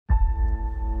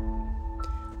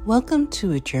Welcome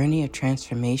to a journey of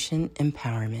transformation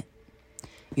empowerment.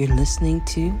 You're listening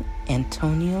to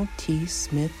Antonio T.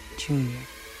 Smith Jr.,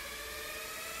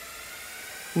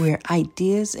 where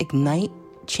ideas ignite,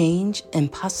 change,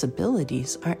 and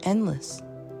possibilities are endless.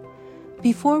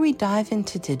 Before we dive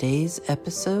into today's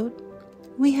episode,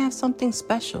 we have something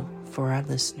special for our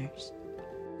listeners.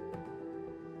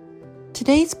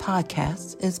 Today's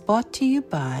podcast is brought to you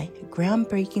by a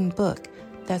groundbreaking book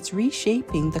that's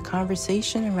reshaping the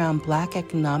conversation around Black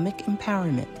economic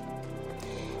empowerment.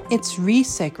 It's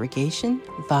Resegregation,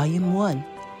 Volume 1,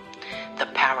 The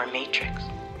Power Matrix,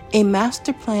 a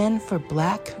master plan for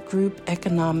Black group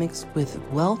economics with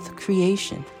wealth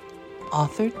creation,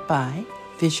 authored by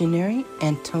visionary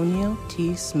Antonio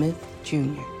T. Smith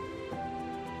Jr.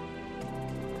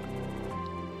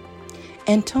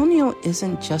 Antonio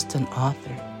isn't just an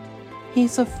author.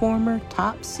 He's a former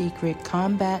top-secret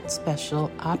combat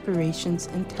special operations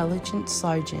intelligence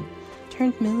sergeant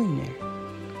turned millionaire.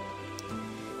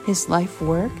 His life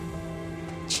work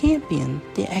championed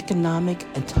the economic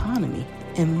autonomy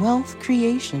and wealth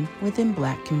creation within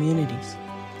Black communities.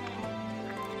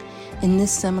 In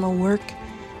this seminal work,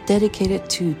 dedicated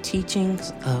to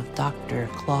teachings of Dr.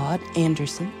 Claude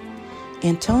Anderson,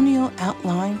 Antonio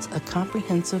outlines a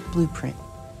comprehensive blueprint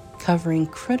covering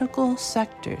critical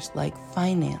sectors like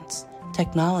finance,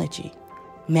 technology,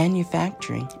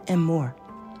 manufacturing, and more.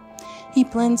 He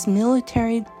blends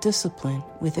military discipline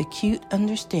with acute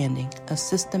understanding of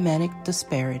systematic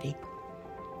disparity.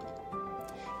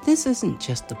 This isn't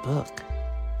just a book.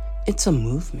 It's a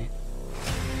movement,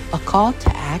 a call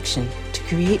to action to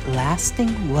create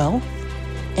lasting wealth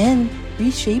and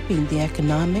reshaping the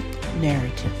economic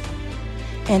narrative.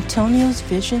 Antonio's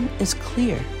vision is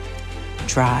clear.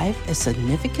 Drive a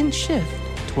significant shift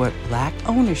toward Black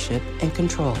ownership and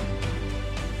control.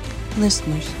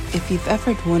 Listeners, if you've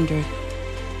ever wondered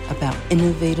about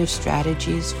innovative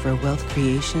strategies for wealth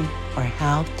creation or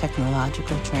how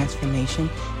technological transformation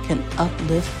can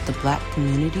uplift the Black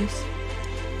communities,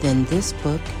 then this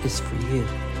book is for you.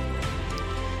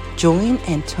 Join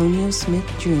Antonio Smith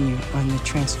Jr. on the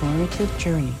transformative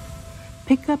journey.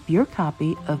 Pick up your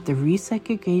copy of the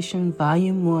Resegregation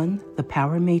Volume 1, The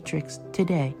Power Matrix,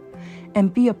 today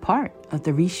and be a part of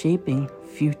the reshaping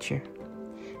future.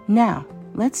 Now,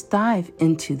 let's dive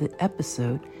into the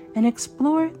episode and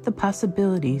explore the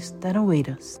possibilities that await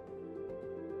us.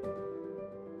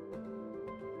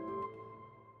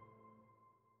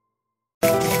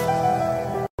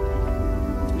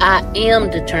 I am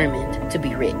determined to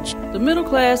be rich. The middle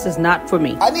class is not for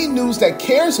me. I need news that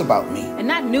cares about me. And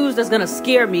not news that's gonna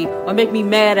scare me or make me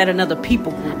mad at another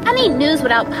people group. I need news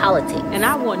without politics. And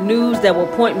I want news that will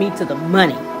point me to the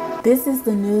money. This is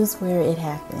the news where it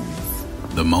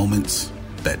happens. The moments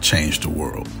that change the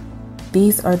world.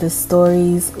 These are the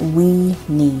stories we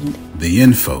need. The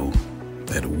info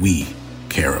that we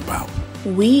care about.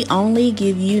 We only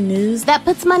give you news that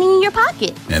puts money in your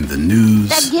pocket. And the news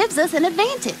that gives us an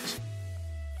advantage.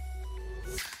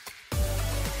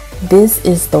 This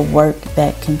is the work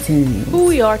that continues. Who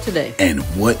we are today. And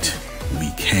what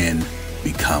we can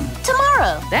become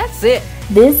tomorrow. That's it.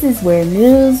 This is where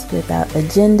news without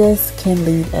agendas can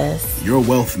lead us. Your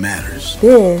wealth matters.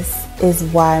 This is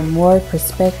why more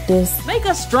perspectives make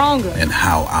us stronger. And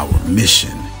how our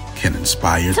mission can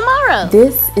inspire tomorrow.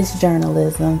 This is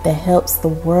journalism that helps the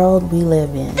world we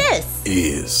live in. This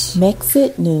is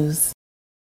Mexit News.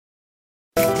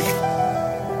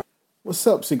 What's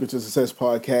up, Secret to Success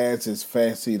Podcast? It's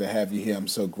fancy to have you here. I'm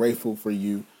so grateful for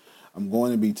you. I'm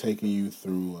going to be taking you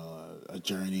through a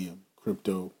journey of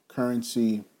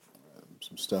cryptocurrency,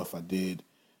 some stuff I did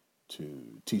to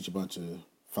teach a bunch of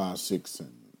 5, 6,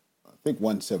 and I think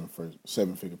one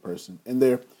seven-figure person in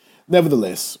there.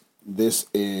 Nevertheless, this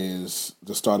is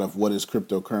the start of what is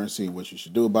cryptocurrency and what you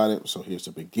should do about it. So here's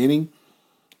the beginning,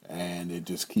 and it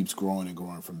just keeps growing and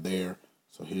growing from there.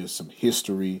 So here's some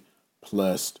history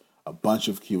plus a bunch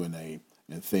of Q&A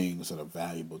and things that are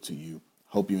valuable to you.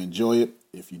 Hope you enjoy it.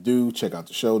 If you do, check out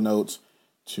the show notes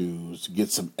to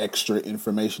get some extra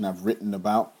information I've written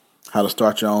about how to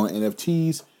start your own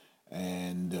NFTs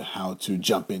and how to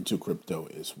jump into crypto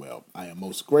as well. I am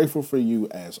most grateful for you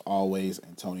as always.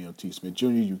 Antonio T. Smith Jr.,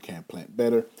 you can plant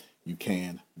better. You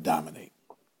can dominate.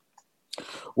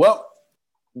 Well,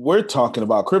 we're talking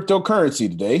about cryptocurrency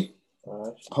today.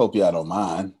 Hope y'all don't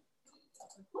mind.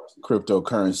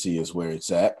 Cryptocurrency is where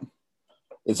it's at.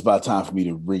 It's about time for me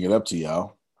to bring it up to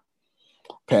y'all.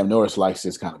 Pam Norris likes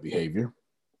this kind of behavior.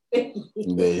 She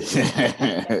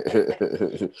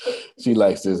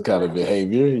likes this kind of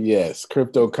behavior. Yes,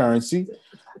 cryptocurrency.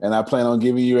 And I plan on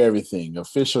giving you everything.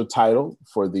 Official title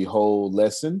for the whole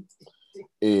lesson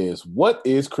is what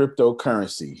is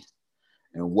cryptocurrency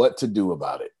and what to do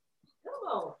about it.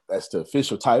 That's the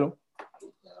official title.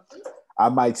 I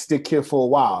might stick here for a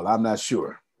while. I'm not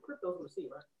sure.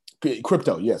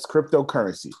 Crypto, yes,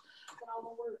 cryptocurrency.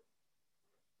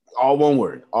 All one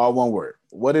word. All one word.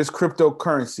 What is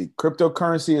cryptocurrency?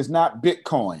 Cryptocurrency is not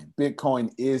Bitcoin.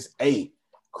 Bitcoin is a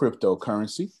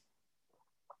cryptocurrency.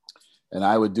 And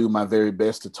I would do my very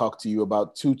best to talk to you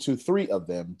about 2 to 3 of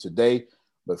them today.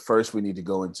 But first, we need to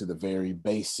go into the very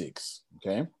basics.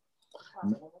 Okay.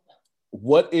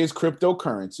 What is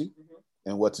cryptocurrency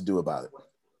and what to do about it?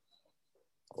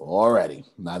 Alrighty.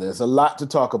 Now, there's a lot to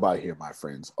talk about here, my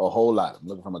friends. A whole lot. I'm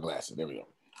looking for my glasses. There we go.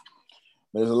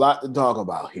 There's a lot to talk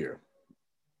about here.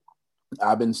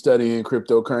 I've been studying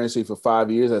cryptocurrency for 5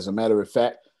 years. As a matter of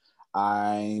fact,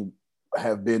 I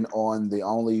have been on the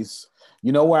only,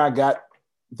 you know where I got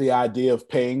the idea of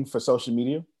paying for social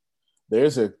media? There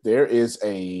is a,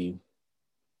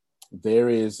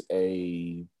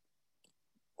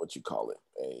 what you call it?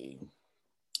 A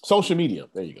social media.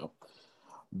 There you go.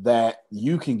 That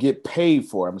you can get paid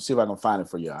for. I'm gonna see if I can find it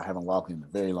for you. I haven't logged in a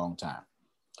very long time.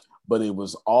 But it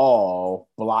was all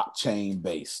blockchain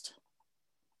based.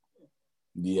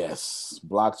 Yes,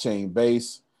 blockchain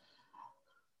based.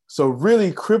 So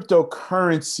really,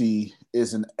 cryptocurrency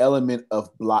is an element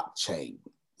of blockchain.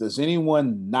 Does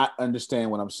anyone not understand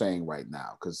what I'm saying right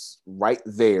now? Because right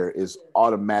there is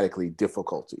automatically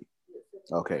difficulty.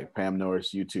 Okay, Pam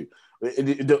Norris, you too.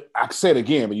 I said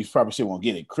again, but you probably still won't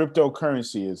get it.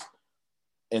 Cryptocurrency is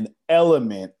an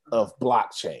element of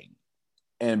blockchain.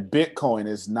 And Bitcoin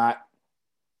is not,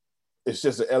 it's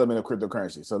just an element of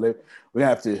cryptocurrency. So we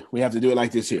have to do it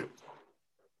like this here.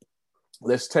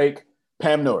 Let's take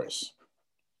Pam Norris.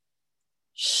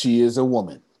 She is a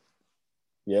woman.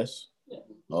 Yes?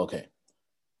 Okay.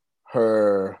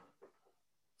 Her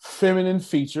feminine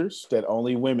features that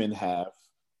only women have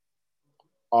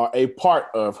are a part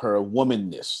of her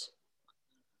womanness.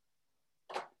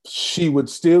 She would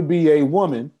still be a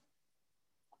woman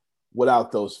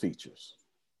without those features.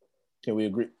 Can we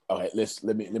agree? All right,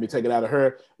 let me take it out of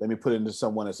her. Let me put it into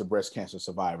someone that's a breast cancer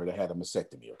survivor that had a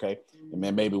mastectomy, okay? And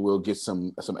then maybe we'll get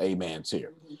some amens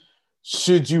here.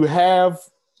 Should you have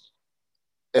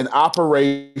an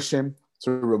operation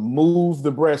to remove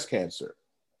the breast cancer,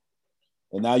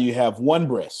 and now you have one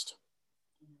breast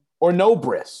or no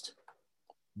breast,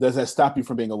 does that stop you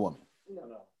from being a woman?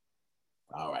 No.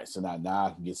 All right, so now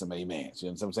I can get some amens. You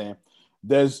know what I'm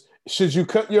saying? Should you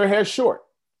cut your hair short?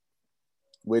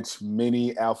 Which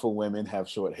many alpha women have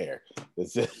short hair.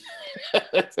 It's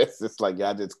just like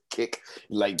y'all just kick,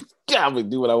 like, yeah, I'm gonna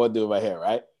do what I want to do with my hair,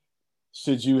 right?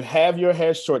 Should you have your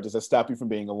hair short? Does that stop you from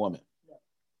being a woman?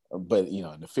 No. But in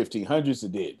the 1500s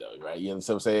it did, though, right? You know what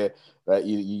I'm saying? Right?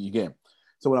 You get it.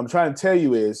 So what I'm trying to tell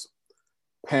you is,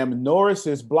 Pam Norris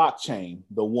is blockchain,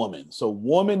 the woman. So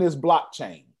woman is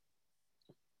blockchain.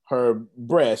 Her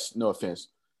breast, no offense,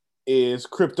 is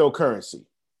cryptocurrency.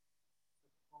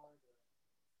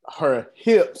 Her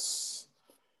hips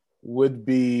would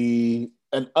be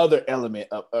another element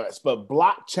of us, but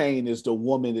blockchain is the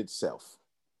woman itself.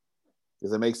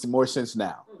 Does that make some more sense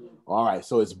now? All right,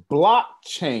 so it's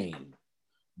blockchain.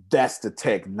 That's the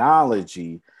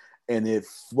technology, and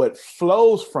what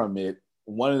flows from it,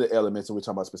 one of the elements that we're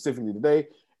talking about specifically today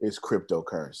is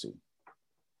cryptocurrency.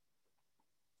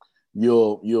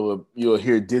 You'll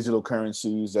hear digital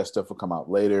currencies. That stuff will come out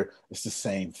later. It's the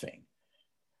same thing.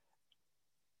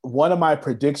 One of my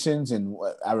predictions, and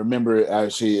I remember it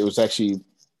was actually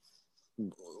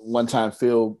one time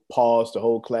Phil paused the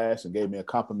whole class and gave me a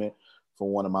compliment for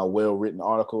one of my well-written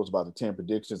articles about the 10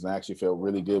 predictions. And I actually felt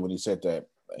really good when he said that.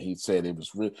 He said it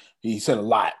was he said a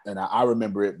lot, and I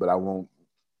remember it, but I won't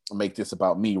make this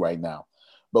about me right now.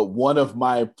 But one of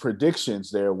my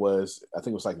predictions there was, I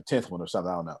think it was like the 10th one or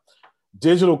something, I don't know.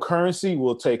 Digital currency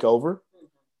will take over,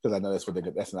 because I know that's what they're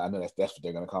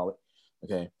going to call it.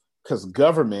 Okay. Because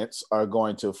governments are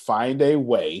going to find a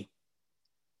way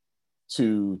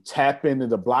to tap into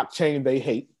the blockchain they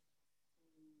hate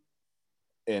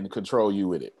and control you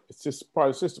with it. It's just part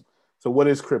of the system. So what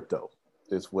is crypto?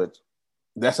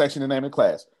 That's actually the name of the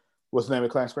class. What's the name of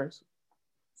the class, Grace?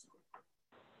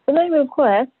 The name of the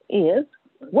class is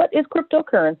What is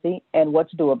Cryptocurrency and What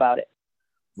to Do About It?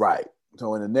 Right.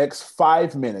 So in the next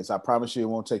 5 minutes, I promise you it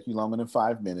won't take you longer than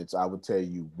 5 minutes, I will tell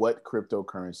you what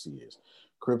cryptocurrency is.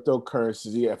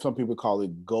 Cryptocurrency, some people call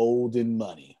it golden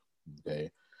money.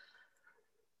 Okay.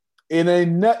 In a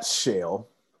nutshell,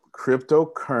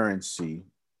 cryptocurrency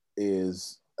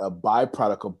is a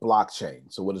byproduct of blockchain.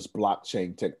 So what is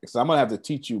blockchain tech? So I'm going to have to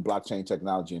teach you blockchain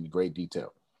technology in great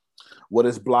detail. What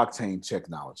is blockchain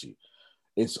technology?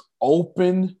 It's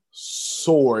open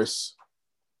source.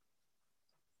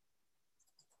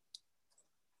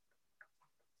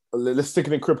 Let's stick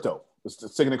it in crypto. Let's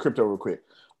stick it in crypto real quick.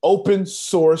 Open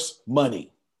source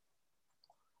money.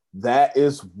 That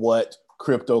is what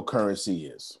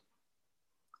cryptocurrency is.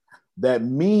 That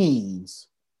means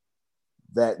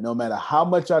that no matter how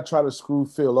much I try to screw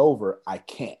Phil over, I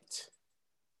can't.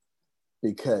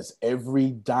 Because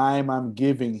every dime I'm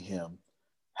giving him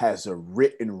has a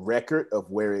written record of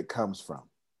where it comes from.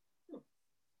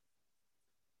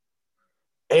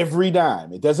 Every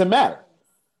dime. It doesn't matter.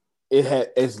 It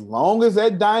had, as long as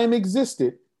that dime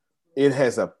existed, it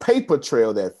has a paper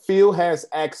trail that Phil has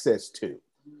access to.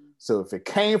 So if it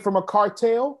came from a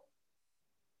cartel,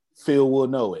 Phil will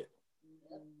know it.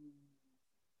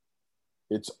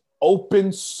 It's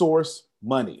open source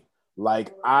money.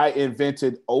 Like I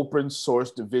invented open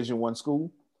source Division I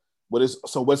school.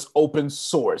 What's open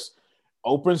source?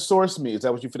 Open source means, is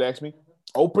that what you could ask me?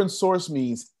 Open source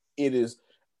means it is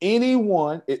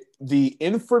anyone, the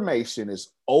information is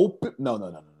open. No,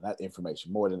 not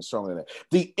information, stronger than that.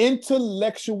 The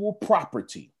intellectual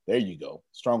property, there you go,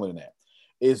 stronger than that,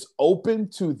 is open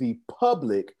to the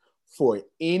public for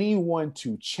anyone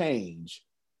to change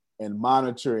and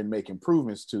monitor and make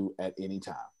improvements to at any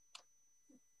time.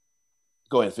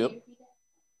 Go ahead, Phil.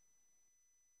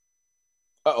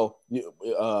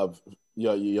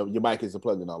 Your mic isn't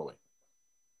plugged in all the way.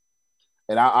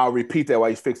 And I'll repeat that while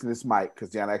he's fixing this mic because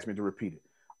Deanna asked me to repeat it.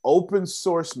 Open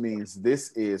source means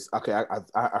this is, okay,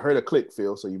 I heard a click,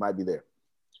 Phil, so you might be there.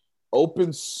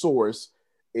 Open source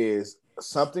is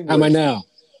something. How am I now?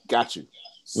 Got you.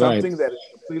 Something that is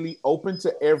completely open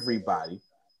to everybody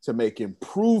to make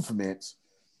improvements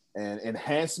and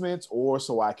enhancements, or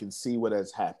so I can see what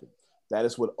has happened. That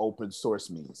is what open source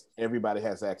means. Everybody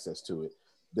has access to it.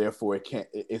 Therefore,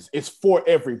 it's for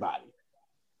everybody.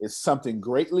 It's something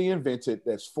greatly invented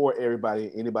that's for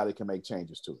everybody. Anybody can make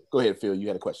changes to it. Go ahead, Phil. You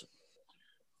had a question.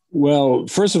 Well,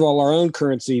 first of all, our own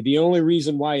currency, the only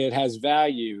reason why it has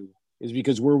value is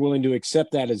because we're willing to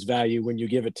accept that as value when you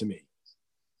give it to me.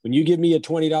 When you give me a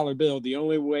 $20 bill, the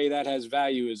only way that has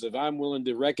value is if I'm willing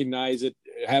to recognize it,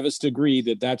 have us to agree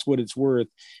that that's what it's worth,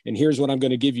 and here's what I'm going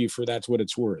to give you for that's what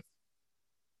it's worth.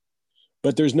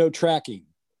 But there's no tracking.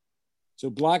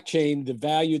 So blockchain, the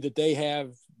value that they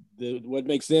have, what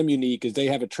makes them unique is they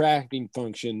have a tracking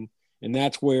function, and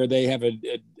that's where they have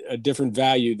a different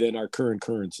value than our current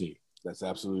currency. That's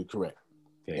absolutely correct.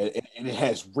 Okay. And it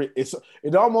has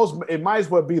it might as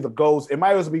well be the gold. It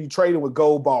might as well be trading with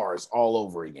gold bars all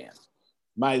over again.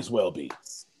 Might as well be.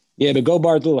 Yeah, the gold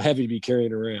bar is a little heavy to be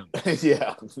carrying around.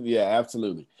 yeah,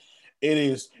 absolutely. It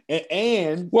is.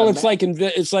 And well, it's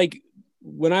like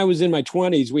when I was in my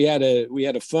 20s, we had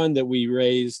a fund that we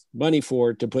raised money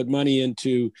for to put money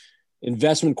into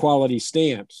investment quality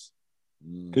stamps,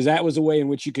 because that was a way in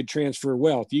which you could transfer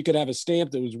wealth. You could have a stamp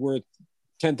that was worth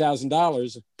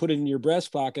 $10,000, put it in your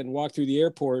breast pocket and walk through the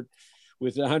airport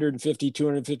with $150, $250,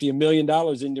 $1 million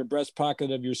in your breast pocket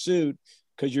of your suit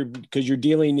because you're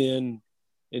dealing in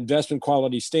investment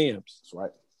quality stamps.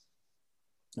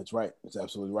 That's right. That's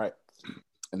absolutely right.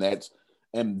 And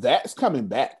that's coming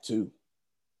back too.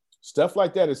 Stuff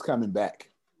like that is coming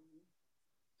back.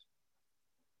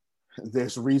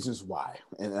 There's reasons why,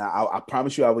 and I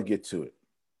promise you I will get to it.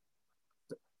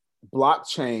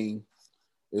 Blockchain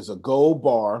is a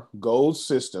gold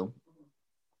system,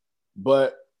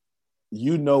 but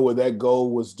you know what that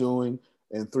gold was doing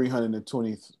in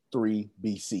 323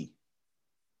 BC.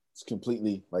 It's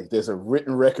completely like there's a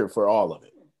written record for all of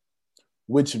it,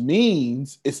 which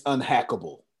means it's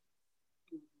unhackable.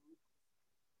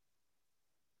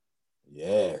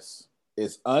 Yes,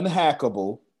 it's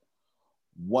unhackable,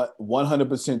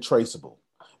 100% traceable.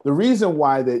 The reason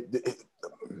why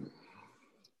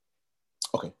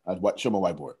okay, I'll show my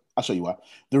whiteboard. I'll show you why.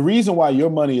 The reason why your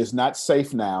money is not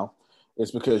safe now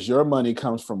is because your money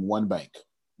comes from one bank,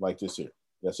 like this here.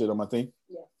 That's it on my thing?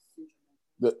 Yes.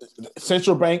 The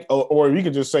central bank, or you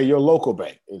can just say your local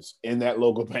bank. It's in that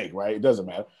local bank, right? It doesn't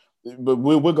matter. But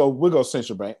we'll go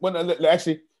central bank. Well,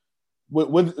 actually,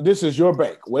 this is your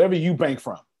bank. Wherever you bank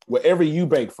from. We ain't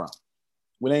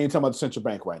even talking about the central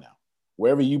bank right now.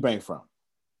 Wherever you bank from.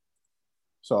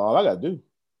 So all I got to do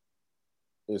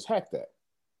is hack that.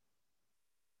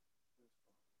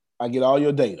 I get all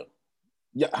your data.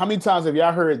 Yeah, how many times have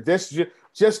y'all heard this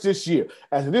just this year?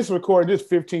 As this recorded, this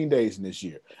 15 days in this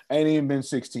year. Ain't even been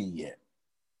 16 yet.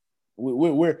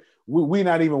 We're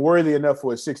not even worthy enough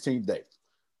for a 16th day.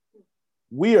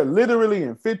 We are literally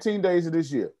in 15 days of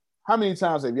this year. How many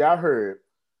times have y'all heard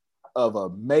of a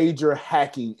major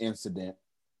hacking incident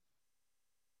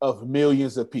of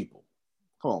millions of people?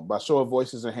 Come on, by show of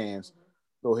voices and hands,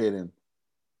 go ahead and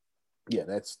yeah,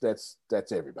 that's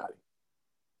everybody.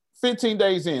 15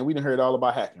 days in, we done heard all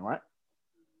about hacking, right?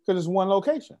 Because it's one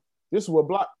location. This is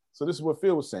what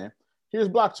Phil was saying. Here's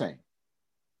blockchain.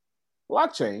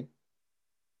 Blockchain.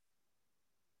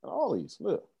 And all these,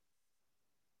 look.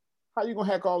 How you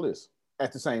gonna hack all this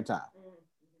at the same time?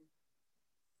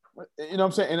 You know what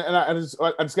I'm saying? And I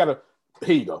just gotta,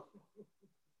 here you go.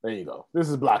 There you go. This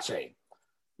is blockchain.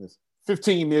 There's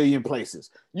 15 million places.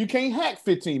 You can't hack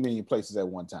 15 million places at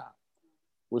one time,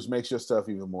 which makes your stuff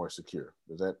even more secure.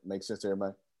 Does that make sense to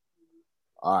everybody?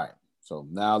 All right. So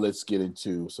now let's get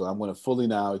into, so I'm going to fully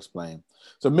now explain.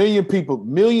 So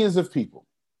millions of people,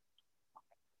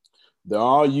 they're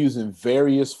all using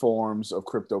various forms of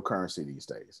cryptocurrency these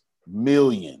days.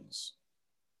 Millions.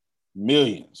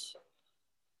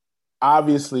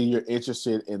 Obviously, you're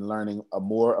interested in learning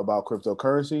more about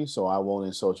cryptocurrency, so I won't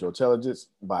insult your intelligence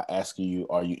by asking you,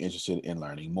 are you interested in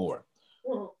learning more?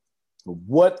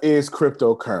 What is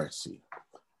cryptocurrency?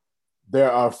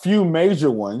 There are a few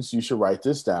major ones. You should write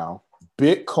this down.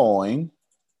 Bitcoin,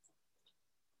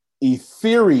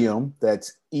 Ethereum,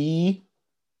 that's ETH,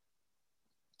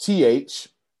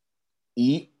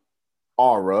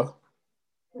 Aura,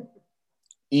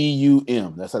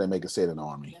 EUM. That's how they make it say it in the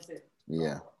Army. That's it.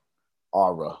 Yeah,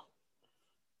 Aura.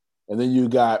 And then you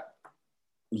got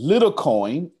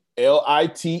Litecoin,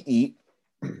 LITE,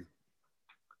 and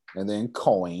then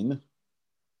coin.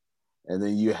 And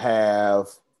then you have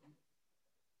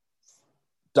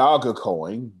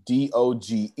Dogecoin,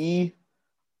 DOGE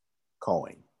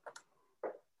coin.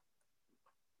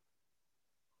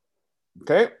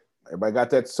 Okay, everybody got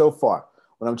that so far?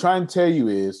 What I'm trying to tell you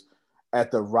is,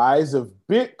 at the rise of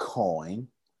Bitcoin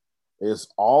is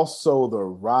also the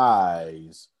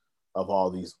rise of all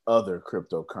these other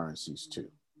cryptocurrencies too.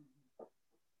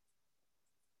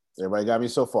 Everybody got me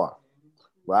so far?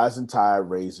 Rising tide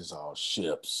raises all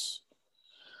ships.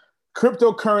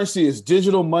 Cryptocurrency is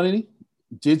digital money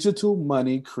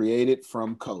created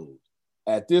from code.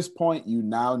 At this point, you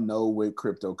now know what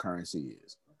cryptocurrency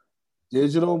is.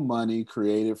 Digital money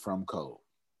created from code.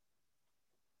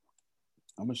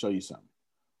 I'm going to show you something.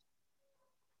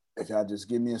 If y'all just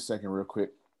give me a second real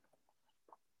quick.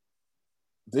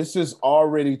 This is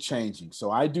already changing.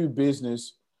 So I do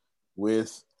business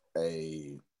with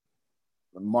a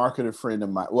marketer friend of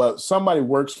mine. Well, somebody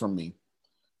works for me.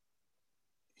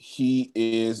 He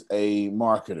is a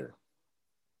marketer.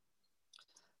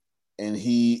 And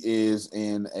he is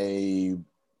in a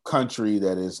country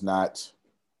that is not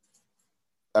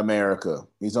America.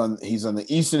 He's on the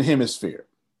Eastern Hemisphere.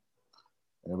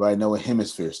 Everybody know what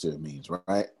hemisphere still means,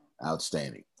 right?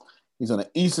 Outstanding. He's on the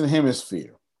Eastern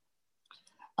Hemisphere.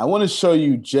 I want to show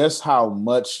you just how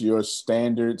much your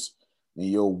standards and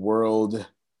your world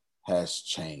has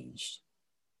changed.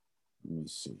 Let me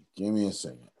see. Give me a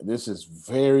second. This is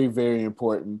very, very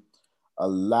important.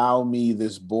 Allow me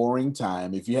this boring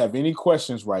time. If you have any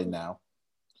questions right now,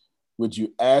 would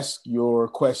you ask your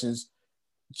questions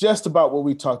just about what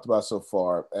we talked about so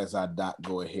far, as I not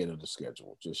go ahead of the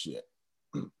schedule just yet?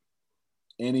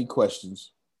 Any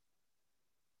questions?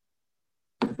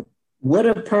 Would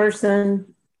a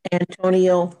person,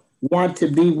 Antonio, want to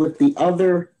be with the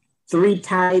other three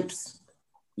types?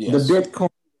 Yes. The Bitcoin,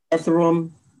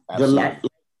 Ethereum, absolutely.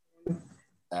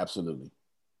 Absolutely.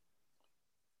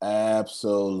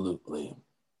 Absolutely.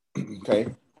 Okay.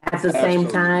 At the same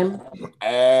time?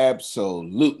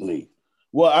 Absolutely.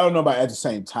 Well, I don't know about at the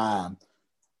same time,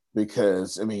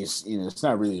 because I mean, it's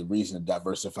not really a reason to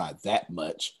diversify that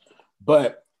much.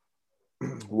 But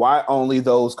why only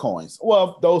those coins?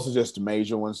 Well, those are just the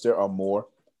major ones. There are more.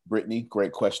 Brittany,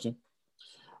 great question.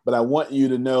 But I want you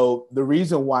to know the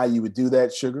reason why you would do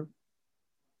that, Sugar.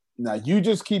 Now, you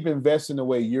just keep investing the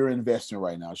way you're investing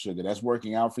right now, Sugar. That's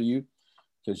working out for you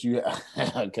because you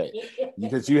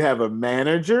because you have a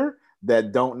manager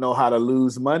that don't know how to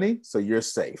lose money, so you're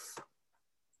safe.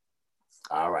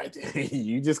 All right,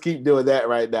 you just keep doing that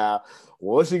right now.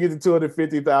 Once you get to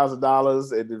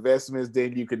 $250,000 in investments,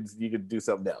 then you can do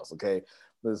something else, okay?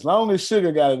 But as long as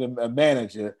Sugar got a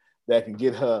manager that can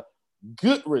get her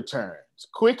good returns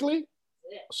quickly,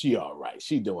 she all right.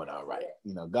 She doing all right.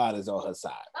 You know, God is on her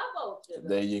side.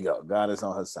 There you go. God is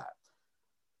on her side.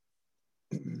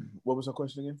 What was her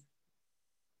question again?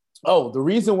 Oh, the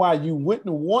reason why you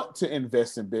wouldn't want to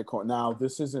invest in Bitcoin. Now,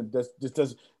 this doesn't,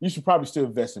 you should probably still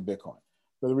invest in Bitcoin.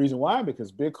 But the reason why,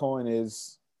 because Bitcoin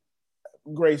is,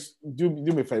 Grace, do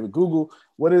me a favor, Google,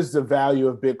 what is the value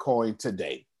of Bitcoin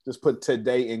today? Just put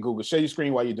today in Google. Share your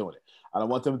screen while you're doing it. I don't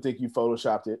want them to think you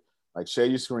photoshopped it. Like, share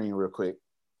your screen real quick,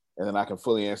 and then I can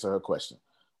fully answer her question.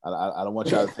 I don't want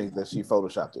y'all to think that she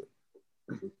photoshopped it.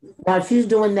 Now she's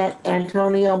doing that,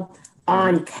 Antonio,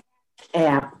 on Cash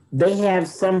App. They have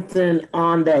something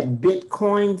on that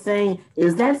Bitcoin thing.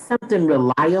 Is that something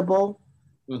reliable?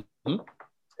 Mm-hmm.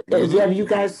 Have you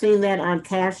guys seen that on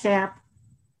Cash App?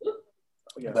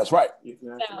 That's right.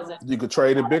 You could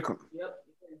trade in Bitcoin.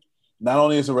 Not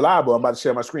only is it reliable, I'm about to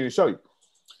share my screen and show you.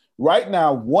 Right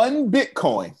now, one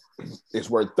Bitcoin is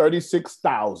worth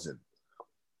 $36,000.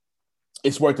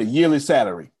 It's worth a yearly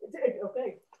salary.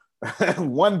 Okay.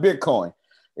 One Bitcoin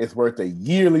is worth a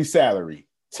yearly salary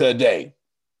today.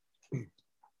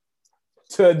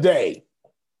 Today,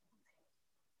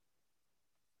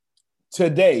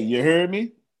 you heard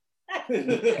me?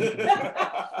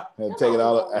 I had to take it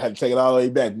all the way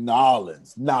back.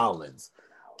 Nolans.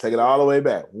 Take it all the way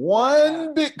back.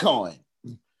 One Bitcoin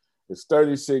is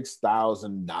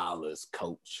 $36,000,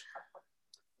 coach.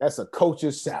 That's a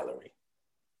coach's salary.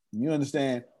 You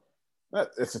understand?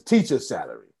 It's a teacher's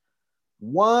salary.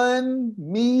 One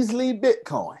measly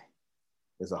Bitcoin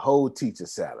is a whole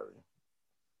teacher's salary.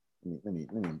 Let me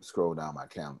scroll down my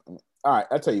camera. All right,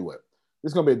 I'll tell you what.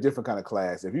 This is gonna be a different kind of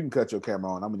class. If you can cut your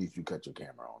camera on, I'm gonna need you to cut your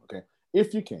camera on, okay?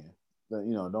 If you can,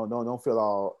 you know, don't feel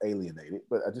all alienated.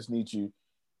 But I just need you,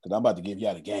 because I'm about to give you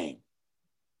out a game.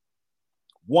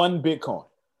 One Bitcoin,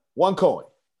 one coin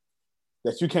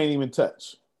that you can't even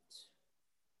touch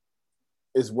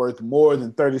is worth more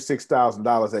than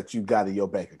 $36,000 that you got in your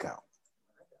bank account.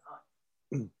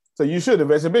 So you should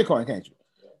invest in Bitcoin, can't you?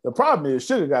 The problem is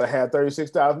Sugar got to have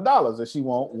 $36,000 if she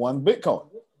want one Bitcoin.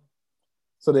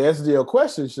 So the answer to your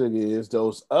question, Sugar, is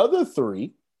those other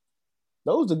three,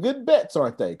 those are good bets,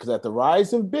 aren't they? Because at the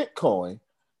rise of Bitcoin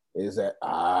is that,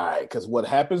 because what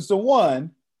happens to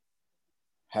one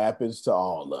happens to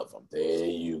all of them. There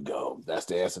you go. That's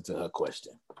the answer to her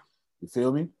question. You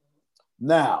feel me?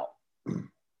 Now,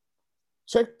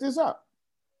 check this out.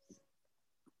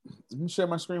 Let me share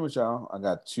my screen with y'all. I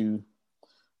got two.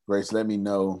 Grace, let me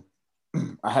know.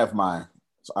 I have mine.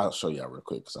 So I'll show y'all real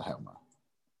quick because I have mine.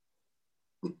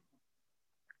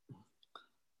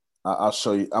 I'll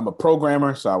show you. I'm a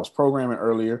programmer, so I was programming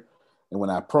earlier. And when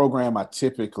I program, I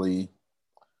typically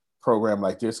program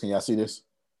like this. Can y'all see this?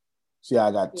 See how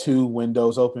I got two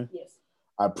windows open? Yes.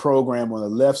 I program on the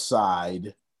left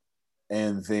side,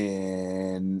 and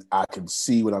then I can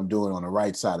see what I'm doing on the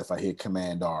right side if I hit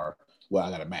Command R. Well,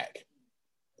 I got a Mac.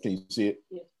 Can you see it?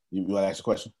 Yes. You want to ask a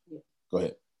question? Yes. Go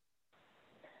ahead.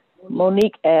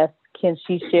 Monique asked, can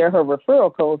she share her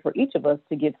referral code for each of us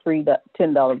to get free $10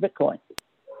 Bitcoin?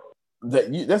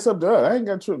 That's up to her. I ain't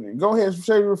got tripping. Go ahead and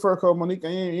share your referral code, Monique. You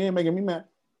ain't making me mad.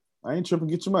 I ain't tripping.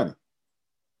 Get your money.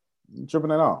 I ain't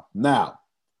tripping at all. Now,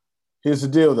 here's the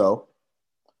deal, though.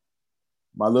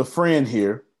 My little friend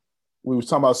here, we was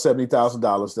talking about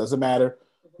 $70,000. Doesn't matter.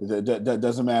 That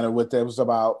doesn't matter what that was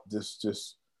about. This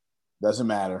just doesn't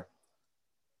matter.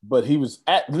 But he was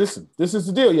listen, this is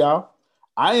the deal, y'all.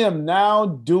 I am now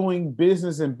doing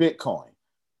business in Bitcoin.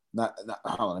 Hold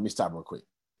on, let me stop real quick.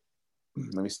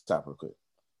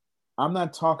 I'm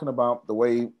not talking about the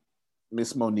way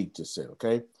Miss Monique just said,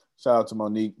 okay? Shout out to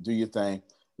Monique. Do your thing.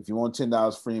 If you want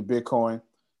 $10 free in Bitcoin,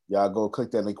 y'all go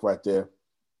click that link right there.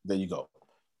 There you go.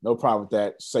 No problem with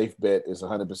that. Safe bet is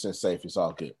 100% safe. It's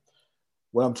all good.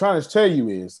 What I'm trying to tell you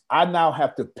is I now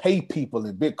have to pay people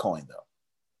in Bitcoin, though.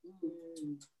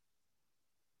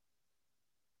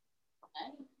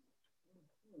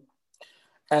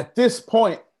 At this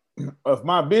point of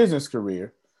my business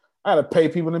career, I had to pay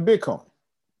people in Bitcoin.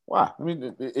 Why? I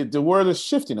mean, the world is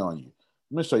shifting on you.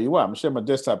 I'm going to show you why. I'm going to share my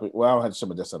desktop. Well, I don't have to share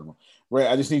my desktop anymore. Right?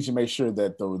 I just need you to make sure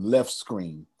that the left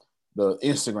screen, the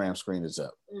Instagram screen is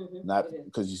up. Mm-hmm. Not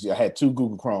because you see, I had two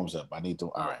Google Chromes up. I need to.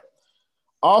 All right.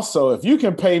 Also, if you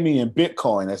can pay me in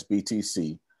Bitcoin, that's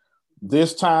BTC,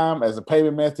 this time as a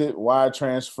payment method, wire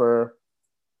transfer,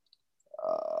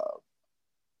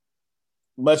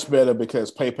 much better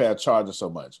because PayPal charges so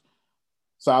much.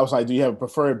 So I was like, do you have a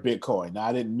preferred Bitcoin? Now,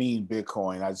 I didn't mean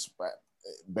Bitcoin. I just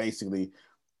basically,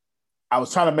 I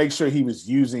was trying to make sure he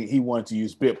wanted to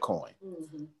use Bitcoin.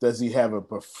 Mm-hmm. Does he have a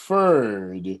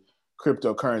preferred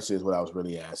cryptocurrency is what I was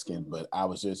really asking. But I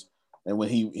was just, and when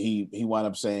he wound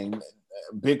up saying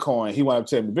Bitcoin, he wound up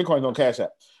telling me Bitcoin's on Cash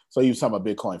App. So he was talking about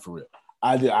Bitcoin for real.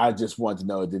 I just wanted to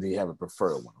know, did he have a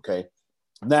preferred one? Okay.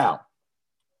 Now,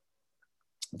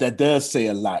 that does say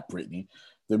a lot, Brittany.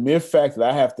 The mere fact that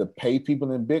I have to pay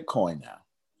people in Bitcoin now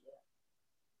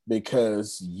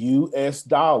because US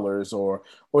dollars or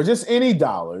just any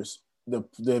dollars,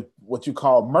 the what you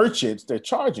call merchants, they're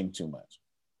charging too much.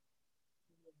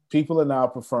 People are now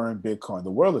preferring Bitcoin.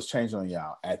 The world is changing on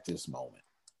y'all at this moment.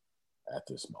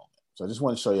 So I just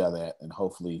want to show y'all that, and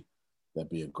hopefully that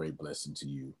be a great blessing to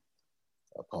you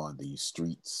upon these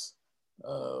streets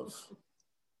of,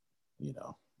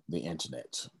 the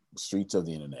internet, streets of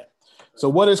the internet. So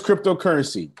what is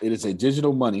cryptocurrency? It is a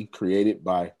digital money created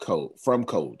from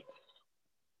code.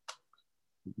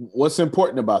 What's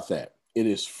important about that? It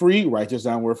is free, write this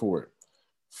down word for word,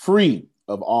 free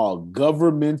of all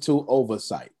governmental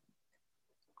oversight.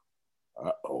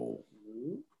 Uh-oh.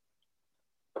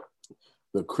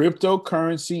 The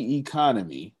cryptocurrency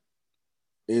economy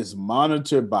is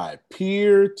monitored by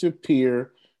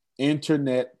peer-to-peer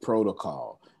internet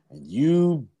protocol. And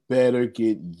you better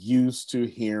get used to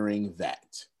hearing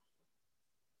that.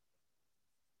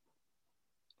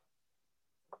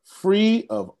 Free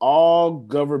of all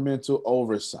governmental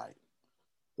oversight.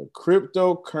 The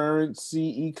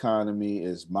cryptocurrency economy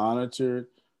is monitored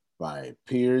by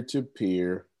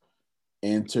peer-to-peer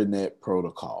internet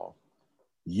protocol.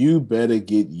 You better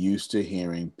get used to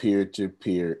hearing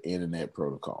peer-to-peer internet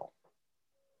protocol.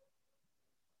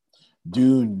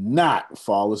 Do not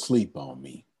fall asleep on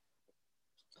me.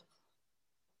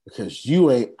 Because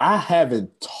I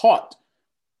haven't taught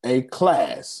a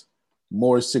class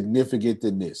more significant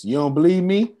than this. You don't believe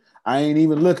me? I ain't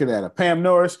even looking at it. Pam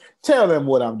Norris, tell them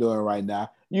what I'm doing right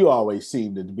now. You always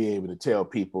seem to be able to tell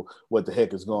people what the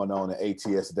heck is going on at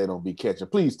ATS that they don't be catching.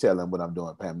 Please tell them what I'm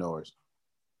doing, Pam Norris.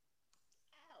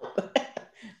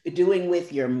 Doing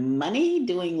with your money?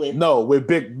 No, with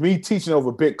me teaching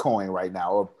over Bitcoin right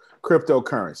now, or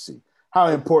cryptocurrency. How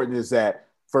important is that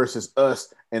versus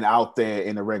us and out there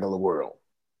in the regular world?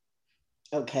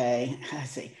 Okay, I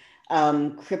see.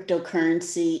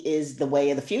 Cryptocurrency is the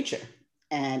way of the future,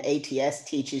 and ATS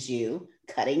teaches you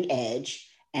cutting edge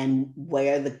and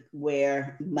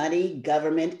where money,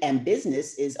 government, and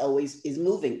business is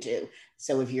moving to.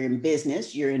 So if you're in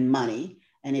business, you're in money.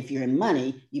 And if you're in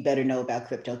money, you better know about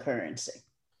cryptocurrency.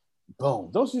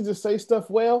 Boom. Don't you just say stuff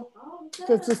well?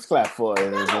 Just clap for her.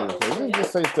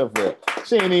 Just say stuff well.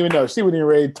 She ain't even know. She wasn't even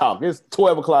ready to talk. It's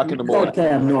 12 o'clock in the morning.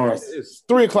 It's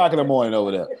 3 o'clock in the morning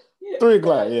over there. 3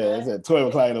 o'clock. Yeah, it's at 12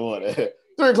 o'clock in the morning.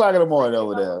 3 o'clock in the morning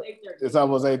over there. It's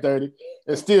almost 8:30.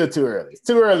 It's still too early. It's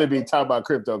too early to be talking about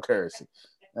cryptocurrency.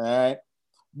 All right.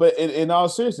 But in all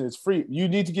seriousness, it's free. You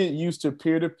need to get used to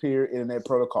peer-to-peer internet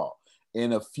protocol.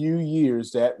 In a few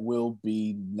years, that will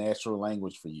be natural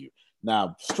language for you.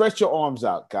 Now, stretch your arms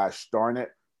out. Gosh darn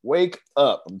it. Wake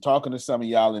up. I'm talking to some of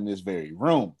y'all in this very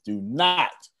room. Do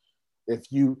not,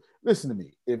 listen to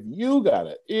me, if you got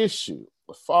an issue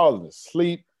with falling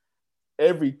asleep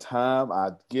every time I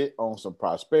get on some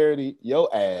prosperity,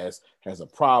 your ass has a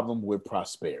problem with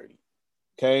prosperity.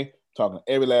 Okay? Talking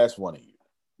to every last one of you.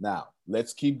 Now,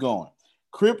 let's keep going.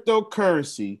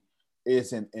 Cryptocurrency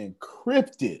is an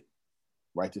encrypted,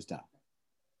 write this down,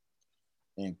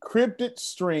 encrypted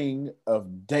string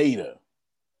of data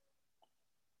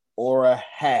or a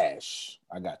hash.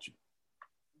 I got you.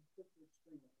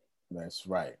 That's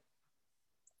right.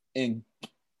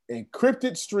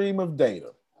 Encrypted stream of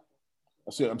data.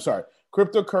 I'm sorry.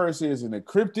 Cryptocurrency is an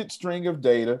encrypted string of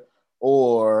data,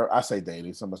 or I say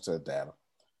data, somebody said data,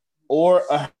 or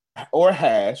a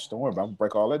hash. Don't worry about it. I'm gonna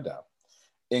break all that down.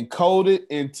 Encoded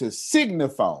into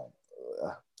signiphone.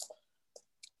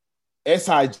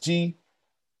 SIGNIFYONE.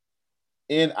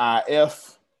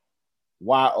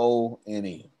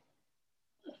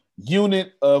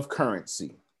 Unit of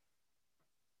currency.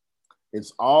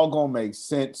 It's all gonna make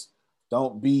sense.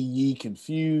 Don't be ye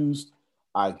confused.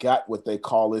 I got what they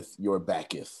calleth your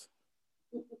backeth.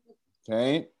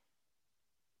 Okay.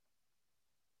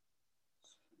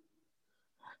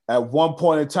 At one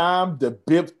point in time, the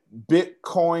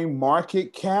Bitcoin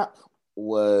market cap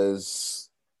was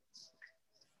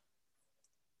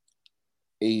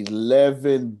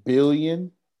 $11.3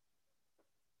 billion.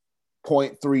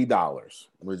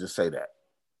 We'll just say that.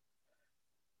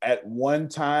 At one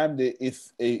time, the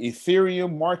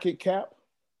Ethereum market cap,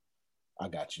 I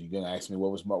got you. You're gonna ask me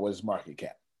what is market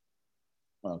cap?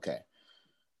 Okay,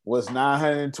 was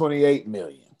 928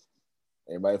 million.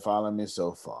 Everybody following me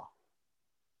so far?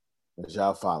 Does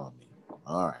y'all follow me?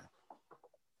 All right.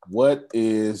 What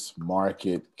is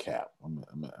market cap? I'm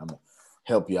gonna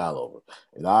help y'all over.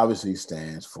 It obviously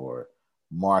stands for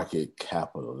market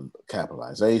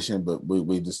capitalization, but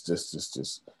we just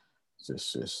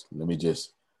let me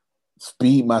just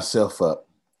speed myself up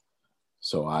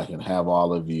so I can have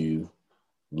all of you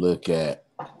look at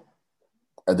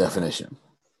a definition.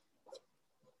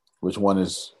 Which one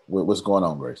is what's going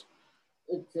on, Grace?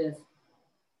 It says.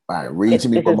 All right, read to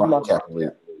me what market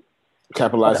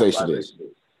capitalization is.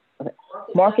 Okay.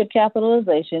 Market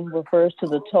capitalization refers to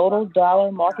the total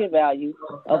dollar market value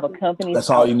of a company's. That's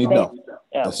all you need to know.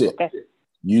 Yeah. That's it. Okay.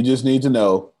 You just need to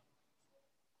know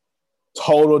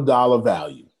Total dollar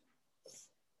value.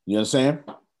 You understand?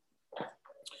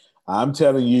 I'm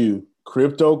telling you,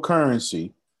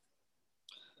 cryptocurrency,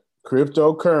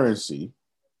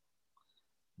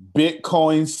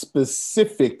 Bitcoin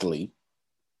specifically,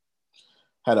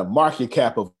 had a market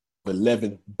cap of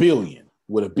 11 billion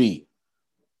with a B.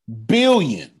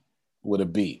 Billion with a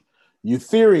B.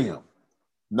 Ethereum,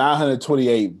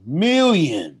 928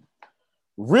 million.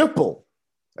 Ripple,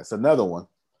 that's another one,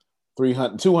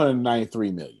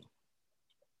 293 million.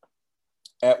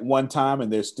 At one time,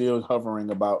 and they're still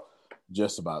hovering about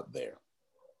just about there.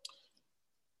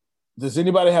 Does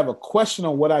anybody have a question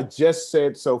on what I just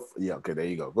said? So, yeah, okay, there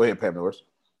you go. Go ahead, Pam Norris.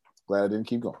 Glad I didn't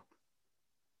keep going.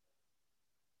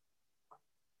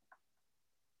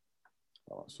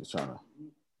 Oh, she's trying to.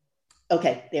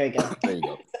 Okay, there you go. There you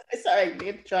go. Sorry,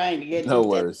 I'm trying to get. No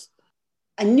worries.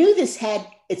 I knew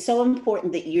it's so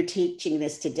important that you're teaching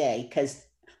this today, because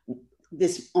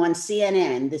this on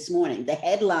CNN this morning, the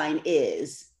headline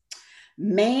is,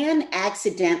 man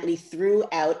accidentally threw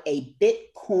out a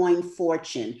Bitcoin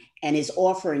fortune and is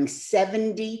offering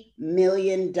 $70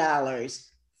 million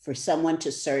for someone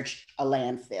to search a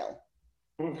landfill.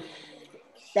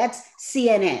 That's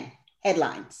CNN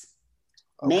headlines.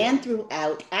 Okay. Man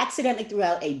accidentally threw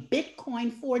out a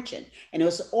Bitcoin fortune and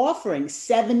was offering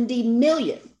 $70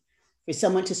 million for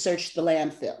someone to search the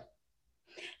landfill.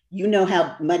 You know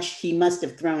how much he must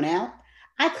have thrown out?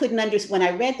 I couldn't understand. When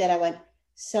I read that, I went,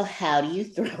 so how do you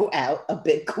throw out a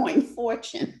Bitcoin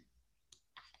fortune?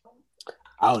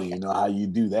 I don't even know how you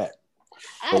do that.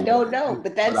 I don't know,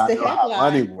 but that's the headline. How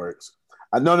money works.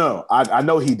 I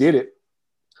know he did it.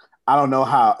 I don't know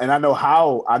how, and I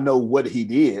know what he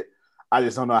did. I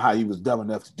just don't know how he was dumb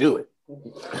enough to do it.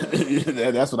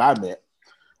 That's what I meant.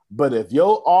 But if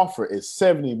your offer is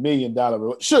 $70 million,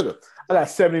 sugar, I got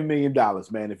 $70 million,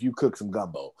 man, if you cook some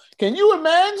gumbo. Can you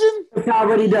imagine? It's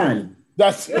already done.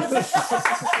 That's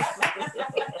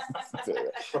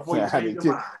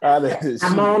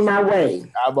I'm on my way.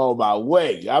 I'm on my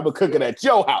way. I'm a cooking at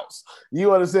your house.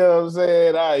 You understand what I'm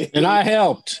saying? I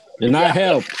helped. I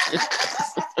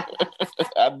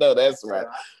know that's right.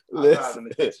 Listen.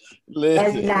 That's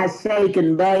not shake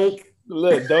and bake.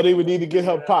 Look, don't even need to get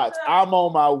her pots. I'm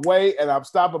on my way, and I'm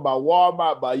stopping by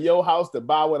Walmart by your house to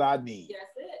buy what I need.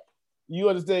 That's it. You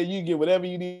understand? You get whatever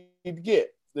you need to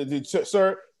get.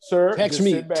 Sir. Text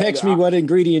me what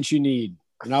ingredients you need,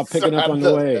 and I'll pick it up on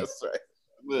the way. That's right.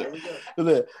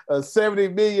 Look, a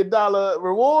 $70 million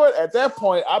reward. At that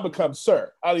point, I become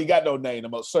sir. I don't even got no name.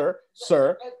 I'm a sir.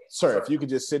 If you could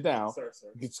just sit down,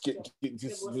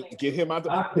 get him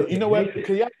out. You know what?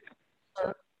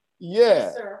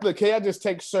 Yeah. Look, can I just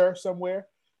take sir somewhere?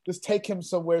 Just take him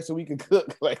somewhere so we can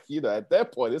cook. At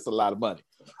that point, it's a lot of money.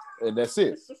 And that's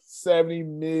it. $70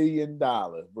 million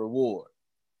reward.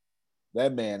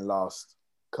 That man lost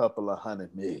a couple of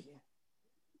 $100 million.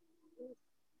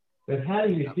 But how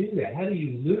do you do that? How do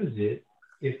you lose it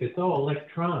if it's all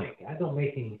electronic? That don't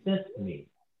make any sense to me.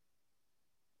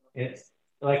 And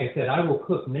like I said, I will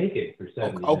cook naked for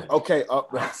 70 minutes. Okay.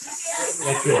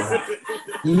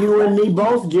 You and me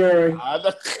both, Jerry.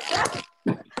 I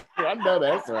know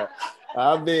that's right.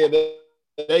 I've been there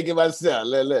naked myself.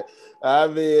 Look.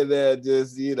 I've been there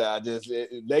just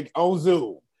on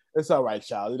Zoom. It's all right,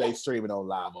 y'all. It ain't streaming on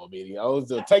live on media.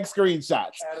 Take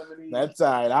screenshots. That's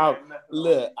all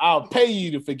right. I'll pay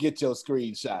you to forget your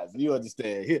screenshots. You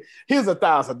understand? Here's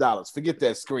 $1,000. Forget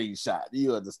that screenshot.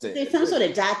 You understand? There's some sort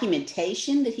of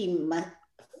documentation that he must,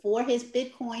 for his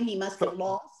Bitcoin, he must have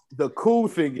lost. The cool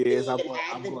thing is, I'm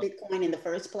the Bitcoin in the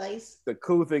first place. The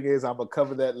cool thing is, I'm gonna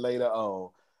cover that later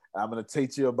on. I'm gonna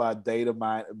teach you about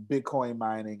Bitcoin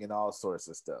mining, and all sorts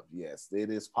of stuff. Yes, it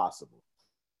is possible.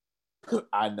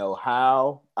 I know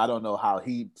how. I don't know how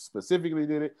he specifically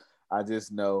did it. I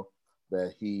just know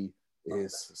that he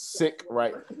is sick,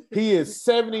 right? He is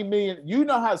 70 million. You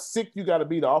know how sick you got to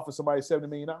be to offer somebody $70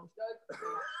 million?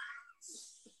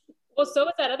 Well, so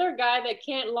is that other guy that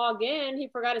can't log in. He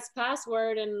forgot his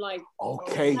password and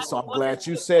Okay, so I'm glad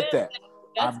you said that.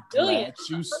 I'm glad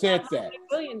you said that.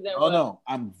 No,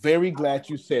 I'm very glad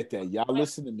you said that. Y'all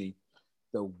listen to me.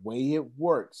 The way it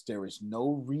works, there is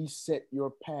no reset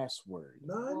your password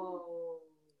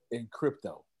in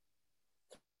crypto.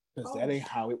 Because that ain't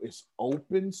how it is.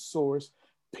 Open source,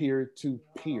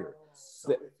 peer-to-peer.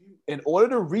 In order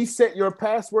to reset your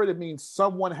password, it means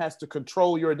someone has to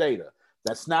control your data.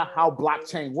 That's not how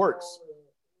blockchain works.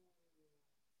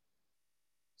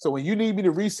 So when you need me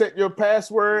to reset your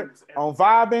password on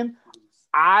Vibin,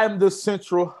 I'm the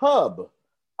central hub.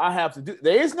 I have to do.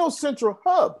 There is no central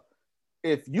hub.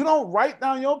 If you don't write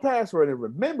down your password and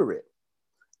remember it,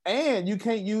 and you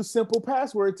can't use simple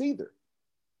passwords either.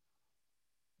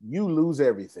 you lose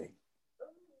everything.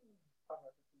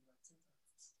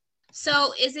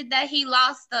 So is it that he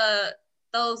lost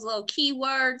those little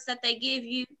keywords that they give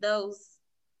you? Those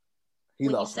he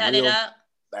when lost you set it up?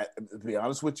 To be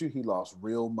honest with you, he lost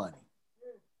real money.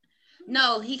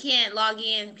 No, he can't log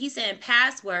in. He's saying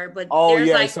password, but Oh there's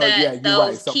yeah, like so yeah, you're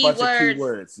right. It's a bunch of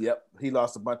keywords. Yep, he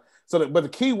lost a bunch. So, but the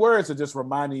keywords are just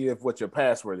reminding you of what your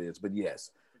password is. But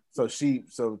yes, so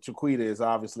Chiquita is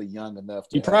obviously young enough.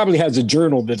 He probably has a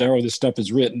journal that all this stuff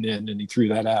is written in, and he threw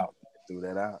that out.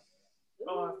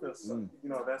 Oh, I feel so. You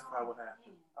know, that's probably what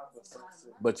happened. I feel so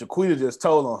sick. But Chiquita just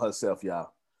told on herself,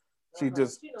 y'all. She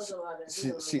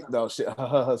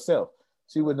herself.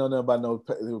 She wouldn't know nothing about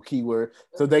no keyword.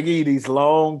 So they give you these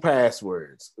long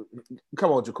passwords.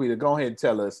 Come on, Jaquita, go ahead and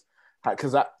tell us.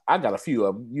 Because I got a few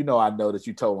of them. You know I know that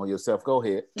you told on yourself. Go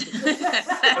ahead.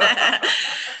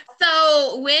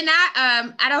 So when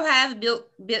I don't have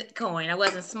Bitcoin. I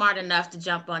wasn't smart enough to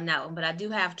jump on that one, but I do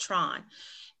have Tron.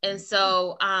 And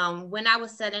so when I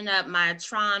was setting up my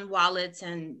Tron wallets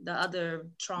and the other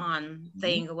Tron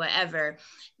thing or whatever,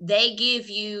 they give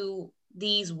you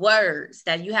these words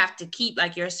that you have to keep,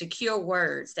 like your secure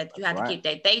words that you have to keep,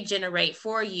 that they generate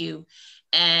for you.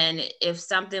 And if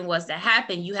something was to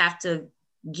happen, you have to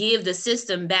give the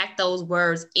system back those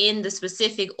words in the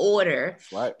specific order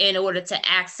in order to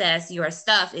access your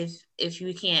stuff if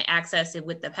you can't access it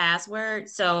with the password.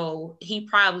 So he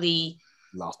probably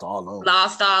lost all of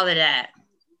that.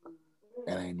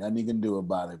 And ain't nothing you can do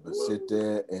about it but sit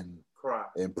there and cry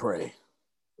and pray.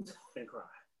 And cry.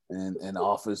 And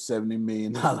offer $70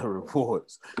 million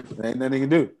reports. There ain't nothing you can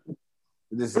do.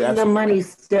 Will the money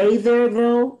stay there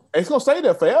though? It's gonna stay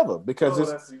there forever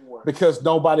because because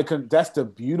nobody can. That's the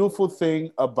beautiful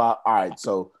thing about. All right,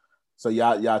 so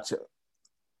y'all. I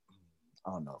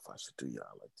don't know if I should do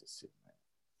y'all like this shit, man.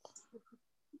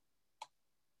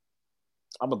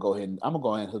 I'm gonna go ahead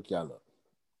and hook y'all up.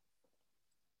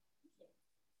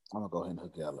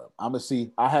 I'm gonna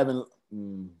see. I haven't.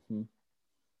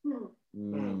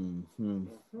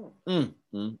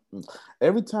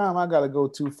 Every time I gotta go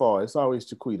too far, it's always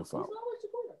Chiquita fault.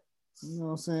 You know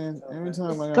what I'm saying? Every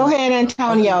time I go ahead,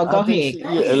 Antonio. Go ahead.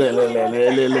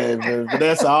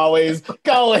 That's always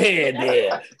go ahead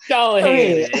there. Go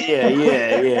ahead.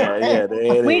 Yeah.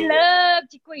 We love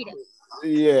Chiquita.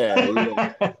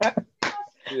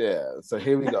 Yeah. So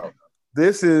here we go.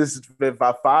 This is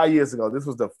about 5 years ago. This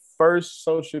was the first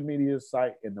social media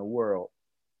site in the world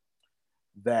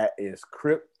that is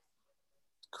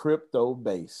crypto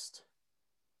based.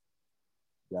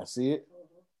 Y'all see it?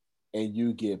 And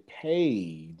you get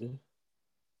paid.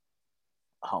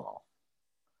 Hold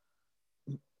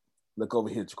on. Look over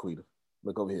here, Chiquita.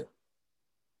 Look over here.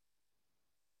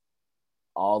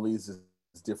 All these is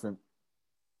different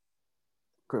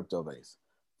crypto based.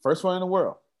 First one in the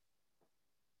world.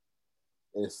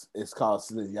 It's called,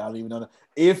 y'all don't even know that.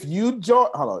 If you join,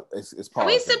 hold on, it's paused. Are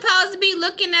we supposed to be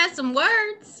looking at some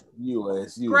words?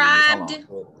 US. Scribed.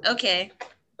 Okay.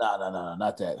 No,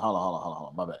 not that.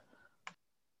 Hold on.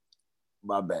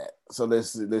 My bad. So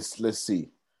let's see.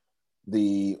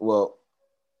 Hold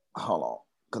on,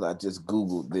 because I just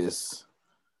Googled this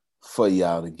for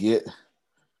y'all to get.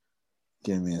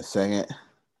 Give me a second.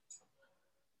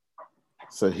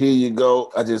 So here you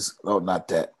go. Not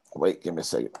that. Wait, give me a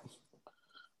second.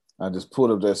 I just pulled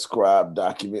up that Scribe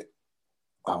document.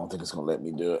 I don't think it's gonna let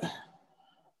me do it.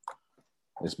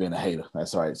 It's being a hater.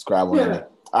 That's all right. Scribe won't let me.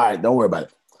 All right, don't worry about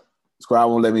it. Scribe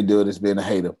won't let me do it. It's being a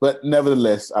hater. But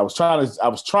nevertheless, I was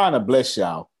trying to bless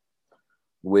y'all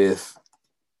with.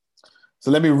 So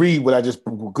let me read what I just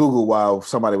Googled while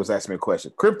somebody was asking me a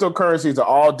question. Cryptocurrencies are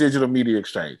all digital media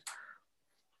exchange.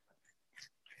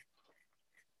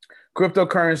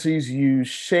 Cryptocurrencies use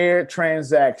shared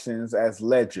transactions as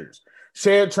ledgers.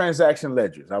 Shared transaction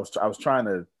ledgers. I was trying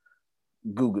to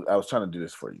Google. I was trying to do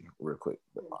this for you real quick.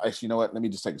 But actually, you know what? Let me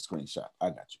just take a screenshot. I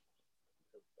got you.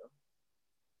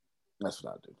 That's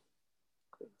what I'll do.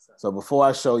 So before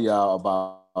I show y'all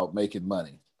about making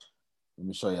money, let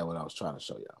me show y'all what I was trying to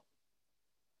show y'all.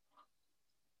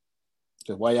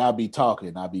 Because while y'all be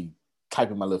talking, I'll be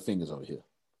typing my little fingers over here.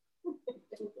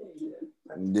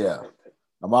 Yeah.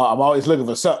 I'm always looking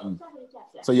for something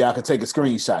so y'all can take a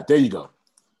screenshot. There you go.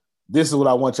 This is what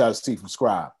I want y'all to see from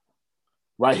Scribe.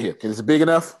 Right here. Is it big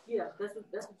enough? Yeah, that's what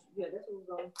we're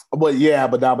going. But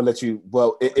now I'm going to let you,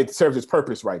 it serves its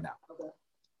purpose right now. Okay.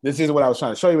 This is what I was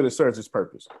trying to show you, but it serves its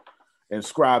purpose. And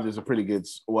Scribe is a pretty good,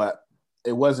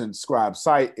 it wasn't Scribe's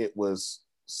site, it was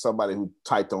somebody who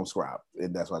typed on Scribe.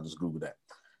 And that's why I just Googled that.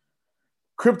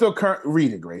 Cryptocurrency,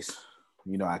 read it, Grace.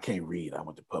 You know, I can't read. I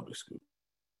went to public school.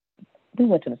 We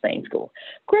went to the same school.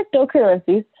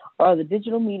 Cryptocurrencies are the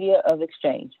digital media of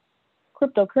exchange.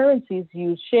 Cryptocurrencies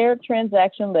use shared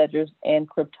transaction ledgers and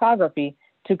cryptography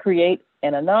to create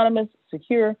an anonymous,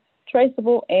 secure,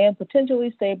 traceable, and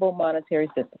potentially stable monetary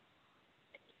system.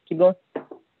 Keep going.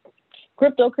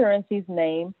 Cryptocurrency's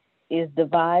name is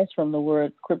devised from the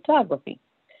word cryptography.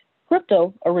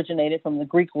 Crypto originated from the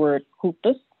Greek word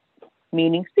kryptos,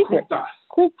 meaning secret.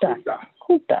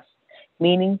 Kryptos,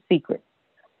 meaning secret.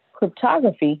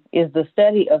 Cryptography is the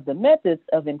study of the methods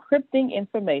of encrypting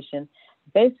information,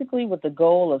 basically with the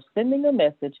goal of sending a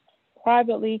message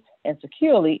privately and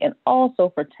securely, and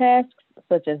also for tasks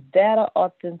such as data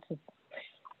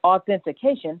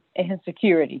authentication and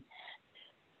security.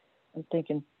 I'm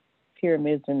thinking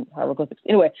pyramids and hieroglyphics.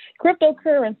 Anyway,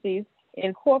 cryptocurrencies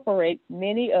incorporate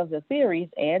many of the theories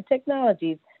and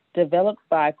technologies developed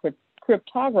by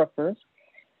cryptographers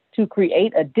to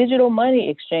create a digital money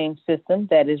exchange system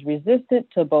that is resistant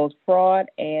to both fraud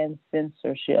and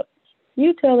censorship.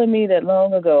 You telling me that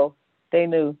long ago they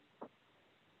knew?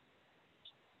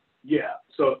 Yeah.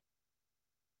 So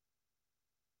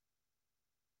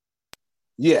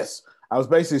yes, I was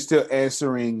basically still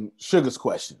answering Sugar's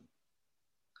question.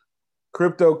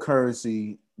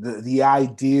 Cryptocurrency, the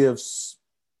idea of,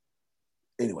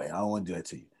 anyway, I don't want to do that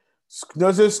to you.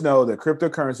 Just know that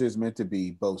cryptocurrency is meant to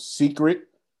be both secret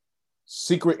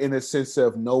in the sense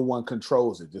of no one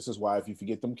controls it. This is why if you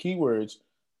forget them keywords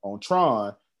on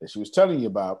Tron that she was telling you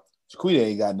about, Chiquita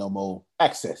ain't got no more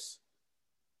access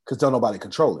because don't nobody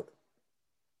control it.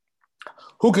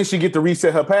 Who can she get to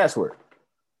reset her password?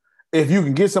 If you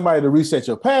can get somebody to reset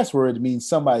your password, it means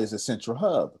somebody is a central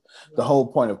hub. The whole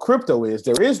point of crypto is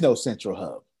there is no central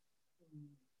hub.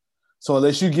 So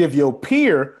unless you give your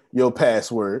peer your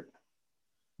password,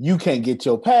 you can't get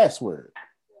your password.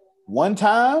 One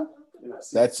time,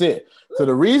 that's it. So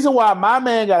the reason why my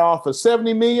man got offered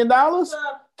 $70 million,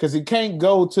 because he can't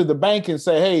go to the bank and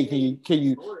say, hey,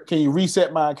 can you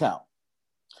reset my account?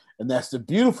 And that's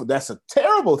a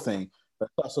terrible thing, but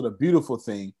also the beautiful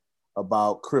thing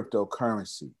about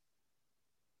cryptocurrency.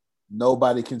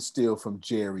 Nobody can steal from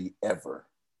Jerry ever.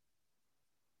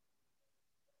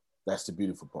 That's the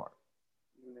beautiful part.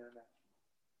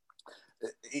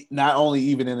 Not only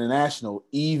even international,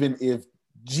 even if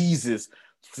Jesus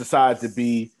decides to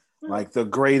be like the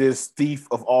greatest thief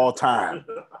of all time,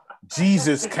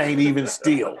 Jesus can't even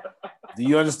steal. Do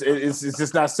you understand? It's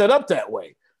just not set up that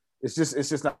way. It's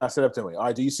just not set up that way. All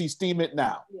right, do you see Steemit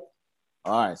now? Yeah.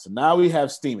 All right, so now we have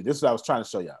Steemit. This is what I was trying to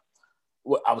show y'all.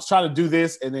 Well, I was trying to do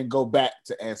this and then go back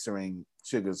to answering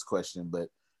Sugar's question, but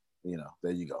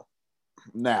there you go.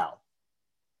 Now,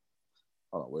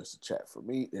 hold on, where's the chat for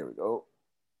me? There we go.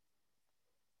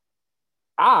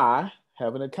 I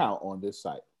have an account on this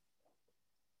site.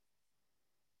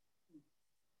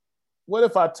 What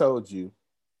if I told you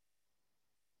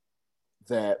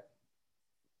that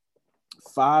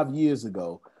 5 years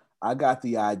ago, I got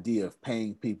the idea of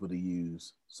paying people to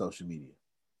use social media?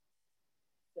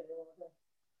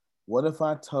 What if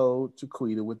I told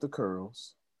Chiquita with the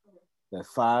curls that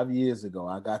 5 years ago,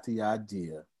 I got the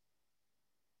idea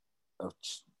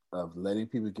of letting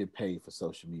people get paid for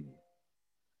social media?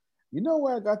 You know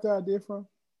where I got the idea from?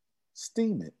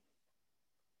 Steemit.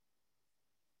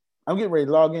 I'm getting ready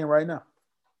to log in right now.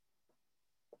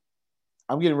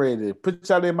 I'm getting ready to put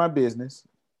y'all in my business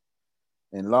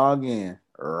and log in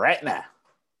right now.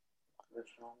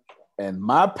 And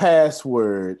my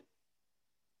password,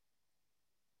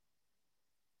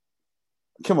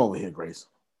 come over here, Grace.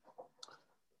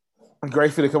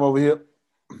 Grace, to come over here.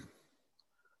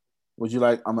 Would you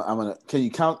like? I'm gonna. Can you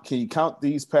count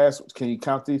these passwords? Can you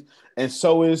count these? And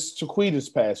so is Chiquita's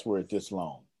password this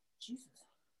long. Jesus.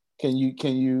 Can you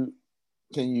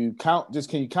count? Just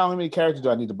can you count how many characters? Do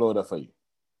I need to blow it up for you?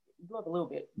 Blow up a little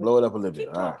bit. Blow it up a little bit.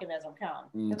 Keep talking as I'm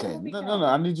counting. Okay. No.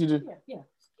 I need you to. Yeah.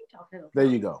 Keep talking. There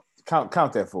you go. Count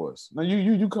that for us. No,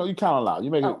 you count aloud. You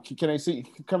make it. Can I see?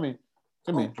 Come in.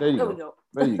 There you go.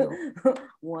 There you go.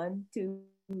 1, 2,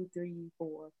 3,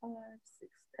 4, 5,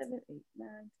 6, 7, 8, 9,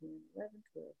 10, 11,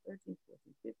 12, 13,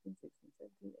 14, 15, 16,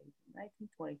 17, 18, 19,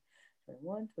 20,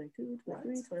 21, 22,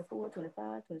 23, 24,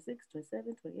 25, 26,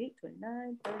 27, 28,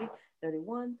 29, 30,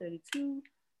 31, 32.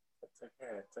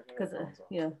 Because,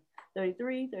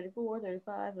 33, 34,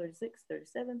 35, 36,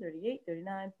 37, 38,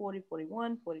 39, 40,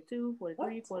 41, 42,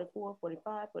 43, 44,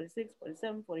 45, 46,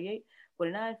 47, 48,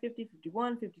 49, 50,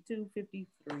 51, 52,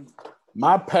 53.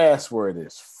 My password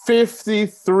is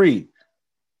 53.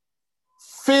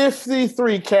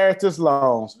 53 characters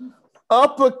long,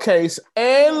 uppercase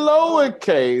and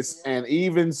lowercase, and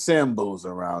even symbols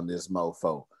around this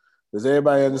mofo. Does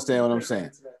everybody understand what I'm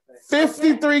saying?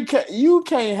 53K. You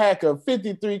can't hack a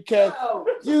 53K.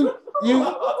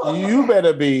 You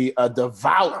better be a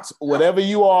devout, whatever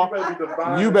you are.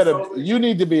 You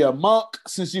need to be a monk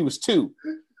since you was 2.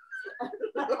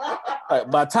 By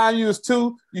the time you was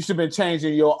 2, you should have been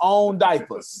changing your own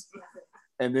diapers.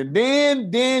 And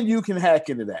then you can hack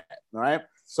into that. All right.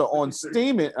 So on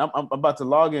Steemit, I'm about to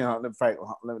log in. In fact,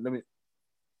 let me.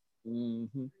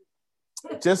 Mm-hmm.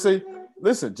 Just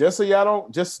so y'all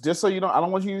don't just so you don't. I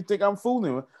don't want you to think I'm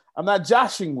fooling you. I'm not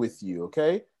joshing with you.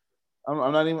 Okay.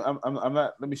 I'm not even. I'm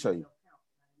not. Let me show you.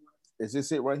 Is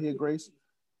this it right here, Grace?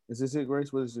 Is this it,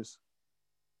 Grace? What is this?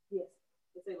 Yes.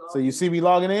 So you see me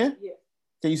logging in? Yeah.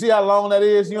 Can you see how long that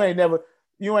is? You ain't never.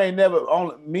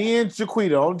 Only me and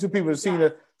Jaquita, only 2 people have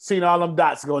seen all them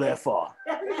dots go that far.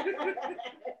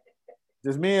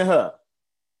 Just me and her.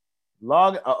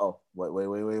 Log. Wait.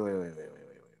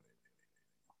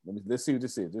 Let's see what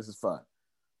this is. This is fun.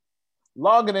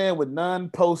 Logging in with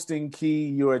non-posting key.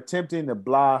 You're attempting to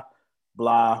blah,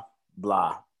 blah,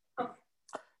 blah.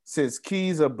 Since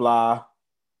keys are blah,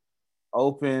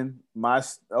 open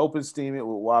Steemit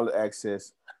with wallet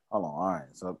access. Hold on. All right.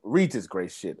 So read this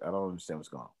great shit. I don't understand what's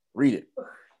going on. Read it. I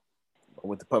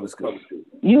went to public school.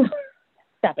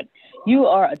 Stop it. You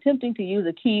are attempting to use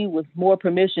a key with more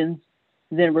permissions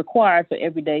than required for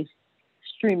everyday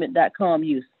Steemit.com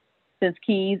use. Since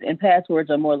keys and passwords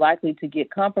are more likely to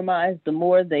get compromised the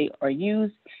more they are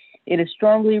used, it is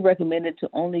strongly recommended to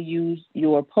only use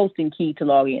your posting key to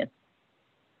log in.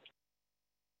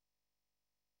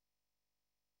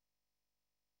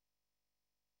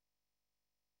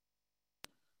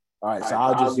 All right, so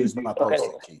I'll just use my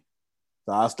posting key.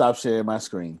 So I'll stop sharing my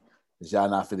screen because y'all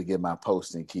not finna get my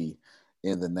posting key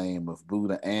in the name of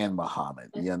Buddha and Muhammad.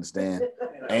 You understand?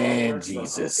 And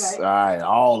Jesus. All right,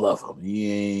 all of them.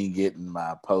 You ain't getting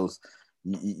my post.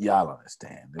 Y'all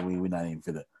understand. We're not even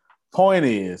finna. Point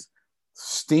is,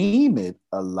 Steemit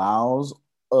allows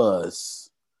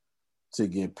us to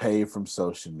get paid from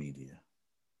social media.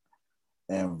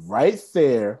 And right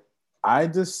there, I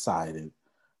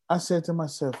said to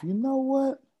myself, you know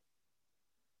what?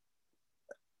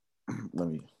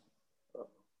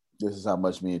 This is how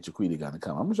much me and Chiquita got to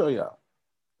come. I'm going to show y'all.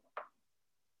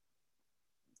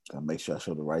 Gotta make sure I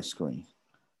show the right screen.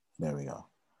 There we go.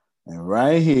 And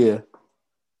right here,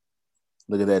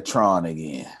 look at that Tron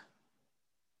again.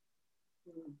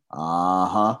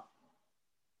 Uh-huh.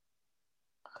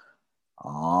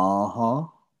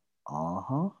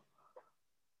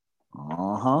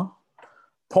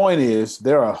 Point is,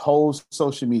 there are whole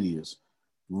social medias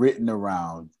written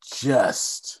around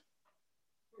just.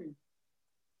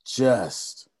 Y'all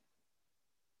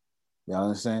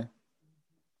understand?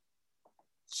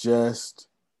 Just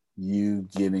you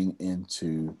getting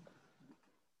into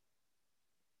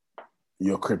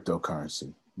your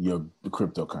cryptocurrency. So,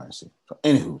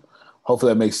 anywho,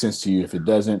 hopefully that makes sense to you. If it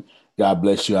doesn't, God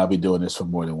bless you. I'll be doing this for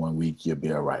more than 1 week. You'll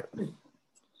be all right.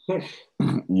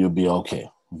 You'll be okay.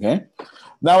 Okay.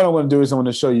 Now what I'm going to do is I'm going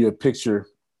to show you a picture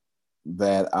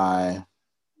that I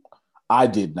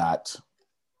did not.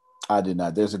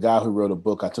 There's a guy who wrote a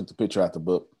book. I took the picture out the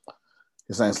book.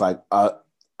 His name's like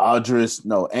Andres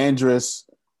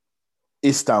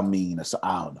Istamin, or so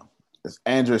I don't know. It's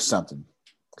Andres something.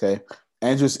 Okay.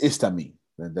 Andres Istamin.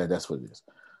 That's what it is.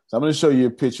 So I'm going to show you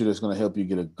a picture that's going to help you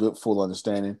get a good full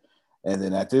understanding. And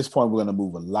then at this point, we're going to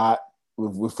move a lot. We're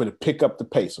going to pick up the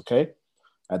pace. Okay.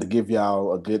 I had to give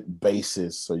y'all a good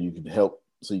basis so you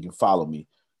can follow me,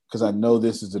 because I know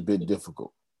this is a bit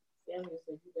difficult. Samuel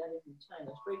said you got it in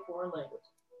China, straight foreign language.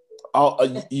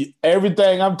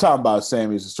 Everything I'm talking about,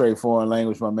 Sammy, is a straight foreign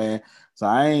language, my man. So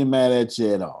I ain't mad at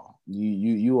you at all.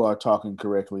 You are talking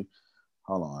correctly.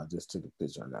 Hold on, I just took a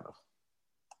picture. All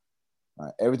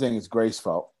right, everything is Grace's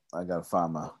fault. I gotta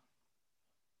find my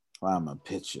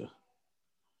picture.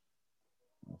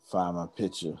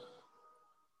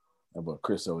 That boy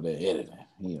Chris over there editing.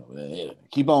 He over there editing.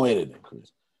 Keep on editing,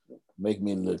 Chris. Make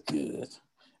me look good.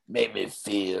 Make me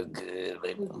feel good.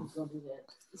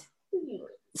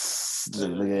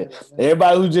 Look at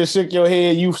everybody who just shook your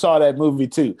head. You saw that movie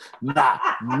too. Nah.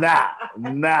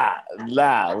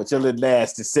 With your little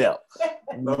nasty self.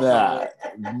 Nah.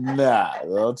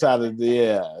 I'm trying to,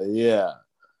 yeah.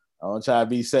 I'm trying to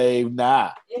be saved.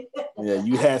 Nah. Yeah,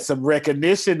 you had some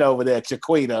recognition over there,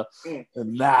 Chiquita.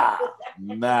 Nah.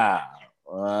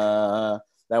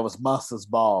 That was Monsters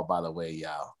Ball, by the way,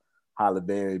 y'all. Halle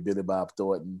Berry, Billy Bob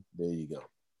Thornton. There you go.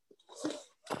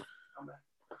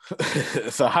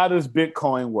 So how does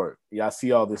Bitcoin work? Y'all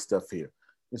see all this stuff here.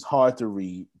 It's hard to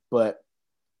read, but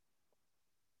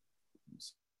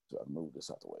so I move this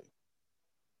out the way.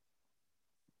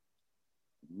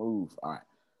 Move. All right.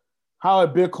 How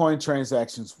Bitcoin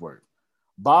transactions work.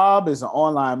 Bob is an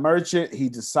online merchant. He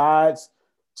decides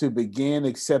to begin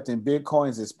accepting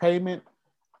Bitcoins as payment.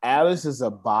 Alice is a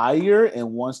buyer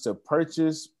and wants to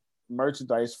purchase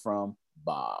merchandise from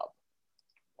Bob.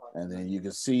 And then you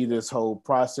can see this whole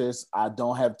process. I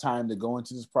don't have time to go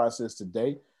into this process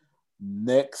today.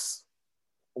 Next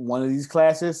one of these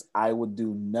classes, I will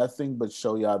do nothing but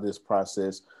show y'all this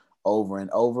process over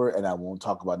and over, and I won't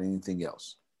talk about anything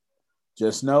else.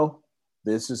 Just know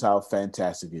this is how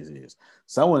fantastic it is.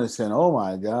 Someone is saying, oh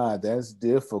my God, that's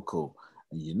difficult.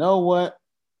 And you know what?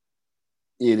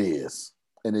 It is,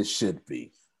 and it should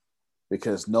be,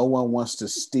 because no one wants to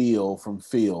steal from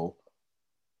Phil,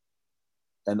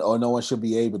 or no one should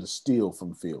be able to steal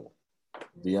from Phil.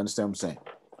 Do you understand what I'm saying?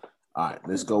 All right,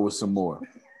 let's go with some more.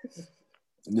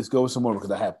 Let's go with some more because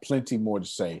I have plenty more to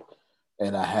say,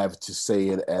 and I have to say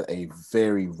it at a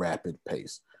very rapid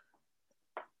pace.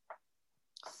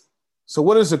 So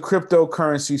what is a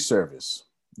cryptocurrency service?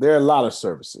 There are a lot of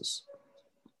services.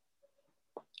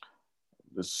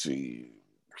 Let's see.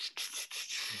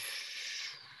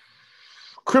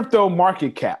 Crypto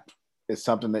market cap is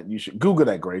something that you should Google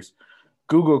that, Grace.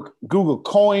 Google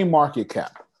coin market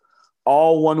cap.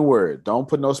 All one word. Don't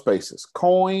put no spaces.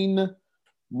 Coin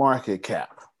market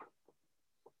cap.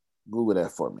 Google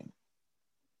that for me.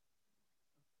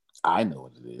 I know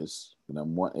what it is, and I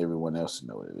want everyone else to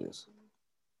know what it is.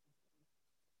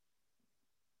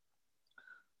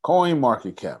 Coin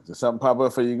market cap. Did something pop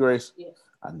up for you, Grace? Yes.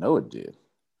 I know it did.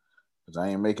 Because I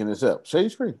ain't making this up. Share your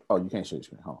screen. Oh, you can't share your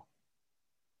screen. Hold on.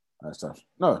 That's tough.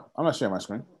 No, I'm not sharing my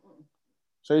screen.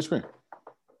 Share your screen.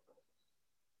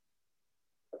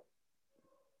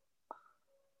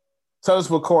 Tell us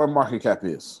what coin market cap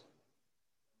is.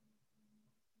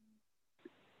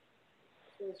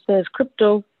 It says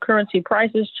cryptocurrency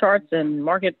prices, charts, and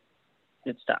market.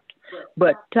 It stopped.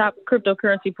 But top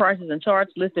cryptocurrency prices and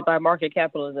charts listed by market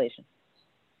capitalization.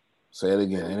 Say it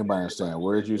again. Anybody understand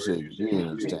words you said? You didn't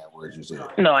understand words you said.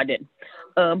 No, I didn't.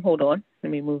 Hold on.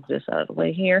 Let me move this out of the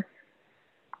way here.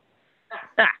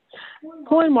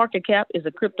 CoinMarketCap is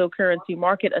a cryptocurrency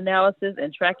market analysis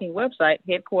and tracking website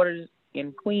headquartered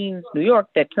in Queens, New York,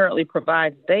 that currently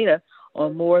provides data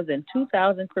on more than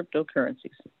 2,000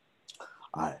 cryptocurrencies.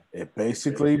 All right. It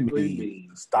basically means the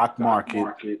stock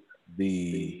market,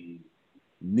 the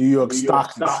New York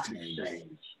Stock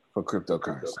Exchange for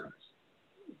cryptocurrency.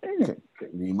 Okay.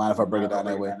 Do you mind if I break it down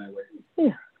that way?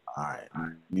 Yeah. All right.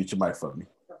 Mute your mic for me.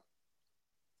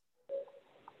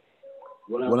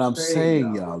 What I'm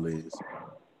saying, y'all, is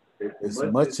as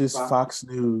much as Fox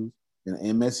News and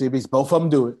MSNBC, both of them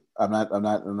do it. I'm not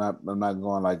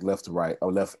going like left to right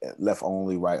or left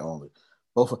only, right only.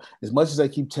 Both as much as they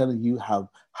keep telling you how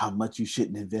much you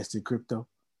shouldn't invest in crypto,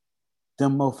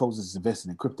 them mofos is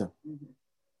investing in crypto.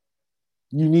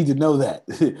 You need to know that.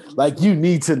 Like, you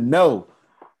need to know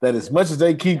that as much as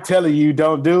they keep telling you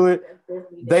don't do it,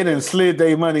 they done slid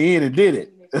their money in and did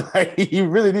it. Like, you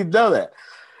really need to know that.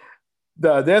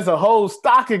 There's a whole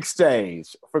stock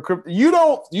exchange for crypto.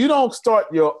 You don't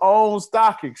start your own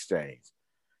stock exchange.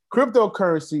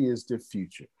 Cryptocurrency is the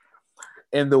future.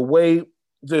 And the way,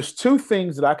 there's two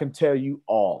things that I can tell you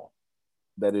all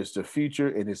that is the future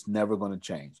and it's never going to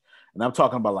change. And I'm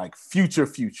talking about like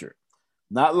future,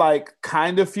 not like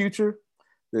kind of future.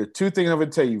 There are two things I'm going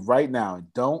to tell you right now.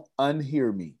 Don't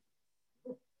unhear me.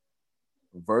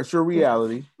 Virtual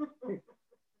reality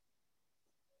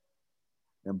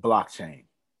and blockchain.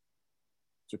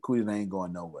 Jaquita ain't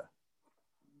going nowhere.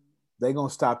 They're going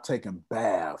to stop taking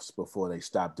baths before they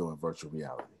stop doing virtual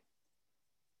reality.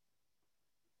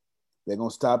 They're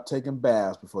going to stop taking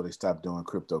baths before they stop doing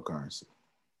cryptocurrency.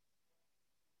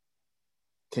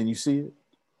 Can you see it?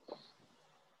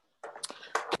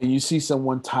 Can you see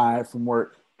someone tired from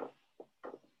work?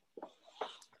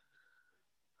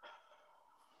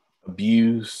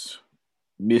 Abused,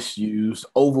 misused,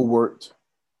 overworked?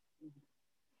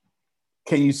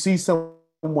 Can you see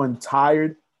someone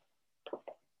tired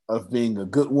of being a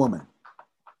good woman?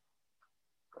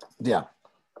 Yeah,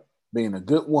 being a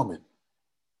good woman.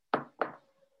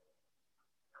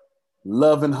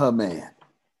 Loving her man.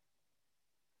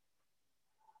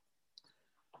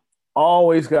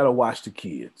 Always got to watch the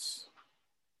kids.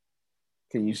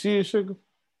 Can you see it, sugar?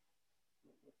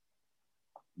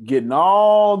 Getting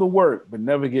all the work, but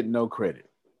never getting no credit.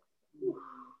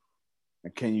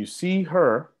 And can you see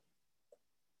her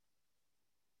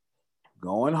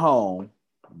going home,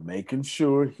 making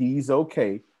sure he's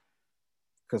okay,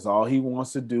 because all he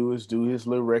wants to do is do his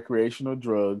little recreational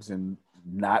drugs and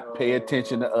not pay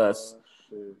attention to us.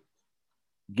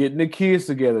 Getting the kids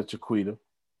together, Chiquita,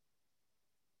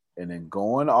 And then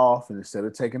going off, and instead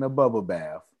of taking a bubble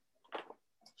bath,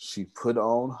 she put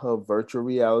on her virtual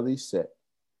reality set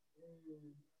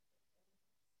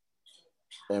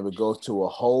and would go to a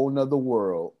whole nother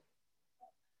world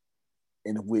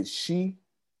in which she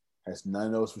has none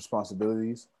of those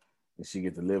responsibilities and she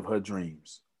get to live her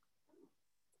dreams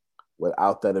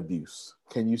without that abuse.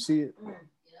 Can you see it?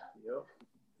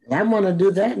 I want to do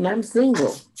that, and I'm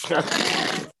single.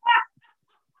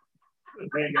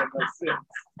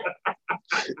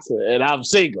 And I'm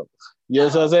single. You know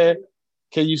what I'm saying?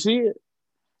 Can you see it?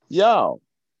 Yo,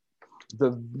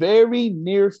 the very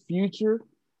near future,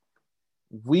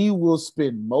 we will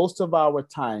spend most of our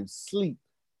time sleep.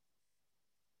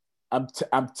 They're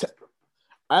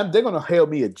gonna hail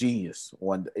me a genius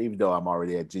one day, even though I'm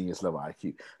already at genius level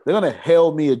IQ. They're gonna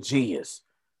hail me a genius.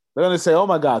 They're gonna say, "Oh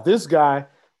my God, this guy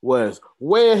was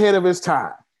way ahead of his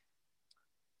time."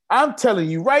 I'm telling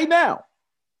you right now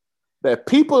that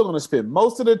people are gonna spend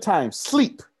most of their time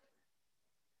sleep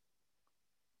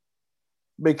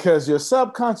because your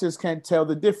subconscious can't tell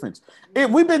the difference.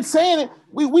 We've been saying it.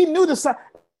 We knew the.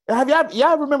 Have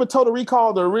y'all remember Total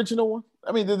Recall, the original one?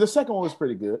 I mean, the second one was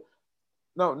pretty good.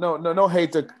 No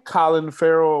hate to Colin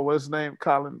Farrell. What's his name?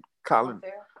 Colin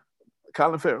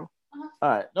Farrell. All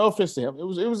right, no offense to him. It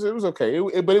was okay.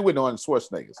 But it went on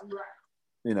Schwarzenegger's.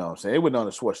 You know what I'm saying? It went on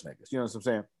Schwarzenegger's. You know what I'm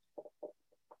saying?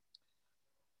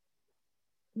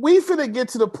 We finna get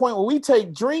to the point where we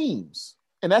take dreams,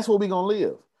 and that's where we gonna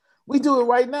live. We do it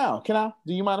right now. Can I?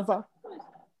 Do you mind if I?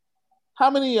 How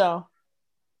many of y'all?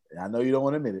 I know you don't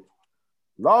want to admit it.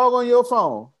 Log on your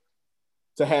phone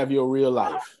to have your real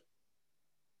life.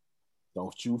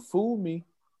 Don't you fool me.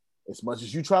 As much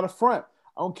as you try to front,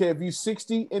 I don't care if you're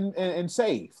 60 and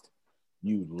saved.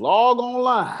 You log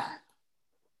online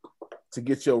to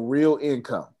get your real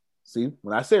income. See,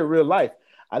 when I say real life,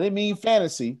 I didn't mean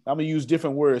fantasy. I'm going to use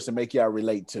different words to make y'all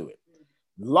relate to it.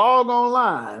 Log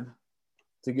online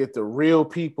to get the real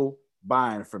people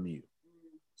buying from you.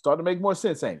 Start to make more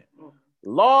sense, ain't it?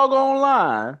 Log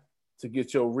online to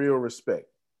get your real respect.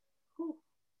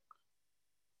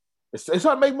 It's starting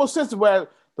to make more sense the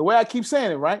way I keep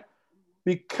saying it, right?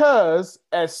 Because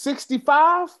at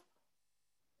 65,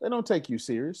 they don't take you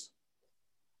serious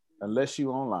unless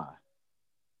you online.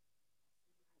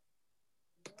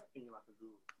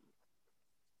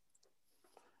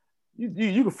 You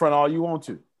can front all you want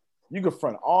to. You can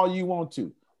front all you want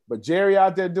to. But Jerry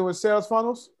out there doing sales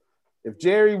funnels, if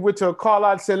Jerry went to a call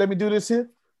out and said, "Let me do this here,"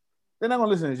 they're not going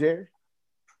to listen to Jerry.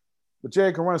 But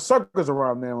Jerry can run circles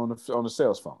around them on the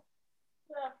sales funnel.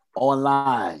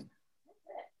 Online.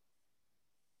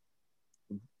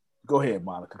 Go ahead,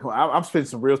 Monica. Come on. I'm spending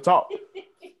some real talk.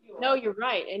 No, you're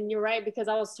right. And you're right because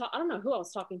I don't know who I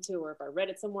was talking to or if I read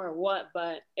it somewhere or what,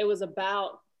 but it was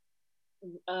about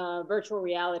virtual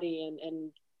reality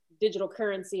and digital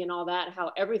currency and all that,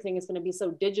 how everything is going to be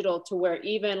so digital to where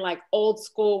even like old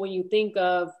school, when you think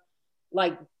of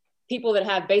like people that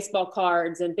have baseball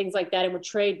cards and things like that and would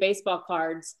trade baseball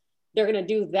cards, they're going to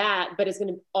do that, but it's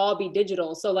going to all be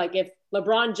digital. So like if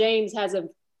LeBron James has a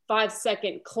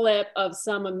 5-second clip of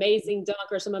some amazing dunk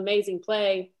or some amazing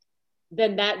play,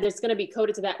 then that there's going to be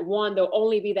coded to that one. There'll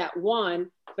only be that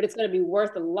one, but it's going to be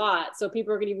worth a lot. So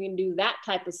people are going to even do that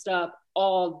type of stuff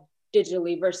all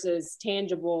digitally versus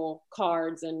tangible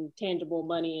cards and tangible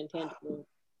money and tangible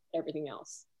everything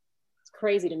else. It's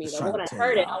crazy to me though. When I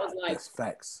heard it, I was like, that's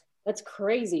facts. That's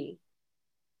crazy.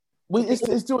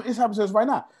 It's happening right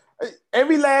now.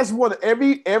 Every last one,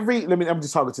 I'm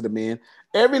just talking to the men.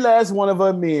 Every last one of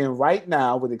our men right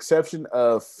now, with the exception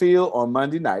of Phil on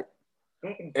Monday night,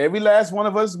 every last one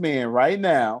of us men right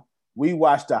now, we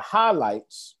watch the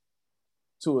highlights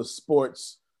to a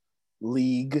sports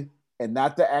league and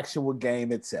not the actual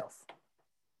game itself.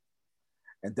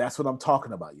 And that's what I'm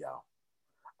talking about, y'all.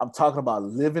 I'm talking about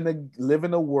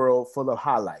living a world full of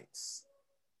highlights.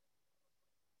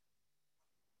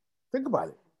 Think about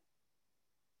it.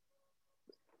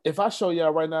 If I show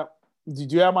y'all right now, do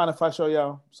you mind if I show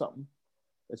y'all something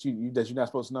that you're not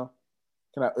supposed to know?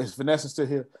 Is Vanessa still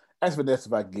here? Ask Vanessa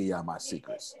if I can give y'all my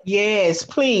secrets. Yes,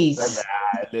 please.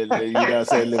 You know what I'm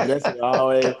saying? Vanessa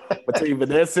always, between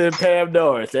Vanessa and Pam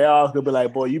Norris, they all gonna be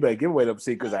like, "Boy, you better give away them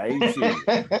secrets. I ain't sure.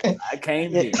 I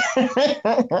came here."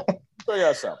 Show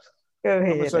y'all something. Go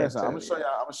ahead. I'm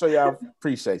gonna show y'all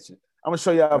appreciation. I'm gonna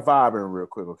show y'all vibing real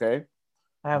quick, okay?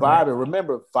 Vibing.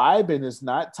 Remember, vibing is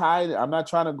not tied. I'm not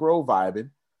trying to grow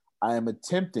vibing. I am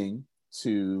attempting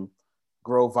to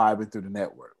grow vibing through the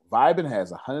network. Vibing has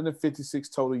 156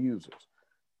 total users,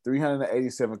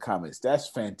 387 comments. That's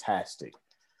fantastic.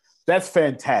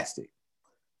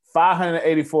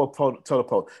 584 total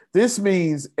posts. This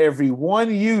means every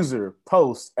one user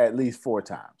posts at least 4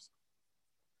 times.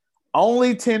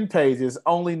 Only 10 pages,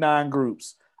 only 9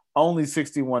 groups, only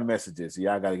 61 messages.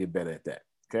 Y'all got to get better at that,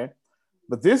 okay?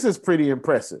 But this is pretty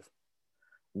impressive.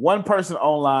 One person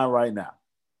online right now.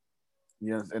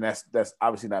 You know, and that's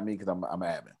obviously not me because I'm an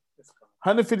admin.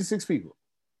 156 people.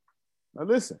 Now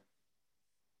listen,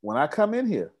 when I come in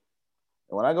here,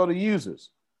 and when I go to users,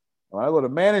 when I go to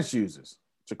manage users,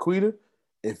 Chiquita,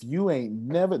 if you ain't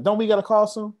never, don't we got a call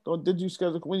soon? Did you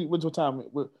schedule, when's what time?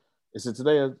 Is it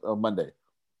today or Monday?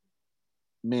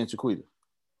 Me and Chiquita.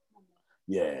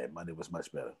 Yeah, Monday was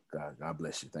much better. God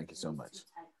bless you. Thank you so much.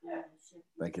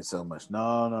 Thank you so much.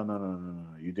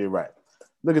 No. You did right.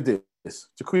 Look at this.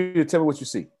 Chiquita, tell me what you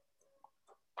see.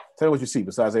 Tell me what you see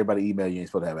besides everybody email you ain't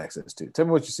supposed to have access to. Tell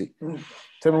me what you see.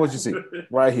 Tell me what you see.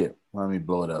 Right here. Let me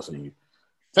blow it out so you.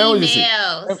 Tell me what you see.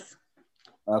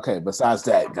 Okay, besides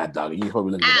that, God dog, you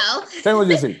probably looking at it. Tell me what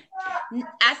you see.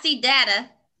 I see data.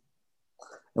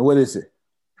 And what is it?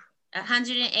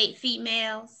 108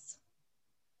 females,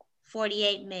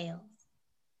 48 males.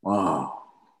 Oh.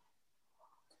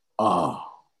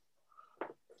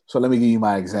 So let me give you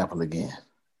my example again.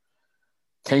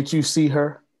 Can't you see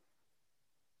her?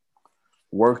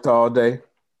 Worked all day,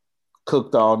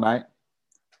 cooked all night,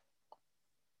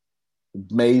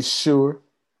 made sure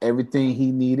everything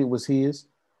he needed was his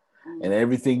and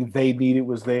everything they needed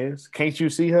was theirs. Can't you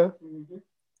see her? Mm-hmm.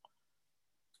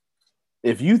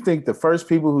 If you think the first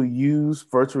people who use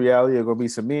virtual reality are going to be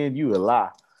some men, you a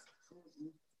lie.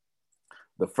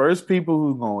 The first people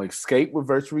who are going to escape with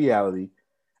virtual reality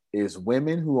is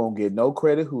women who won't get no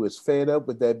credit, who is fed up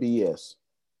with that BS,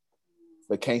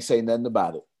 but can't say nothing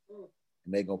about it.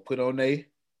 And they're going to put on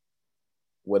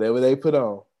whatever they put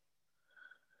on,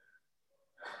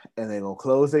 and they're going to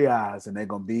close their eyes, and they're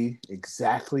going to be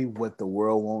exactly what the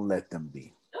world won't let them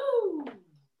be. Ooh,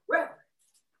 right.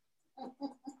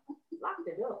 Locked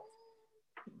it up.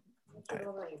 Okay.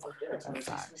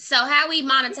 So how we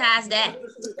monetize that?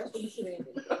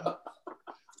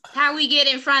 How we get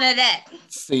in front of that?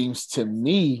 Seems to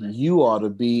me you ought to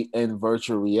be in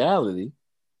virtual reality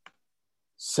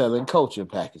selling coaching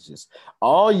packages.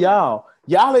 All y'all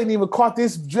ain't even caught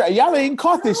this. Y'all ain't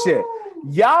caught this yet.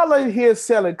 Y'all ain't here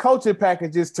selling coaching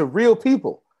packages to real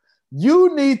people.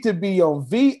 You need to be on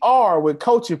VR with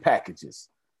coaching packages.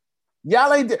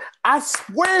 Y'all ain't. I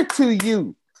swear to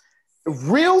you,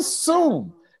 real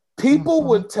soon, people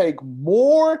would take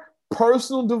more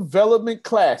personal development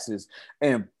classes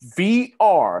in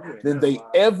VR than they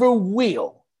ever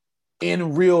will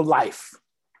in real life.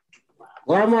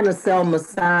 Well, I want to sell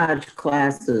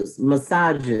massages.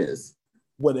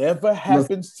 Whatever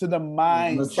happens to the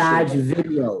mind, massage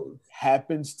videos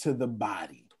happens to the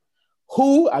body.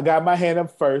 I got my hand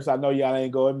up first. I know y'all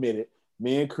ain't gonna admit it.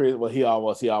 Me and Chris, well, he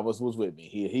almost was with me.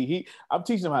 He I'm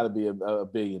teaching him how to be a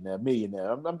billionaire,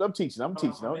 millionaire. I'm teaching.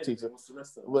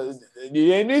 Well,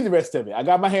 you ain't need the rest of it. I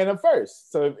got my hand up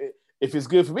first. So if it's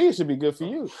good for me, it should be good for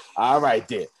you. All right,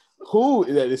 then.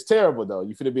 It's terrible though.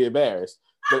 You finna be embarrassed.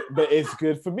 But it's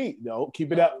good for me. No,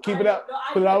 keep it up. Put it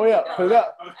all the way up. Put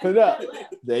it up.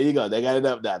 There you go. They got it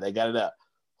up now.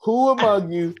 Who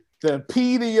among you done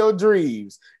peed in your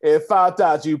dreams and found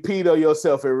out you peed on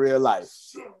yourself in real life?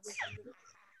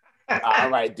 All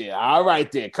right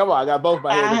then. Come on, I got both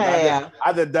my hands.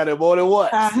 I done done it more than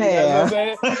once. I have. You know what I'm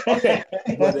saying? Okay.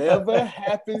 Whatever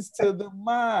happens to the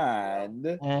mind,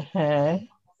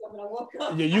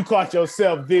 you caught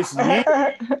yourself this year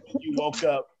when you woke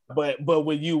up. But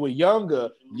when you were younger,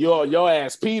 your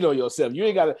ass peed on yourself. You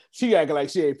ain't got to. She acting like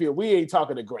she ain't feel. We ain't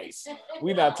talking to Grace.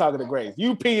 We not talking to Grace.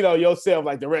 You peed on yourself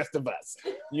like the rest of us.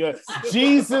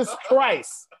 Jesus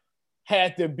Christ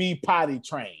had to be potty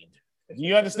trained.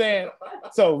 You understand?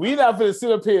 So we not gonna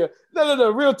sit up here.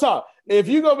 No. Real talk. If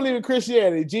you gonna believe in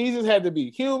Christianity, Jesus had to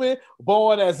be human,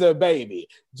 born as a baby.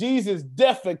 Jesus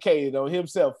defecated on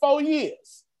himself 4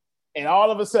 years. And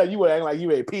all of a sudden, you would act like you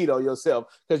ain't peed on yourself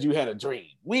because you had a dream.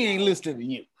 We ain't listening to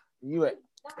you. You ain't.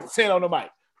 Say it on the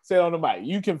mic.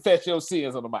 You confess your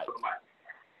sins on the mic.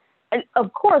 And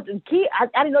of course, as a kid, I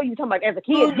didn't know you were talking about as a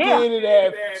kid. You did it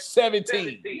at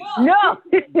 17. No.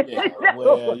 Yeah,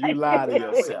 well, you lied to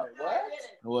yourself.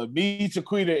 Well, me,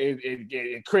 Chiquita,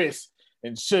 and Chris,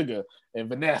 and Sugar, and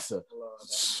Vanessa,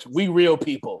 we real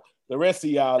people. The rest of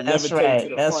y'all levitate to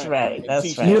the front.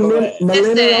 That's right.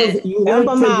 Millennials, you help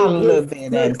them out a little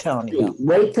bit, Antonio.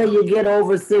 Wait till you get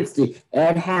over 60.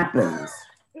 It happens.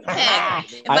 If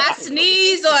I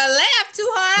sneeze or laugh too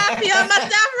hard, I feel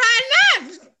myself right now.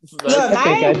 Look,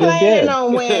 I ain't planning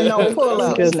on wearing no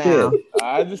pull-ups now.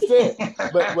 I understand.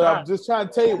 But what I'm just trying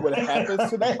to tell you, what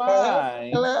happens to the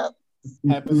mind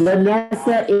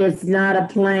Vanessa, it's not a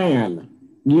plan.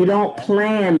 You don't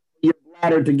plan your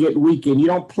bladder to get weakened. You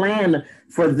don't plan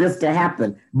for this to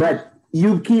happen. But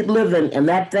you keep living, and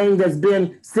that thing that's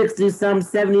been 60-some,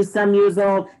 70-some years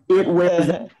old, it wears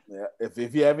out. Yeah,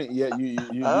 if you haven't yet,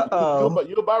 you're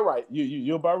about right.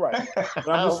 You're about right. But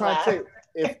I'm just trying to tell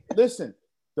you, listen,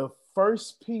 the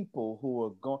first people who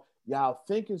are going, y'all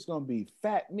think it's going to be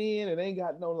fat men and ain't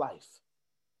got no life.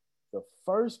 The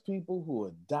first people who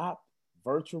adopt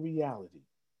virtual reality,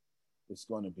 it's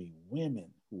going to be women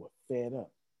who are fed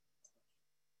up.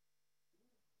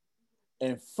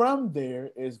 And from there,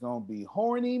 it's going to be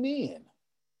horny men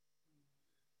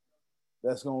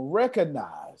that's going to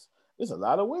recognize there's a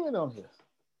lot of women on here.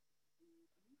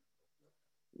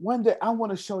 One day, I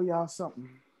want to show y'all something.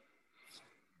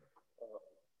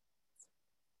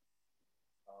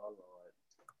 Oh,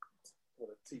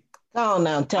 Lord. Oh,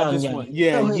 no, tell me.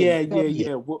 Yeah.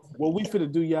 What we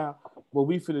finna do, y'all,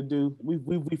 we finna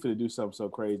do something so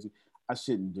crazy. I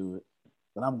shouldn't do it,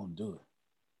 but I'm going to do it.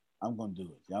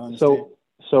 Y'all understand?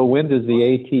 So when does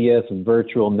the ATS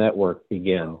virtual network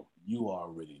begin? You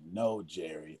already know,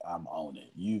 Jerry. I'm on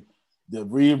it. The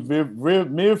mere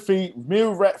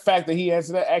fact that he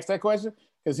asked that question,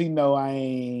 because he know I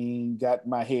ain't got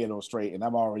my head on straight, and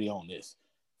I'm already on this.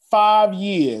 5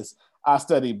 years I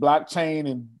studied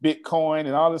blockchain and Bitcoin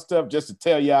and all this stuff just to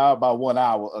tell y'all about 1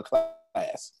 hour of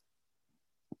class.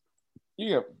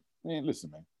 Yeah, man,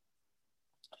 listen, man.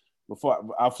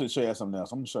 Before I'll show you something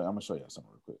else. I'm gonna show you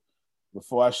something real quick.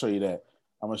 Before I show you that,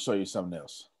 I'm gonna show you something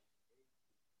else.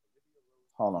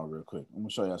 Hold on, real quick. I'm gonna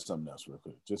show you something else, real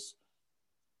quick.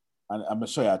 I'm gonna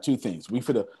show y'all two things. I'm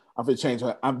gonna change.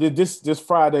 This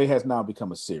Friday has now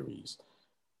become a series.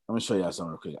 I'm gonna show y'all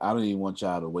something real quick. I don't even want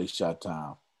y'all to waste your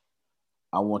time.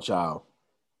 I want y'all,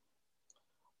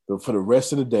 but for the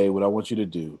rest of the day, what I want you to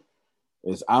do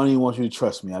is I don't even want you to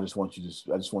trust me. I just want you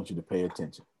to pay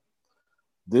attention.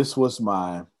 This was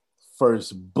my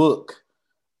first book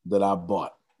that I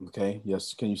bought. Okay.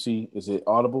 Yes. Can you see? Is it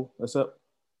audible? That's up.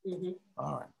 Mm-hmm.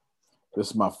 All right. This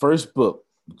is my first book.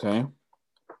 Okay.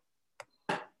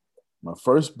 My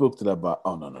first book that I bought.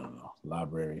 Oh, no.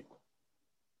 Library.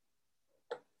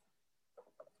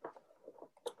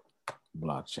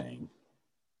 Blockchain.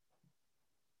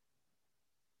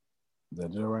 Did I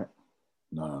do it right?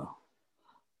 No.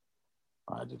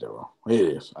 I did that wrong. Here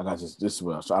it is. I got this. This is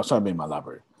what I was trying to make my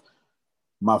library.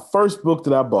 My first book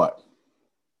that I bought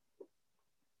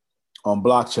on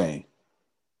blockchain,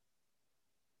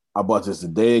 I bought this the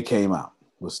day it came out.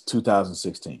 It was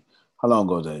 2016. How long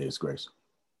ago that is, Grace?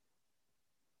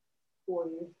 4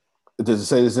 years. Does it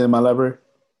say this in my library?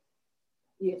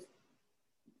 Yes.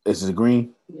 Is it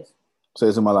green? Yes. Says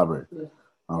it's in my library. Yes.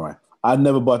 All right. I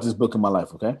never bought this book in my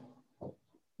life, okay?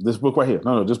 This book right here.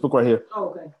 No, this book right here.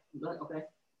 Oh, okay. Okay.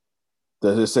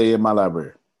 Does it say in my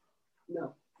library?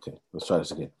 No. Okay, let's try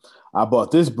this again. I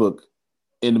bought this book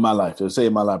in my life. Does it say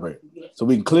in my library? Yes. So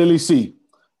we can clearly see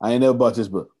I ain't never bought this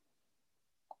book.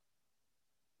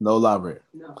 No library.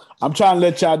 No. I'm trying to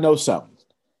let y'all know something.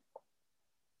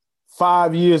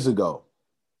 5 years ago,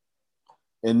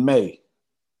 in May,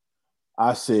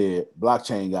 I said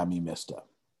blockchain got me messed up.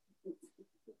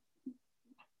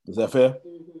 Is that fair?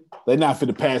 Mm-hmm. They're not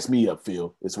finna pass me up,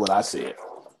 Phil. It's what I said.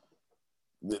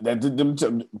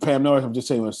 Pam Norris, I'm just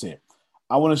saying what I'm saying.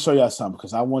 I want to show y'all something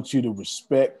because I want you to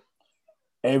respect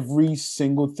every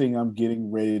single thing I'm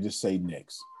getting ready to say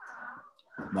next.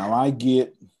 Now, I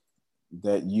get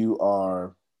that you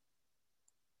are,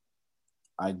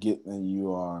 let's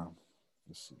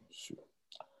see, shoot.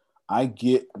 I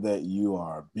get that you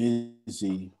are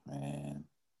busy and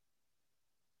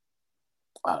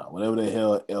I don't know, whatever the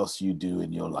hell else you do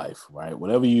in your life, right?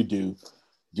 Whatever you do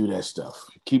that stuff.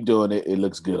 Keep doing it. It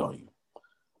looks good on you.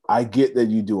 I get that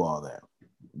you do all that.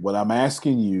 What I'm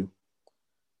asking you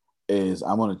is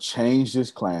I'm going to change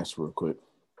this class real quick.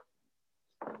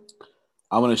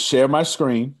 I'm going to share my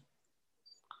screen.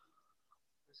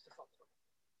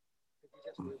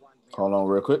 Hold on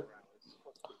real quick.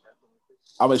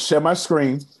 I'm going to share my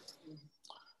screen.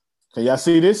 Can y'all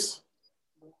see this?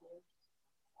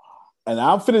 And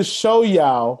I'm going to show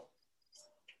y'all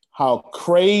how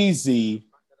crazy.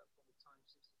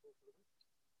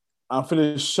 I'm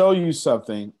going to show you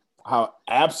something, how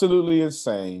absolutely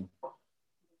insane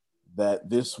that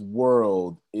this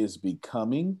world is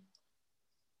becoming.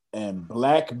 And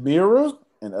Black Mirror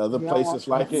and other places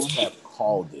like it have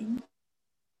called it.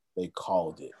 They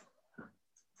called it.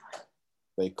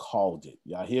 They called it.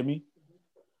 Y'all hear me?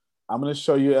 I'm going to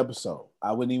show you an episode.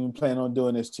 I wouldn't even plan on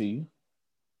doing this to you.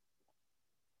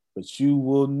 But you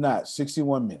will not.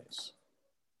 61 minutes.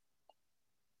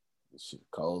 This shit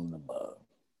cold in the mug.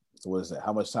 So what is that?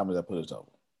 How much time does that put us over?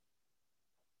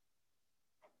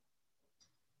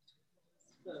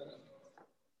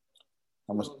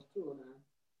 How much?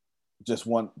 Just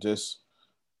one, just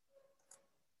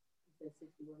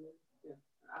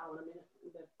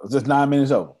 9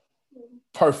 minutes over.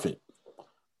 Perfect.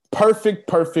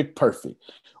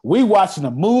 We watching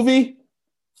a movie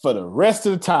for the rest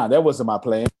of the time. That wasn't my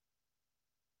plan.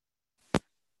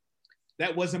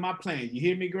 You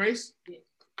hear me, Grace? Yeah.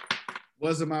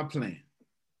 Wasn't my plan.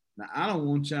 Now, I don't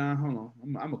want y'all, hold on.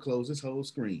 I'm going to close this whole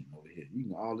screen over here.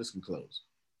 All this can close.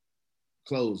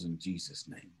 Close in Jesus'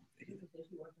 name.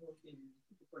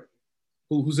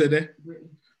 Who said that?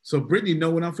 Brittany. So Brittany know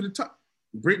what I'm for the top.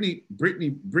 Brittany.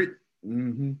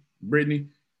 I'm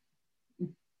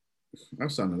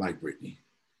starting to like Brittany.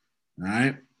 All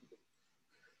right.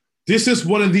 This is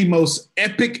one of the most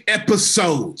epic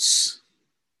episodes.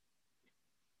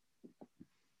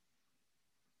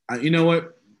 You know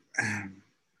what?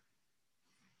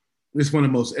 This is one of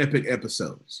the most epic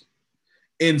episodes.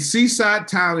 In Seaside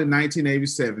Town in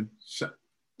 1987,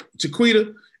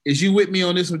 Chiquita, is you with me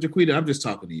on this one, Chiquita? I'm just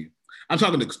talking to you. I'm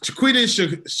talking to Chiquita and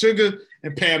Sugar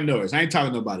and Pam Norris. I ain't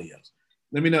talking to nobody else.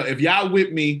 Let me know. If y'all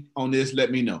with me on this, let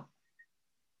me know.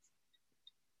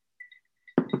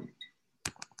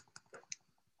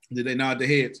 Did they nod their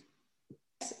heads?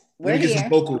 We're here.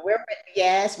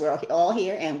 Yes, we're all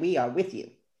here and we are with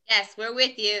you. Yes, we're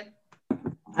with you.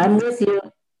 I'm with you.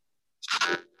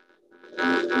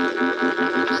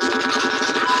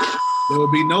 There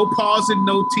will be no pausing,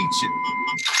 no teaching.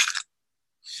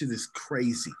 Shit is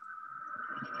crazy.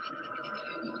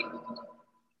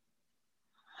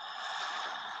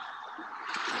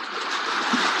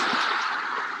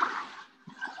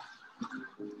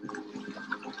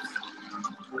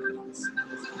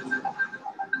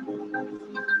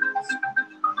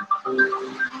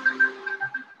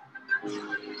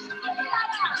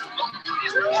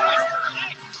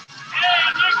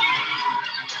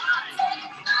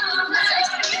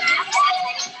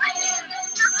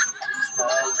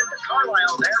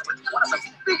 Carlisle there with one of the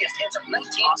biggest hits of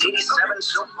 1987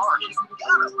 so far. You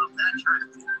gotta love that track.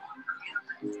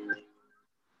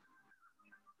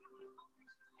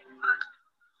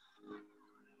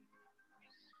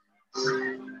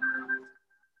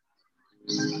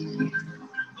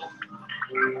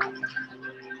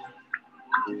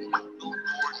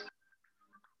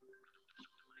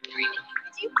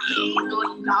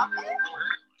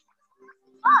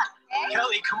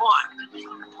 Kelly, come on.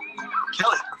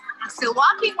 Kelly. I'm still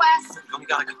walking, Wes. We've only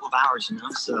got a couple of hours,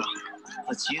 so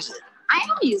let's use it. I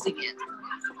am using it.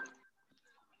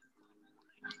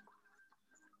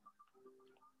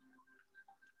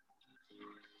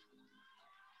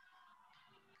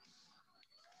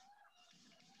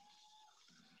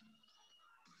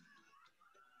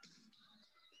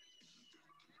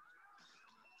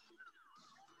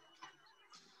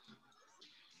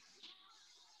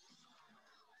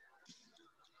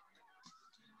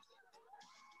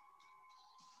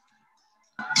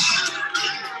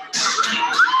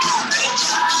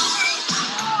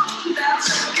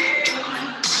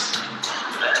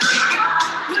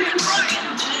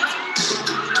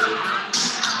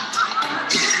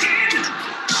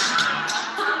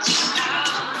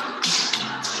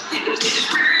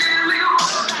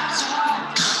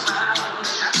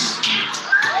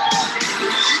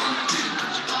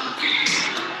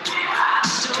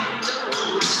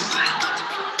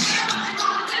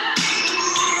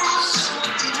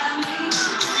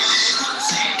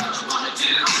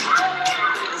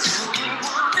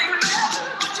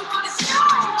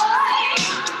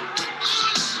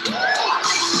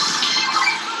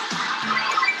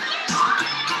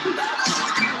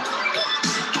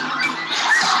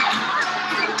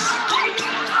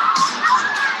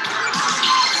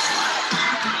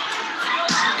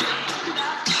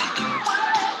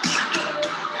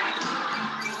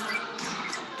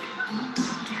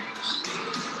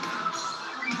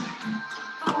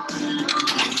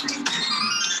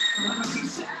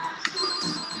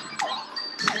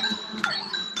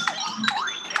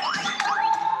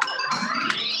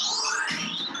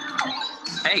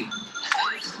 Hey.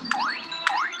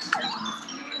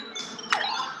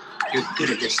 You're good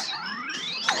at this.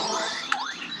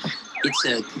 It's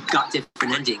got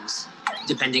different endings,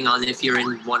 depending on if you're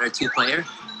in 1 or 2 player.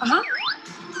 Uh-huh.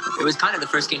 It was kind of the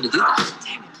first game to do that.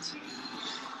 Damn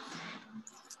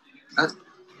it.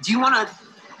 Do you want to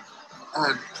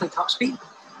play top speed?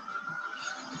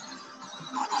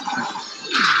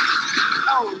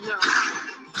 Oh, no.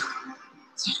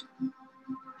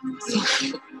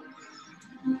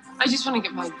 just want to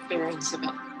get my bearings a bit.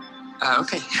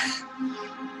 Okay.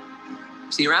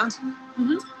 See you around?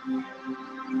 Mm-hmm.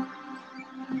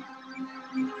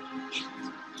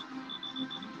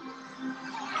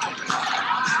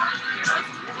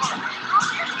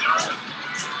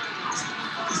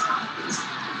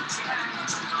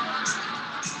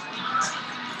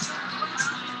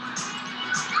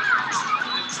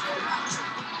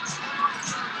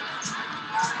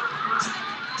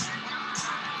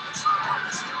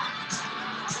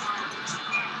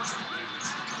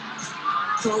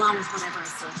 Go along with whatever I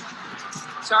say.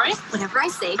 Sorry? Whatever I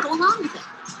say, go along with it.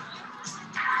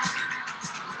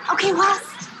 Okay, Wes,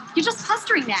 you're just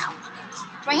pestering now.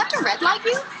 Do I have to red light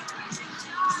you?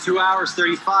 2 hours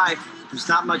 35. There's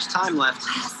not much time left.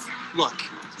 Look,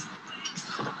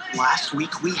 last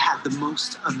week we had the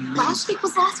most amazing. Last week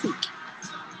was last week.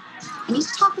 I need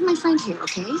to talk with my friend here,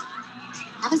 okay?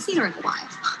 Haven't seen her in a while.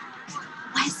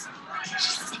 Wes,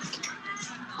 she's sick.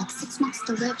 Like 6 months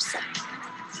to live sick.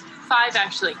 5,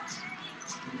 actually.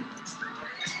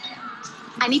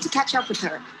 I need to catch up with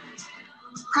her.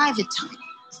 Private time.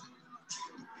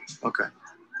 Okay.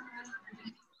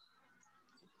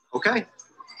 Okay.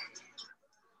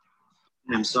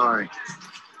 I'm sorry.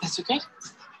 That's okay.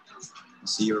 I'll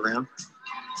see you around.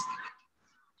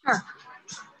 Sure.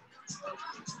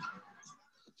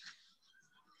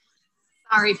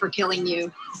 Sorry for killing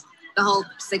you. The whole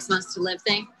 6 months to live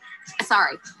thing.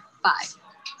 Sorry. 5.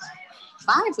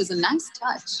 5 was a nice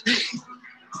touch.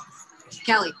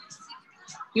 Kelly.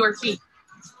 Yorkie.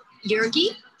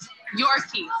 Yorkie?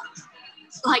 Yorkie.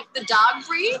 Like the dog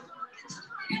breed?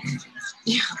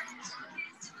 Yeah.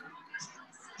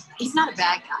 He's not a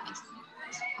bad guy.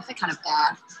 I feel kind of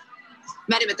bad.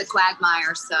 Met him at the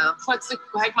Quagmire, so. What's the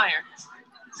Quagmire?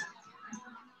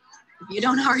 If you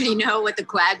don't already know what the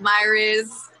Quagmire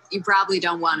is, you probably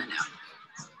don't want to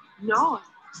know. No.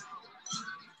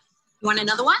 You want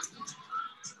another one?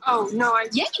 Oh, no,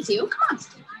 Yeah, you do. Come on.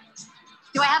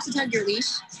 Do I have to tug your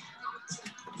leash?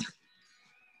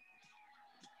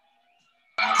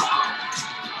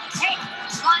 Hey,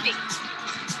 Blondie.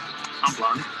 I'm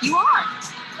blonde. You are.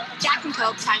 Jack and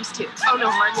Coke times 2. Oh,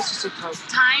 no, mine was just a Coke.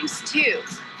 Times 2.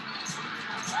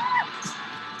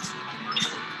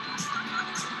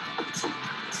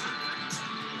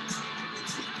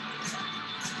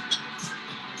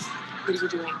 What are you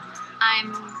doing?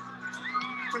 I'm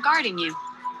regarding you.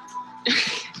 I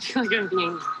feel like I'm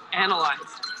being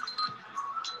analyzed.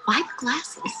 Why the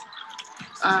glasses?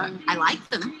 I like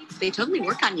them. They totally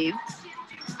work on you.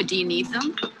 But do you need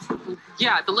them?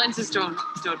 Yeah, the lenses don't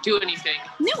do anything.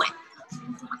 Knew it.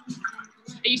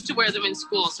 I used to wear them in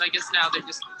school, so I guess now they're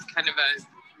just kind of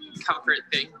a comfort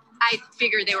thing. I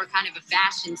figured they were kind of a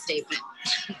fashion statement.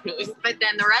 Really? But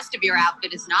then the rest of your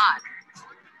outfit is not.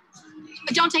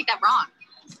 But don't take that wrong.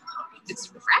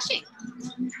 It's refreshing.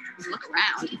 Look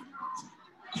around.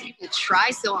 People try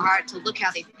so hard to look how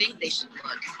they think they should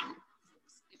look.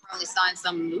 They probably saw in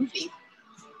some movie.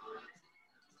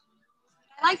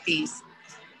 I like these.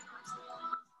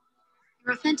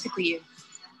 You're authentically you.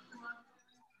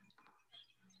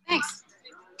 Thanks.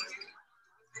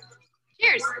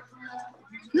 Cheers.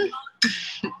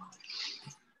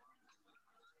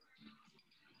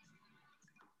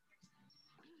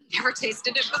 Never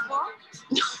tasted it before?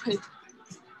 No, I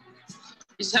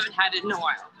just haven't had it in a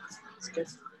while. It's good.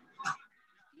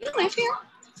 You live here?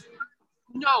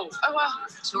 No. Oh,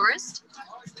 Tourist?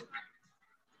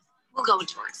 We'll go with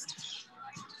tourist.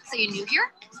 So you new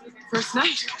here? First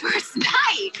night. First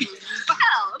night?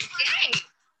 Well, okay.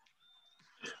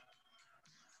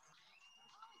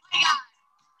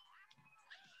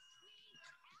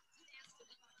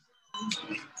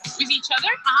 With each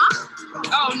other? Huh?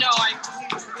 Oh, no,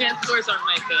 dance floors aren't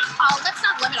my thing. Oh, let's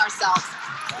not limit ourselves.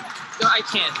 No, I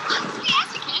can't. Yes,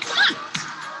 you can. Come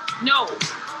on. No.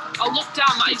 I'll look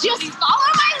dumb. Just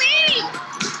follow my lead.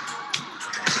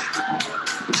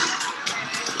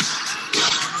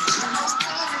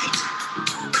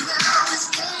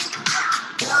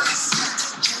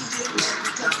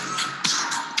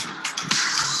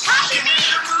 Copy me.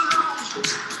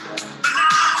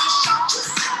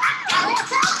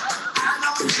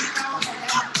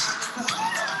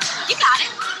 You got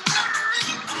it.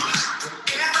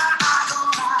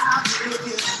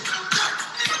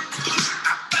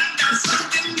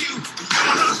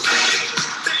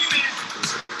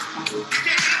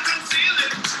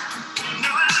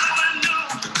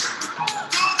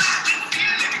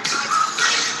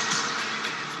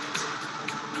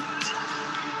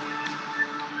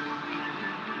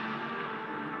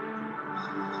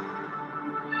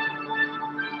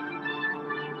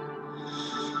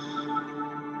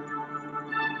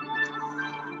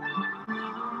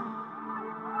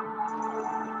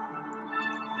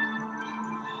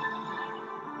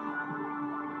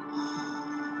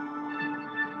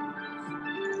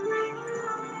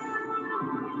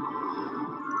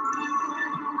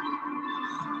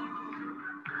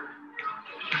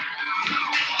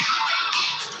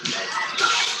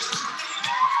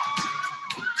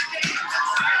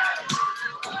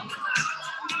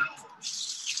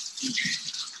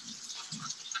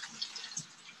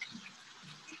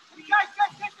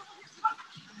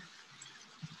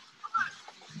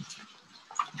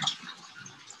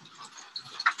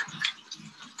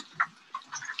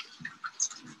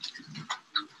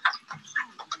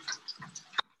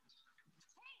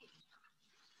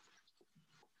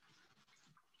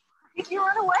 You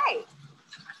run away.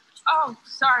 Oh,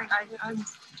 sorry.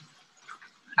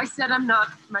 I said I'm not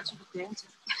much of a dancer.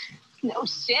 No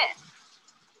shit.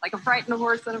 Like a frightened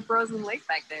horse on a frozen lake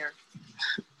back there.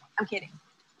 I'm kidding.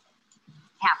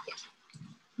 Half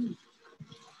kidding.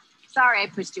 Sorry I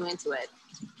pushed you into it.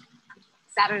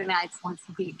 Saturday nights once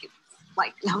a week. It's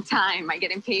like no time. I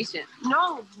get impatient.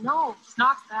 No, it's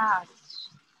not that.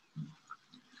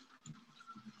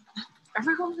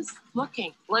 Everyone was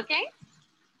looking. Looking?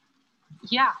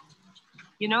 Yeah.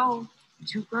 You know,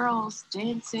 2 girls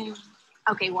dancing.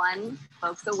 Okay, 1,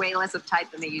 folks are way less uptight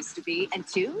than they used to be. And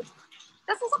 2,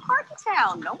 this is a party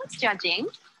town. No one's judging.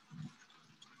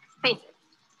 Face it.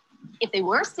 If they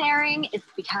were staring, it's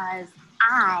because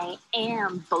I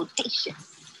am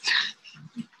bodacious.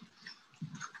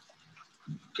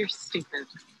 You're stupid.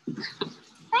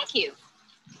 Thank you.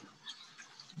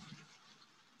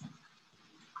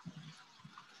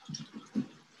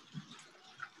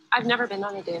 I've never been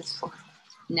on a dance floor.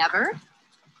 Never?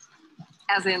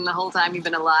 As in the whole time you've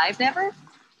been alive, never?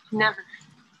 Never.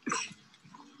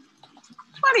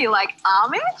 What are you, like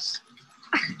Amish?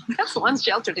 That's one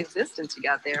sheltered existence you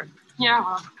got there. Yeah,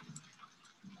 well,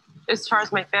 as far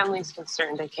as my family's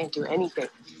concerned, I can't do anything.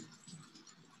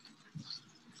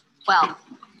 Well,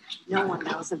 no one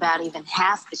knows about even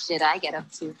half the shit I get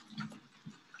up to.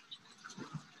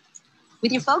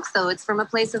 With your folks, though, it's from a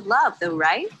place of love, though,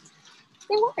 right?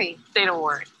 They worry. They don't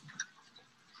worry.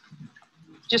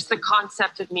 Just the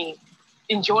concept of me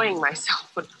enjoying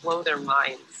myself would blow their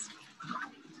minds.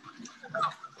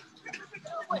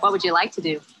 What would you like to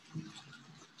do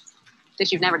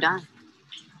that you've never done?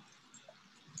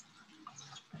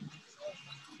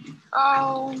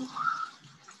 Oh,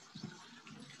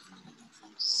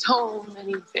 so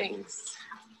many things.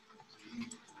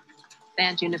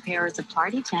 San Junipero is a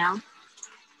party town.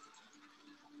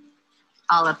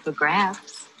 All up for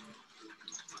grabs.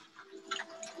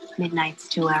 Midnight's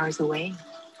 2 hours away.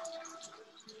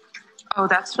 Oh,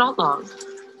 that's not long.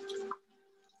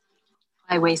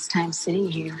 Why waste time sitting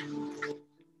here?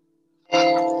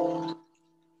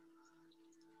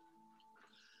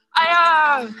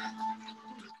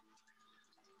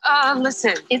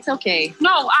 Listen. It's okay.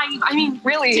 No, I mean,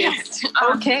 really, it's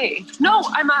okay. No,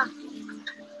 I'm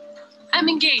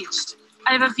engaged.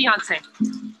 I have a fiance.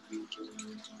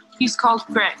 He's called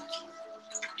Greg.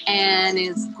 And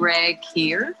is Greg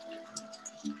here?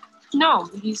 No,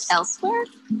 he's elsewhere?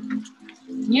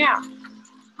 Yeah.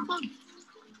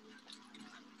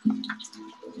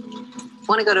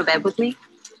 Want to go to bed with me?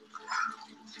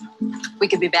 We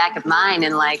could be back at mine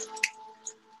in like...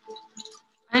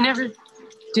 I never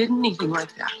did anything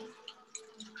like that.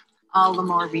 All the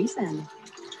more reason.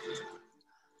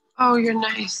 Oh, you're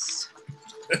nice.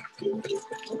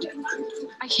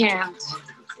 I can't.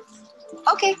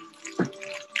 Okay.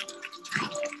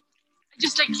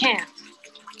 I can't.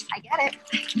 I get it.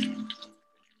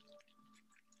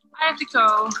 I have to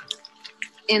go.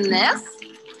 In this?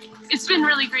 It's been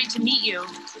really great to meet you.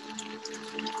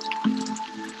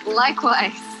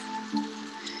 Likewise.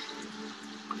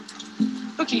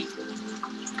 Okay.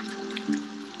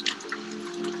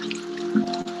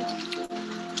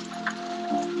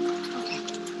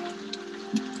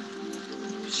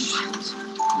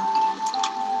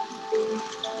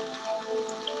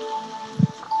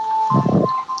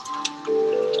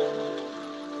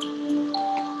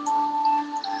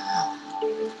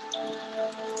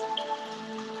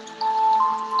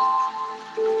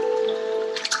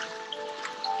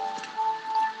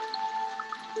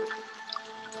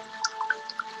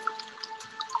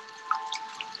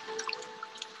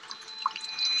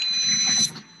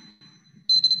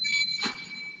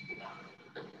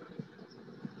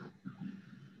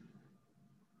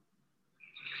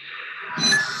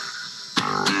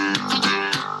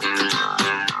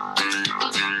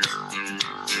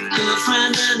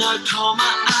 Girlfriend in a coma,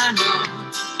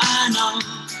 I know,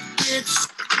 it's.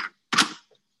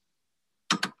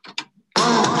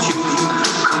 Won't you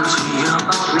come see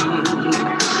about me?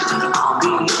 I'll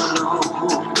be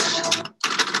alone.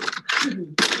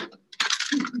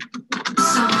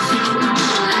 Something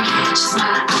that catches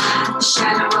my eye, the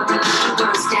shadow of the little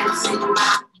girl's dancing by.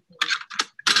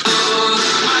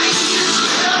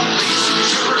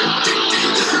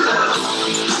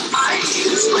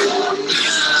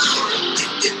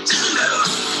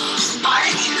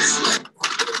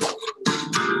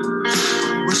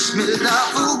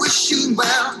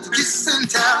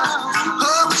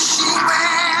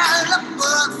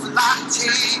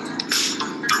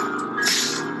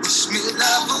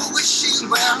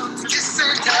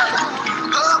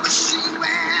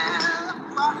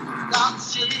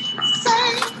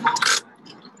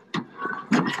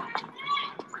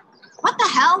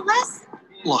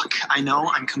 Look, I know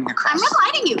I'm coming across. I'm not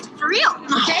fighting you, for real,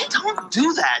 okay? Don't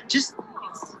do that. Just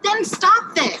Then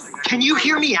stop this. can you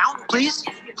hear me out, please?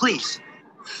 Please.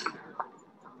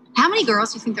 How many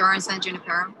girls do you think there are in San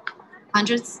Junipero?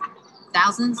 Hundreds?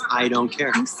 Thousands? I don't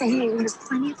care. I'm saying there's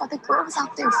plenty of other girls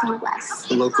out there for you, Wes.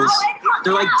 The locals,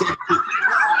 they're like dead people.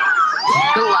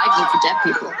 They're lively for dead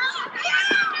people.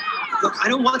 Look, I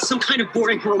don't want some kind of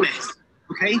boring romance,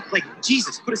 okay? Like,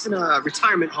 Jesus, put us in a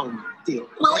retirement home deal.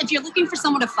 Well, if you're looking for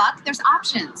someone to fuck, there's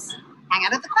options. Hang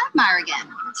out at the Quagmire again.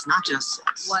 It's not just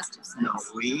sex. Was just sex. No,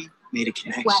 we made a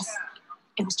connection. Wes,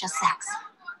 it was just sex.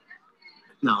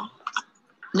 No.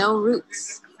 No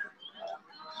roots.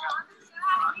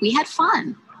 We had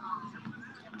fun.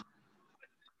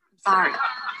 Sorry.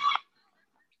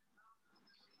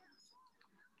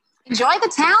 Enjoy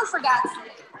the town, for God's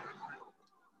sake.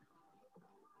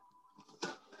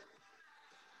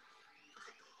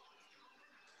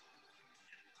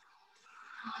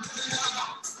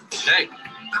 Hey,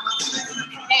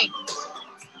 Hey,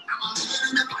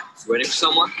 waiting for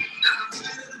someone?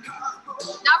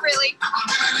 not really.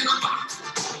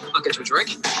 I'll get you a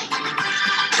drink.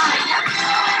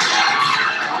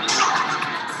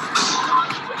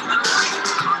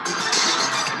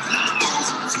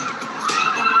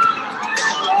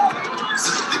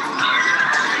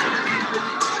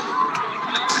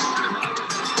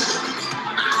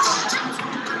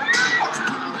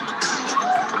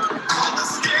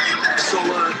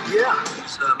 Yeah,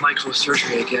 it's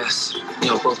microsurgery, I guess. You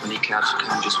know, both my kneecaps are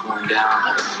kind of just worn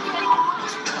down.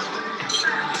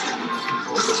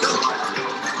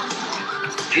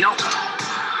 You know,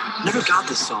 never got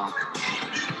this song.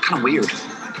 Kind of weird.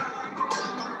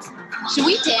 Should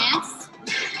we dance?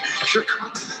 Sure.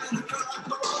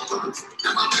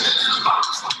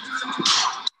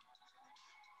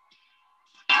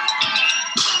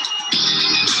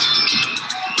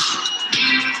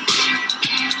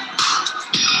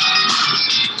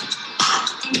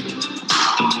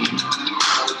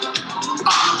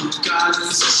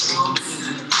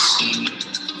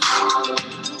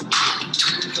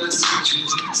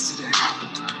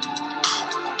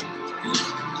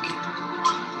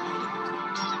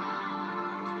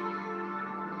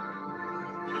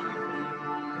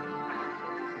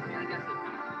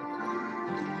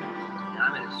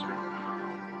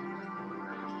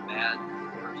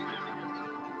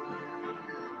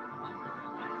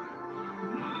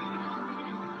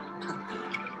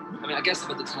 I mean, I guess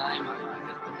about the time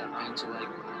I put that mind to like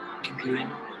computing,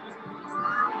 you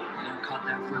know, caught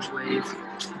that first wave,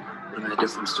 would have been a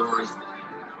different story.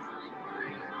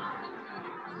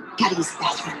 Gotta use the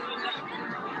bathroom.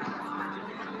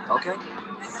 Okay.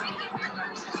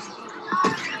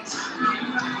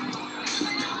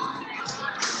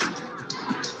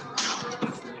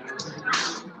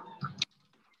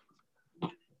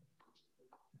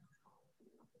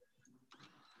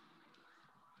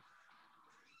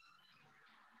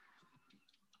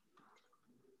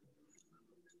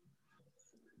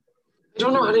 I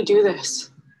don't know how to do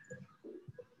this.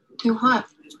 Do what?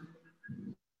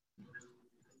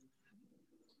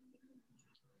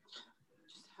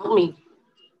 Help me.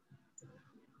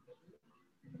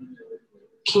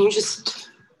 Can you just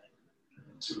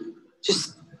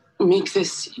make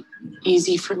this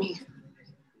easy for me?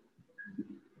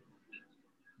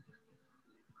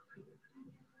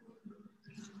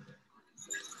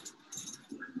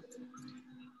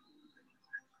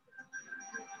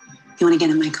 You want to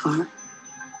get in my car?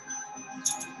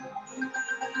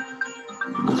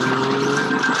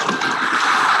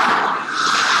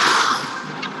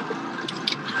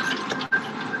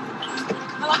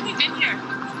 How long have you been here?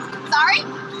 Sorry?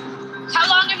 How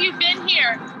long have you been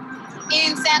here?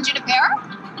 In San Junipero?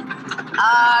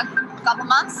 Couple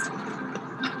months.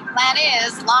 Plan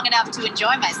is long enough to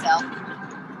enjoy myself.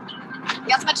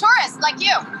 Guess I'm a tourist like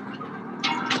you.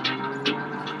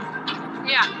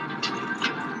 Yeah.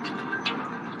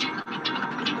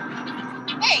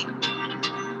 Hey,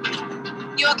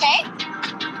 you okay?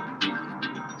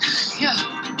 Yeah.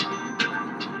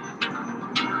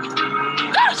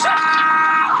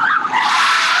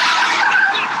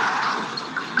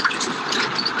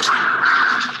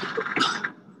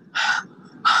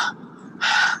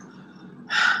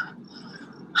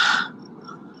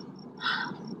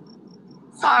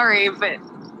 Sorry, but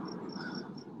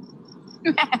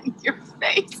man, your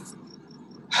face.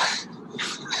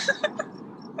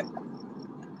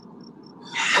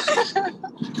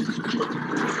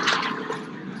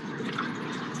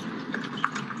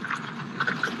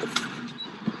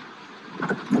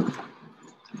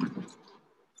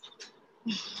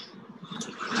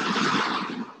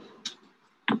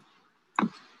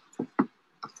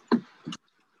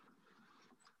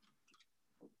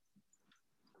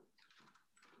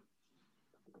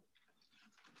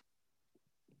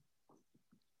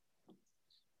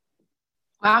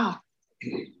 Wow.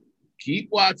 Keep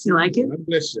watching. You like it? God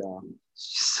bless y'all.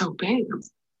 She's so big.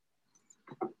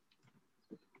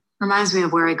 Reminds me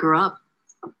of where I grew up.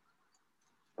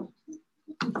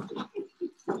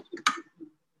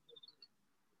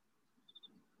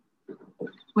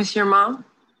 With your mom?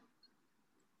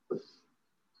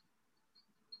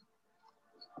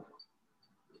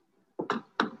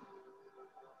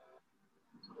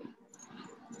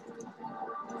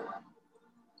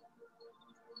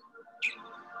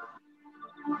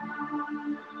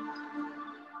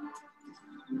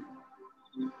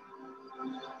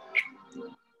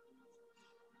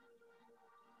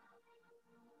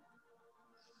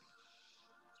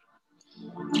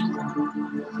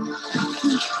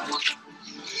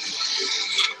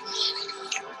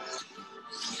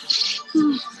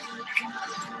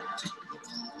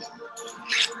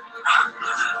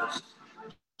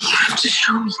 You have to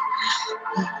show me.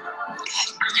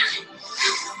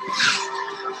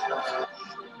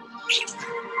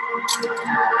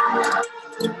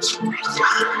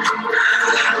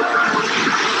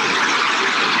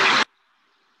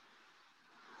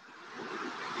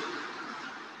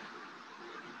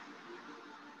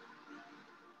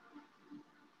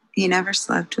 You never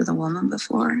slept with a woman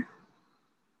before?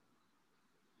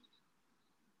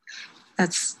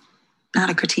 That's not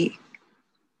a critique.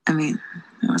 I mean,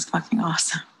 it was fucking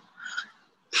awesome.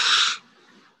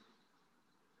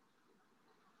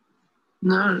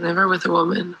 No, never with a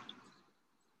woman.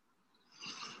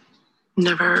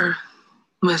 Never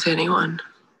with anyone.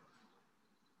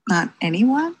 Not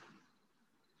anyone?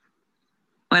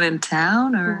 What, in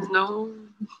town or? No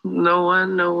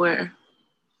one, nowhere.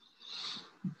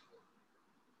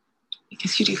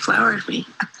 Because you deflowered me.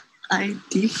 I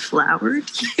deflowered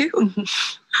you?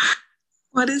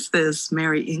 What is this,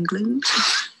 Mary England?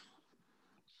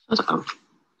 Shut up.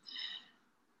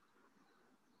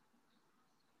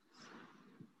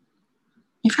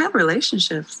 You've had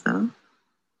relationships, though.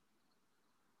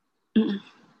 Mm-mm.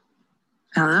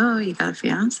 Hello, you got a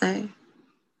fiance.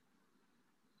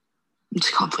 It's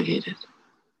complicated.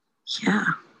 Yeah,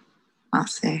 I'll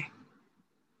say.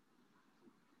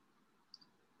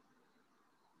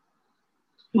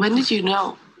 When did you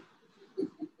know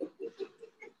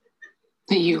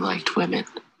that you liked women?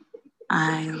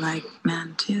 I like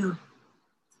men, too.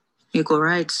 Equal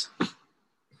rights.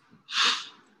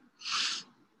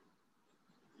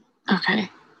 Okay.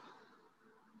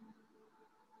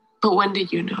 But when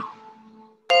did you know?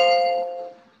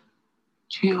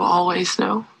 Do you always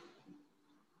know?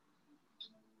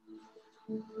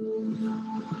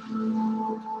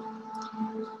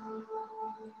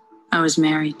 I was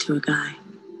married to a guy.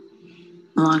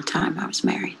 A long time I was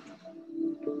married.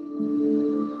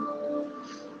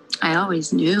 I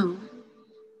always knew.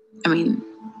 I mean,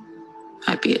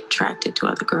 I'd be attracted to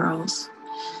other girls,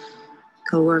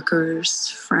 co-workers,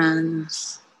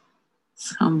 friends,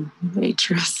 some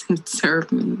waitress who'd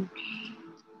serve me.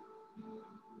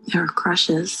 There were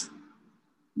crushes.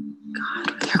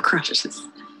 God, were there crushes?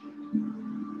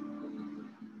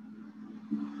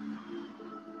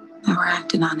 Never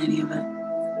acted on any of it.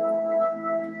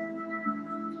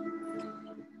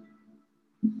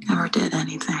 Never did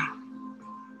anything.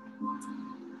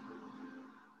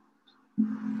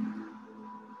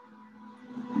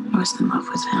 I was in love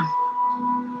with him.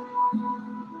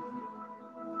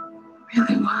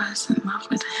 Really was in love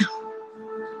with him.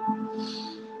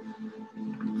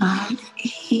 But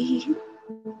he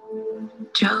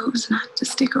chose not to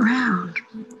stick around.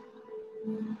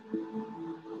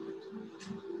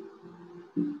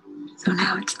 So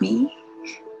now it's me,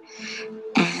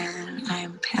 and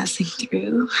I'm passing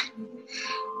through.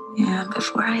 And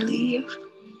before I leave,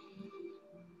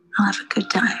 I'll have a good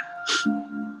time.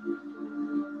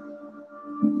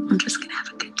 I'm just gonna have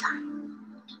a good time.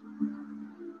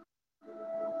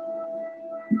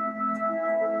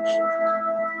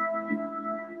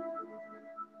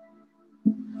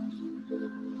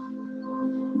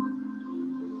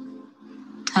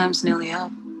 Time's nearly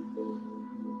up.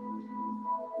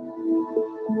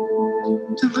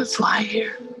 Then let's lie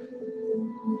here.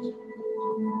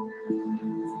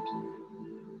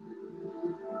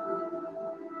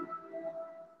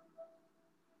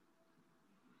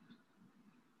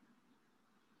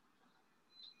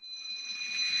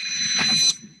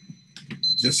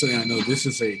 Just so I know,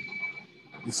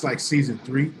 it's like season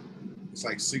 3. It's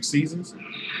like 6 seasons.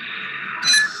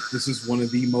 This is one of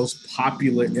the most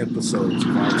popular episodes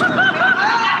of our time.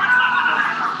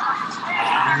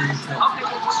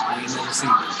 I ain't never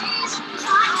seen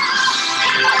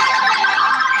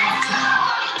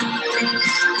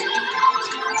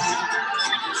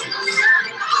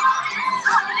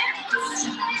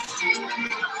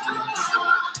it.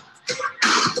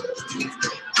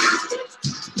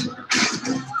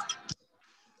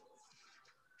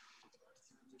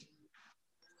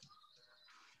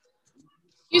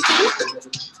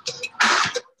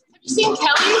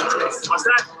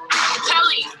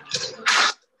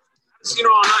 casino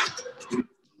all night.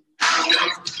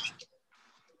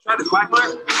 Try the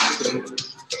Quagmire? What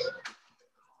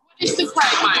is the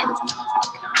Quagmire?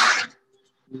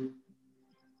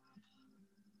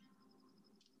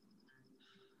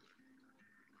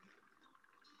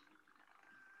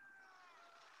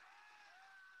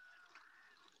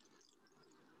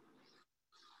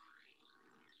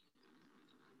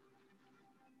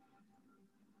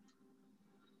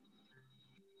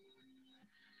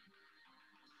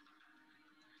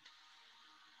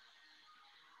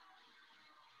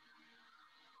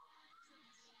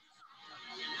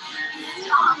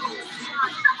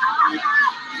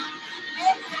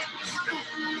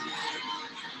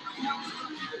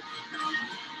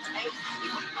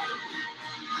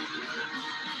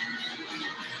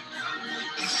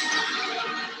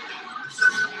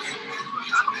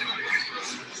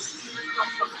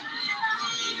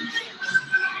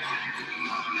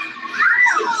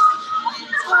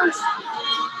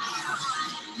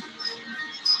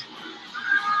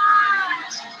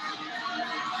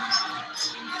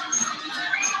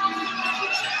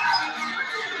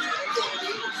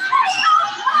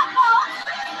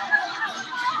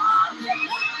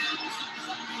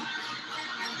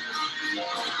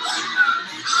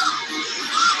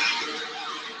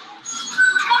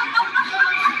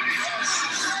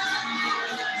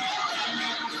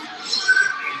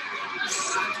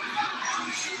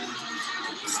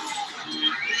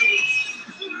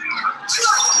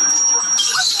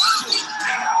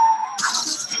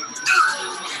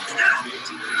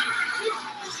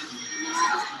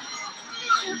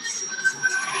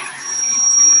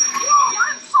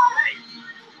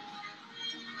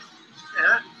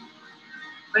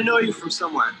 I know you from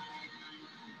somewhere.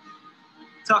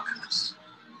 Tucker's.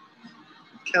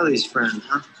 Kelly's friend,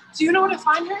 huh? Do you know where to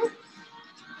find her?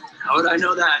 How would I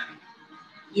know that?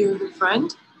 You're her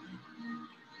friend?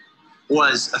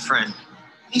 Was a friend.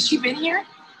 Has she been here?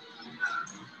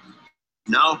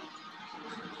 No.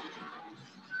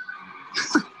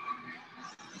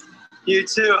 You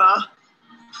too, huh?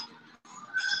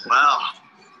 Wow.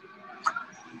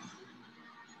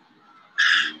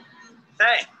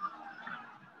 Hey,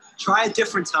 try a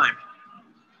different time.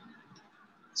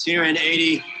 Seen her in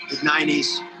 80, the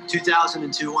 90s,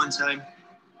 2002 one time.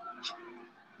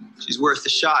 She's worth a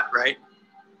shot, right?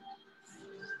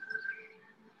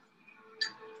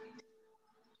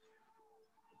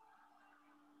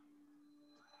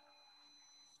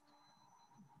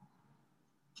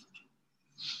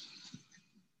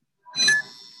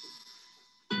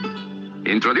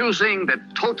 Introducing the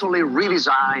totally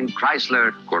redesigned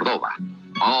Chrysler Cordova.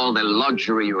 All the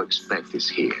luxury you expect is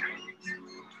here.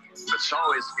 But so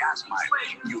is gas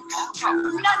mileage. You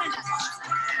can't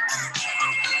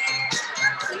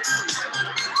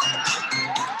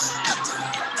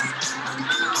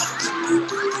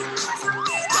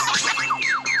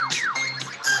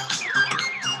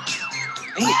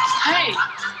Hey.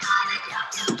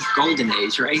 Golden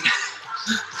age, right?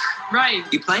 Right.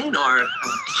 You playing or?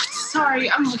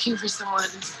 Sorry, I'm looking for someone.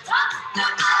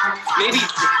 Maybe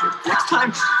next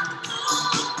time.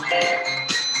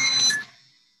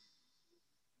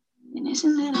 And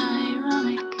isn't it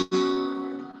ironic?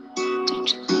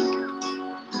 Don't you think?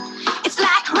 It's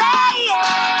like rain.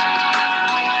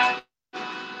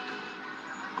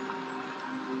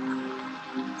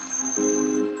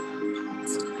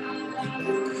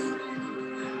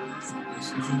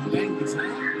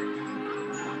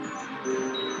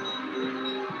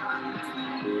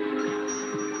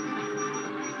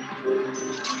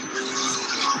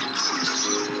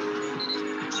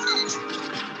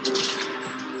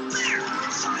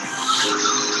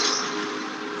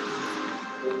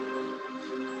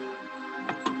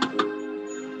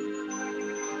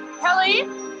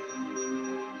 Kelly?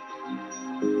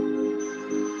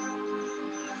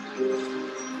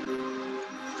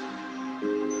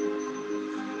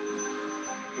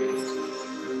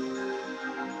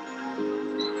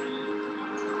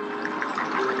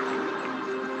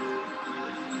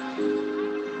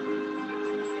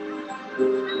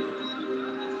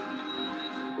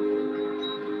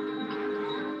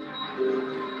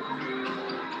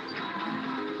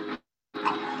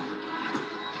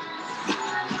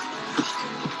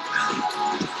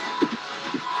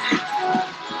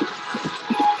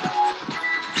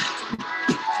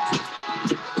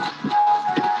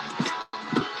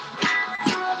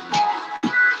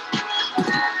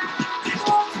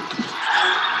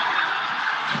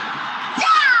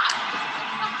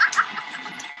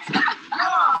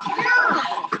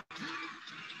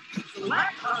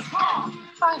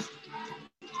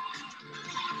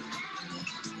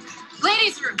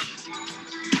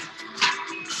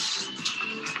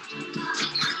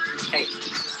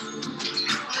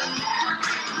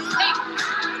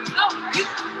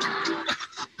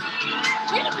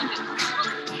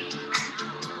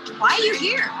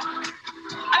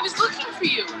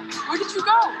 Where did you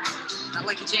go? Not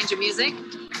like a change of music?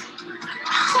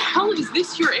 How the hell is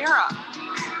this your era?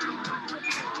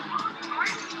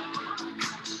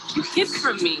 You hid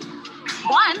from me.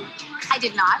 1, I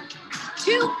did not.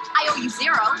 2, I owe you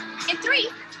 0. And 3,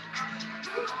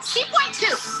 see point 2.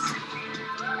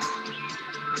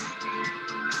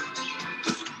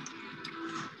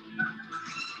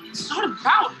 It's not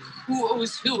about who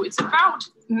owes who. It's about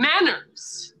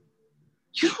manners.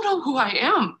 You don't know who I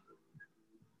am.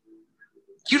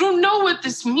 You don't know what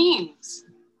this means.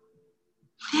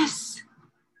 This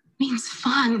means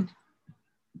fun.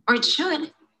 Or it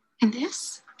should. And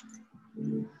this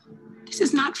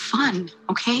is not fun,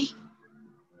 okay?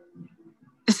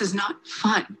 This is not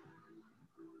fun.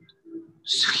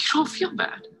 So you don't feel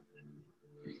bad.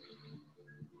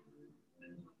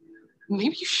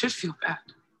 Maybe you should feel bad.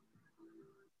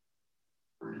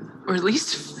 Or at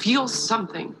least feel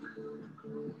something.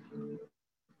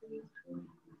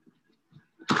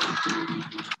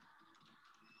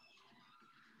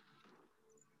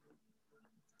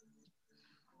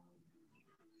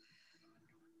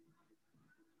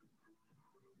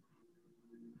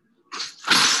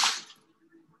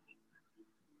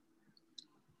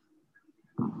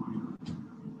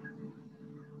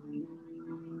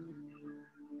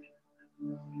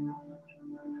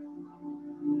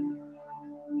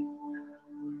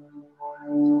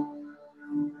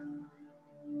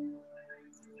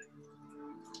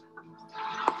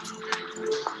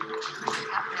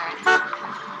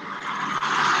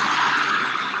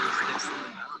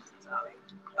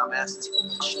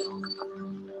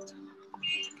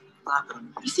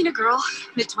 You seen a girl,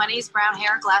 mid-20s, brown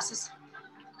hair, glasses?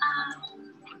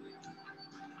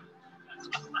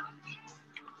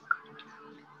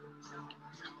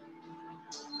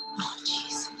 Oh,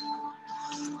 jeez.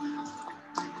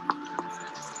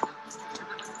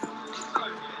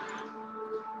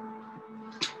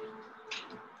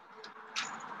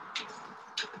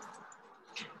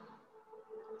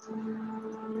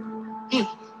 Hey.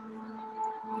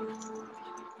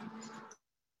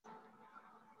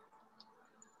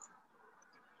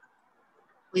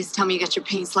 Please tell me you got your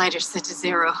paint slider set to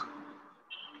 0.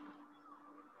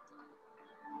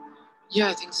 Yeah,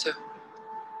 I think so.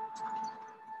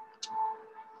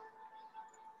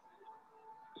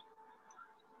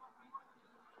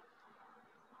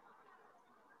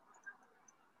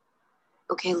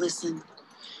 Okay, listen.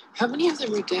 How many of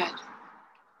them are dead?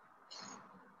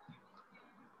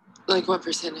 Like what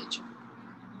percentage?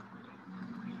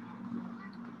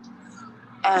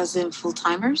 As in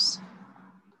full-timers?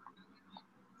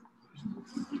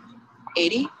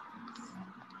 80?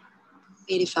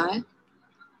 85?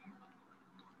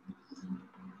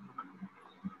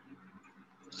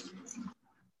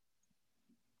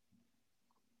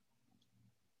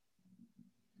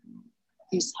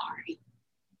 I'm sorry.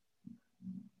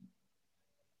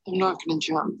 I'm not gonna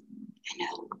jump. I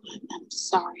know. I'm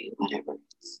sorry, whatever.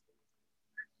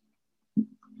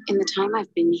 In the time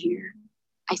I've been here,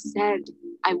 I said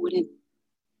I wouldn't,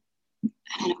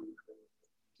 I don't know,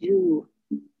 do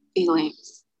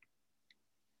feelings.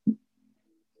 You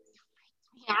freaked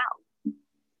me out.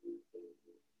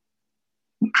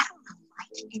 I don't lie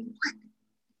to anyone.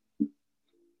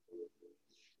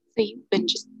 So you've been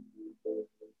just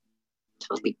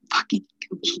totally fucking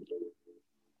competing.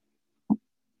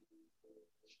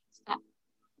 Stop.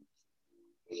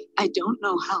 I don't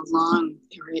know how long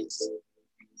there is.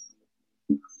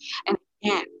 And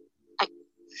again, I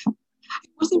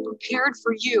wasn't prepared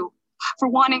for you, for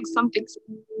wanting something.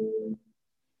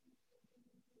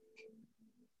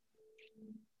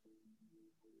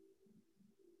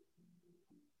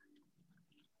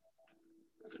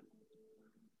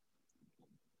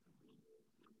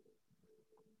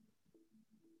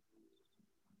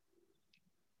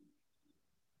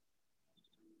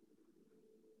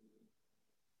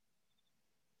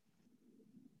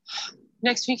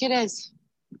 Next week it is.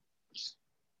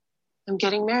 I'm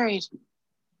getting married.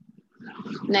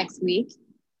 Next week?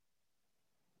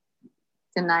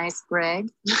 It's a nice,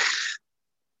 Greg.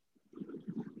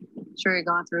 Sure you're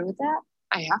going through with that?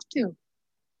 I have to.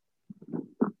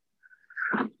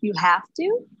 You have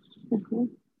to? Mm-hmm.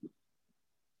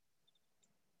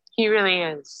 He really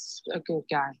is a good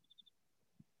guy.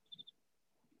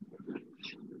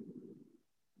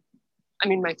 I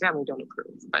mean, my family don't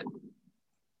approve, but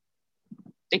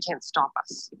they can't stop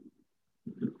us.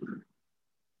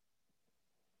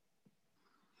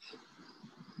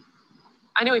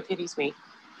 I know he pities me.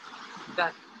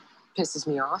 That pisses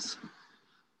me off.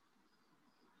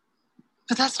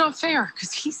 But that's not fair,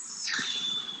 because he's...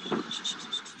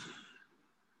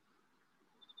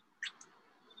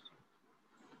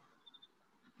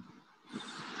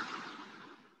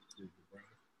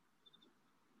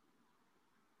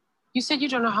 You said you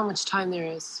don't know how much time there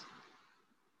is.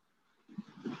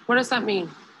 What does that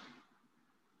mean?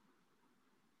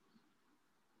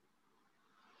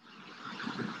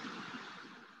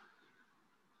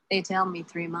 They tell me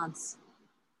 3 months.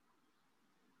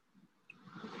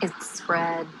 It's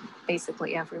spread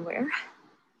basically everywhere.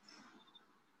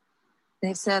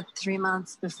 They've said 3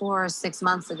 months before, 6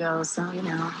 months ago, so, you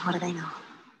know, what do they know?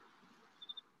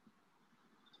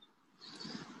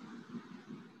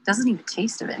 Doesn't even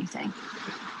taste of anything.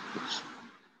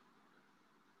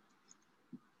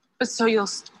 But so you'll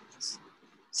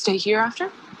stay here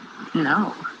after?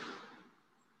 No.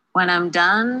 When I'm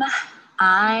done,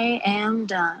 I am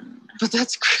done. But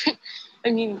that's great.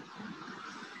 I mean,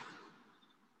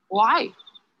 why?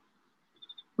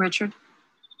 Richard?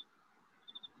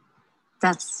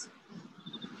 That's...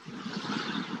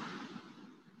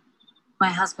 My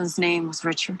husband's name was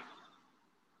Richard.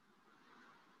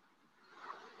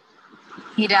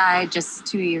 He died just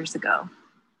 2 years ago.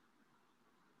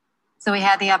 So we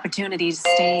had the opportunity to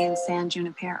stay in San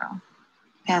Junipero,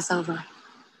 pass over.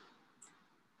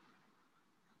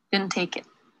 Didn't take it.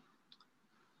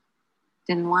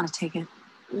 Didn't want to take it.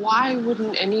 Why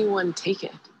wouldn't anyone take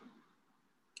it?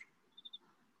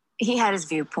 He had his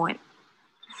viewpoint.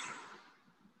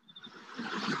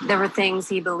 There were things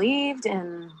he believed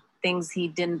and things he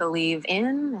didn't believe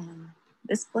in, and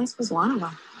this place was one of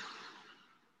them.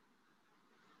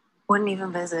 Wouldn't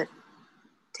even visit.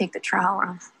 Take the trial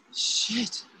run.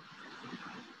 Shit.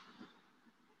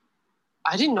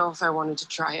 I didn't know if I wanted to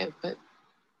try it, but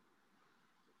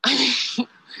I mean,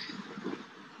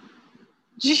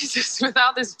 Jesus,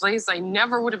 without this place, I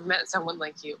never would have met someone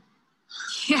like you.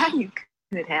 Yeah, you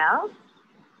could have.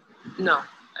 No,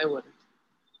 I wouldn't.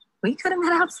 We could have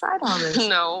met outside all this.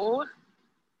 No.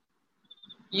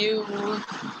 You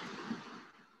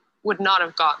would not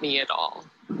have got me at all.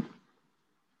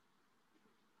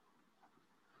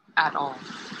 At all.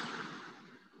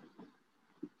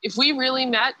 If we really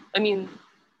met, I mean,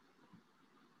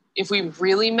 if we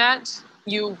really met,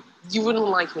 you wouldn't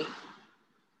like me.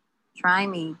 Try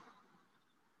me.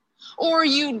 Or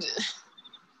you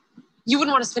wouldn't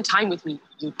want to spend time with me.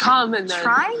 You'd come and then...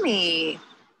 Try me.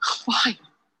 Why?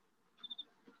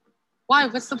 Why?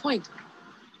 What's the point?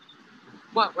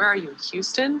 What? Where are you?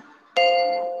 Houston?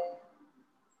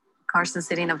 Carson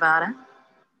City, Nevada.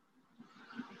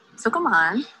 So come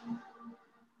on.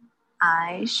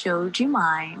 I showed you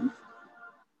mine.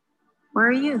 Where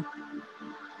are you?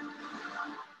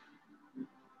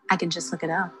 I can just look it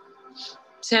up.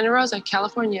 Santa Rosa,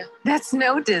 California. That's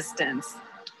no distance.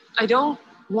 I don't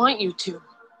want you to.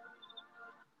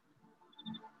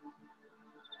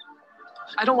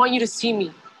 I don't want you to see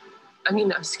me. I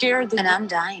mean, I'm scared that... And I'm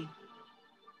dying.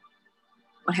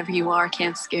 Whatever you are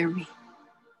can't scare me.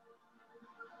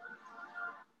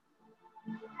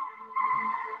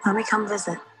 Let me come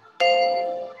visit.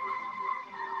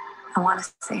 I want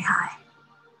to say hi.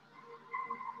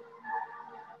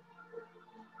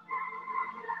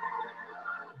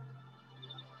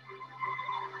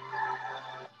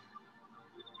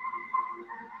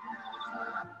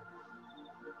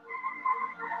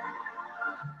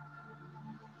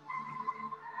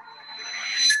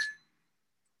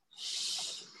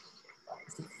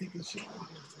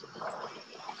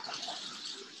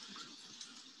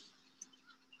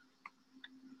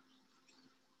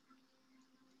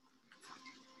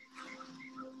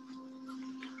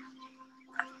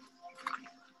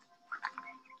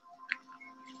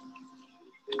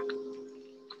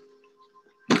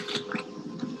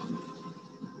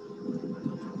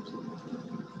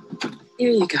 Here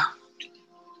you go.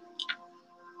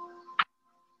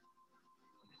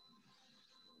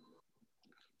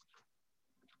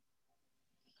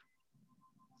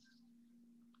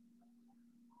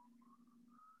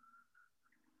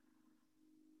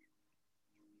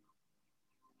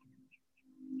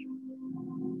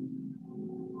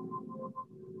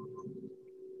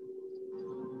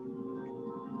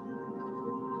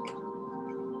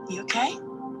 You okay?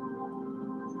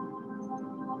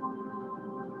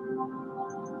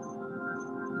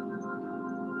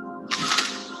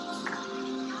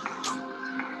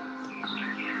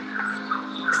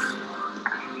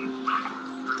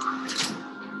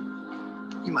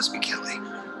 You must be Kelly.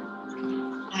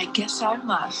 I guess I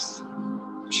must.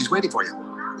 She's waiting for you.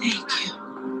 Thank you.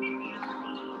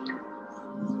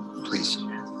 Please.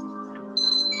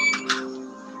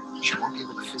 She won't be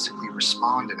able to physically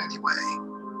respond in any way,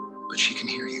 but she can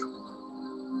hear you.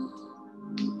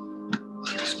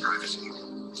 There's privacy.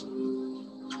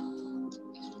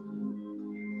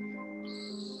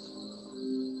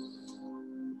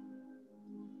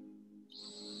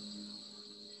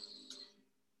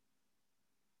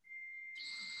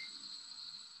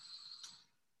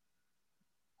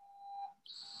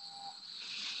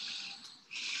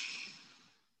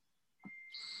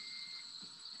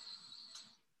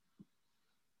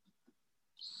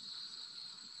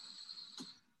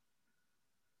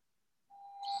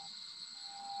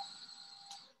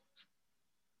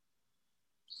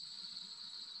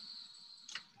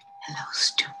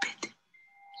 stupid.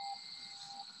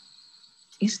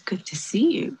 It's good to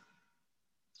see you.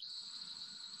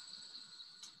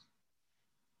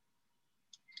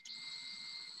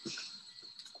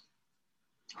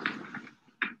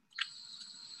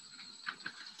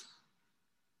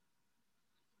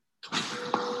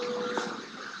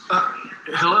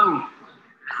 Hello.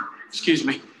 Excuse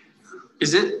me.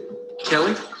 Is it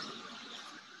Kelly?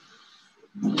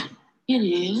 It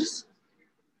is.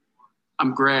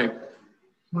 I'm Greg.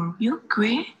 You're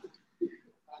Greg?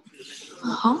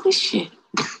 Holy shit.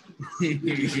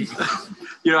 You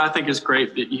know, I think it's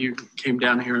great that you came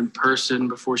down here in person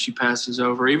before she passes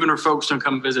over. Even her folks don't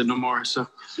come visit no more, so.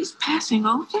 She's passing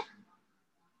over?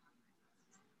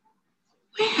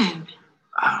 When?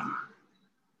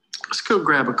 Let's go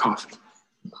grab a coffee.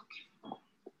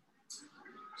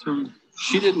 So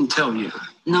she didn't tell you?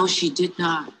 No, she did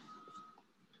not.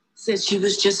 Said she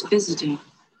was just visiting.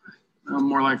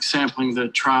 More like sampling the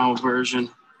trial version.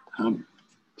 I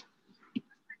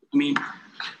mean,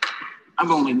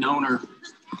 I've only known her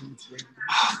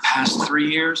past 3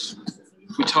 years.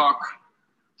 We talk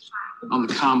on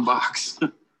the comm box.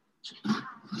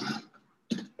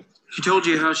 She told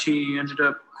you how she ended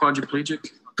up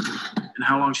quadriplegic and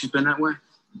how long she's been that way?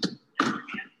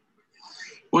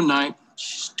 One night,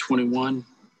 she's 21,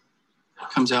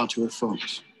 comes out to her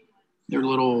folks. They're a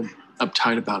little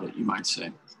uptight about it, you might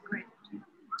say.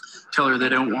 Tell her they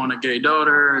don't want a gay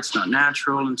daughter, it's not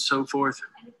natural, and so forth.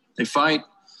 They fight.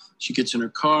 She gets in her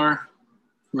car,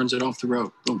 runs it off the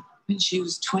road. Boom. When she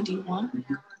was 21?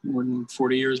 More than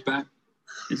 40 years back.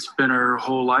 It's been her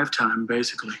whole lifetime,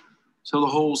 basically. So the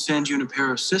whole San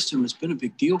Junipero system has been a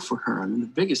big deal for her. I mean, the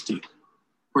biggest deal.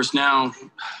 Of course, now,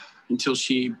 until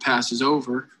she passes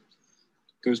over,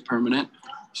 goes permanent,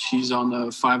 she's on the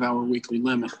 5-hour weekly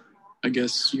limit. I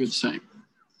guess you're the same.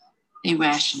 They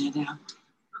ration it out.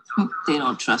 They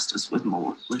don't trust us with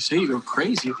more. They say you go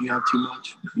crazy if you have too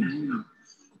much.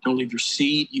 Don't leave your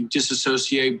seat. You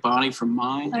disassociate body from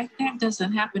mind. Like that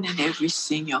doesn't happen in every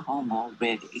senior home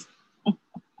already.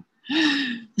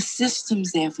 The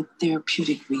system's there for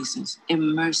therapeutic reasons.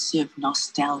 Immersive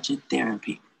nostalgia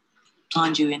therapy.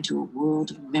 Plunge you into a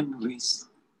world of memories.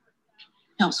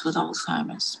 Helps with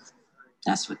Alzheimer's.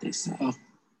 That's what they say. Oh,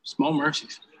 small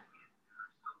mercies.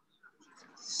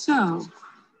 So,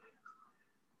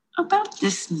 about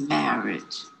this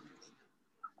marriage.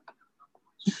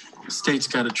 The state's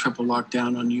got a triple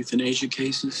lockdown on euthanasia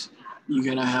cases. You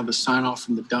gotta have a sign off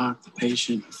from the doc, the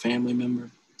patient, a family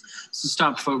member. To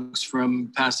stop folks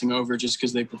from passing over just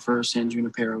because they prefer San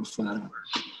Junipero flat out.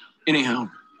 Anyhow,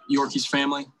 Yorkie's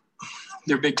family,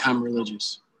 they're big time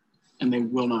religious, and they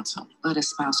will not sign. But a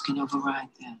spouse can override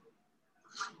that.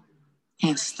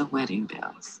 Hence the wedding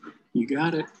bells. You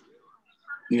got it.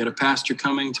 You got a pastor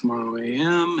coming tomorrow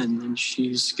a.m., and then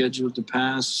she's scheduled to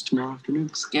pass tomorrow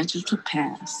afternoon. Scheduled to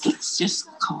pass. Let's just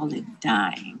call it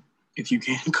dying. If you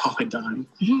can call it dying.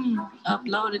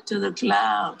 Upload it to the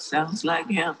cloud. Sounds like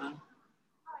heaven.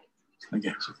 I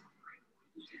guess.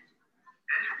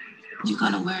 You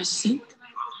gonna wear a suit?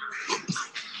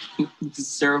 The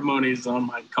ceremony's on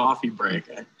my coffee break.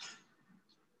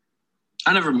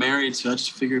 I never married, so I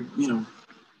just figured,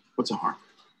 what's the harm?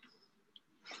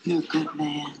 You're a good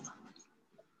man.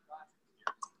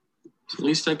 It's the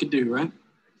least I could do, right?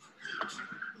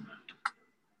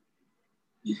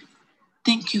 You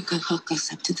think you could hook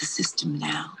us up to the system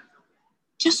now?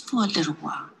 Just for a little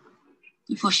while,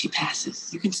 before she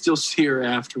passes. You can still see her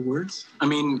afterwards. I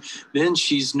mean, then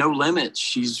she's no limit.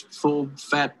 She's full,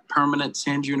 fat, permanent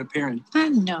San Juniperan. I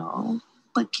know,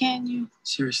 but can you?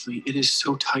 Seriously, it is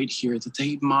so tight here that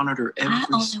they monitor every... I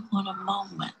only want a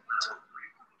moment.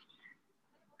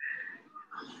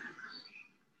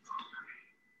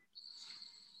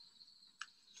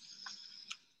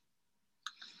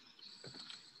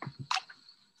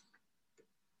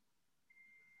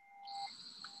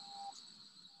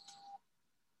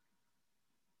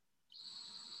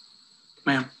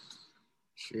 Ma'am.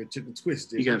 Sure took a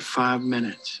twist. You got 5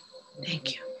 minutes.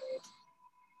 Thank you.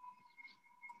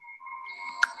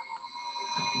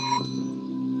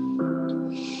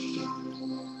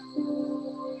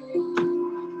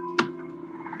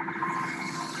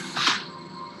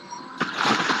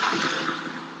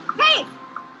 Hey!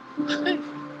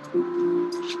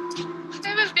 I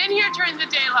haven't been here during the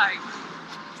daylight.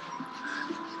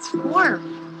 It's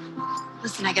warm.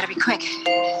 Listen, I gotta be quick.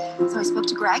 So I spoke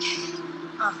to Greg.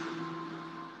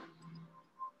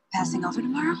 Passing over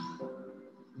tomorrow?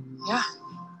 Yeah.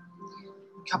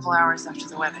 A couple hours after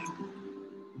the wedding.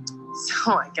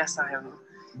 So I guess I am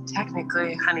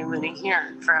technically honeymooning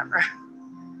here forever.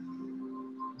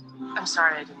 I'm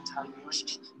sorry I didn't tell you.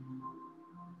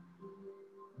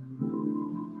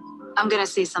 I'm gonna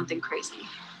say something crazy.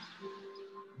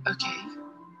 Okay.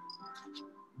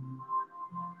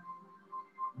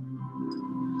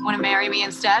 Want to marry me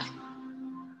instead?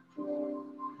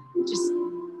 Just,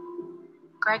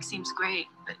 Greg seems great,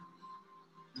 but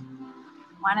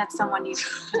why not someone you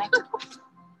connected with?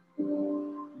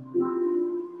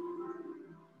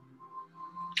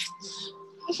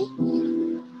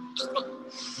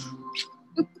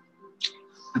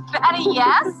 That a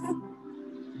yes?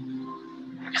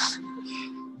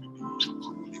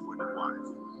 You wouldn't wife.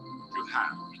 You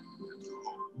have and you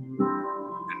hold.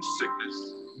 In sickness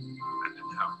and in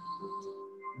health.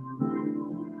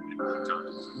 In good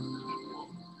times and in woe.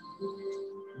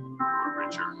 For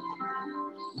richer.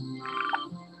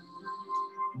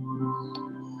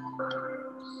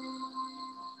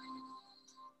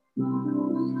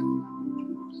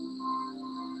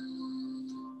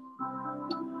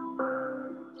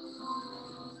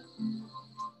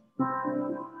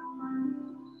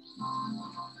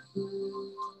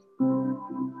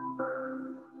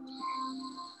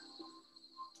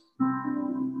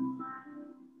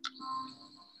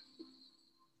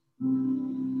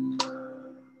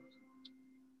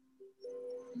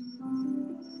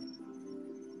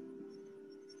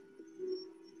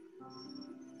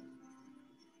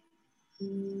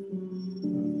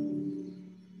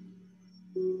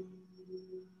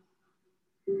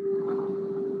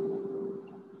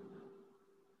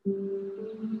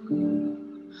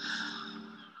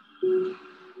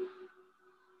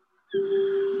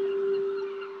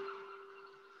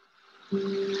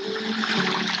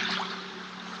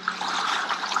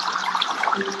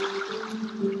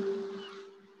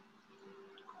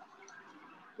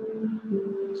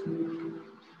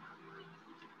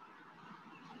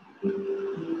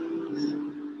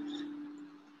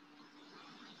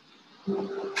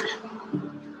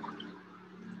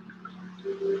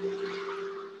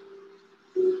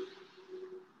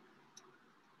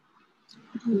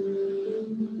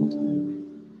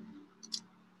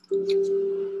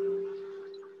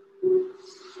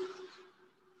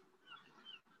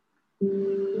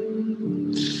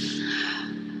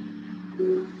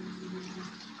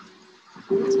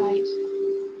 Tight.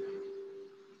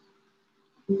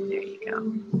 There you go.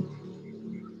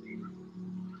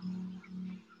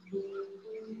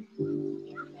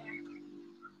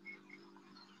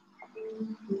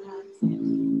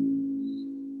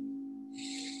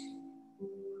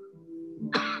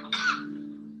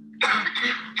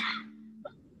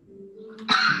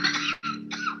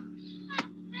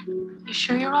 You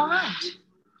sure you're all right?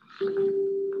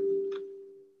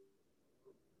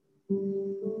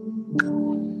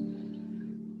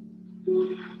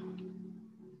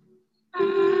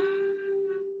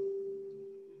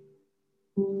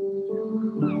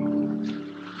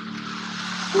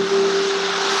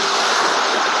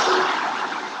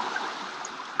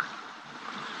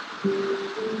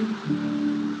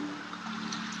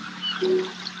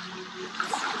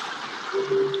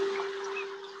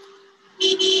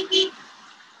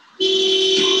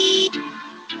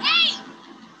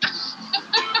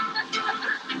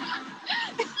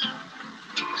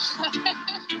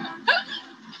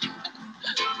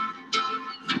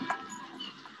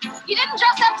 You didn't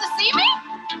dress up to see me?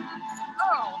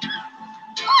 Oh,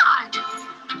 come on.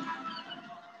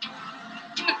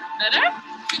 Better?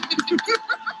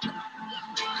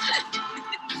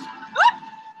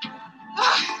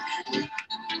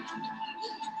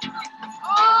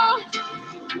 Oh.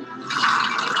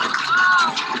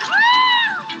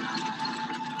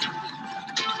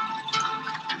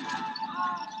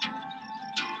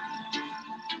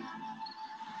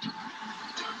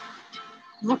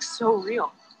 Looks so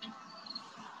real.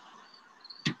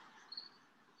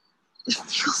 It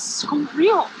feels so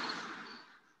real.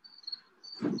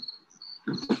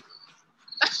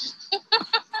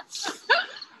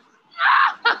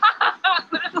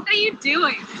 What are you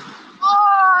doing?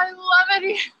 Oh, I love it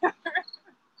here.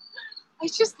 I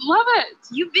just love it.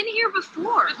 You've been here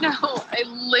before. No, I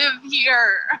live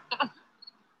here.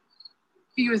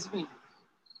 Be with me.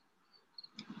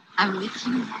 I'm with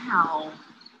you now.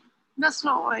 That's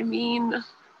not what I mean.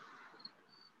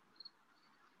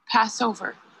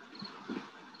 Passover.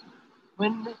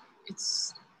 When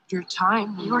it's your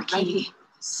time, when You're ready, Katie.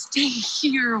 stay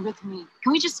here with me.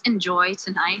 Can we just enjoy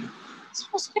tonight? It's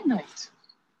almost midnight.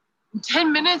 In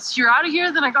 10 minutes, you're out of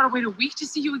here, then I gotta wait a week to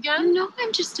see you again? No,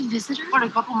 I'm just a visitor. What, a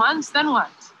couple months? Then what?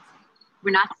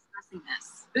 We're not discussing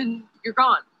this. Then you're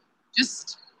gone.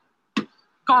 Just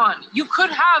gone. You could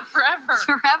have forever.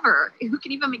 Forever? Who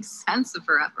can even make sense of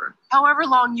forever? However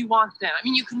long you want then. I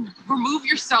mean, you can remove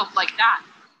yourself like that.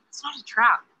 It's not a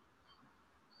trap.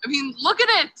 I mean, look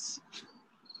at it.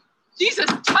 Jesus,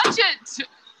 touch it.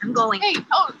 I'm going. Hey,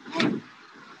 hey.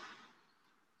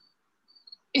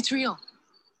 It's real.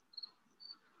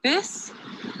 This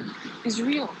is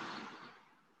real.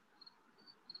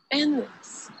 And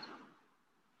this.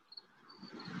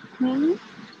 Hmm?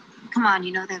 Come on,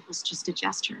 you know that was just a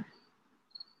gesture.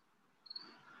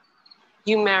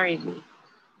 You married me.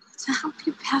 To help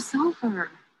you pass over.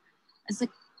 As a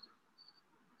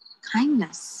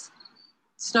kindness.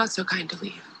 It's not so kind to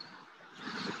leave.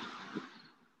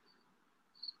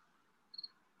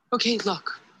 Okay,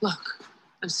 look.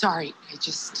 I'm sorry. I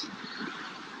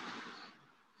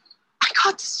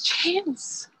got this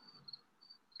chance.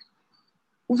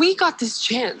 We got this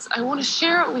chance. I want to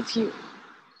share it with you.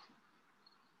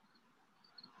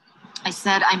 I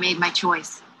said I made my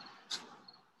choice.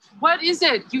 What is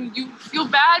it? You feel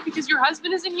bad because your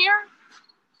husband isn't here?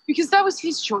 Because that was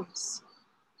his choice.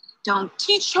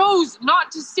 He chose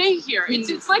not to stay here.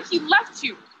 It's like he left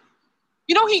you.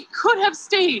 You know, he could have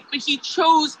stayed, but he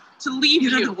chose to leave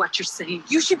you. You don't know what you're saying.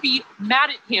 You should be mad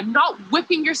at him, not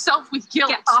whipping yourself with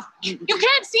guilt. Get off me. You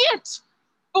can't see it.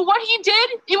 But what he did,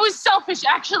 it was selfish,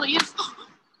 actually. It's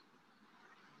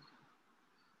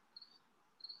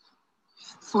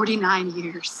 49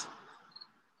 years.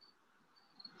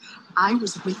 I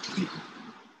was with him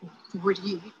for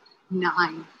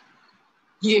 49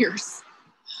 years.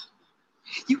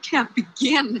 You can't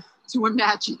begin to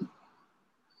imagine.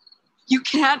 You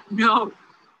can't know.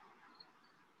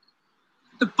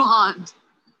 The bond,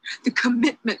 the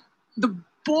commitment, the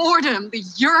boredom, the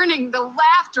yearning, the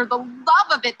laughter, the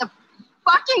love of it, the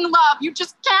fucking love. You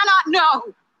just cannot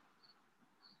know.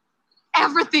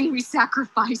 Everything we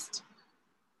sacrificed.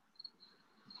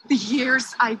 The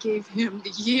years I gave him, the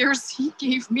years he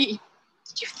gave me.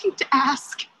 Did you think to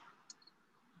ask?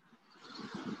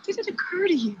 Did it occur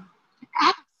to you to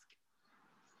ask?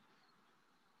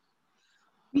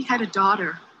 We had a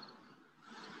daughter,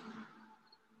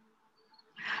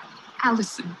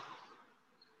 Allison.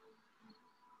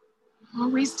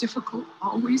 Always difficult,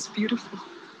 always beautiful.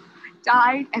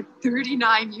 Died at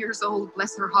 39 years old,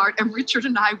 bless her heart. And Richard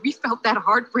and I, we felt that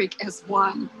heartbreak as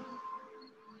one.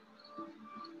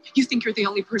 You think you're the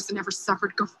only person ever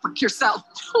suffered? Go fuck yourself.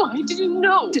 Oh, I didn't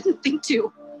know. Didn't think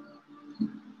to.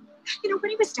 You know, when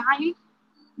he was dying,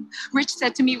 Rich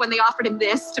said to me when they offered him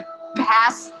this to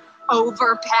pass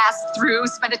over, pass through,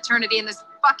 spend eternity in this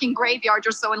fucking graveyard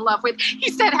you're so in love with,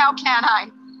 he said, how can I?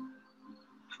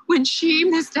 When she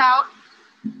missed out,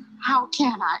 how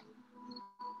can I?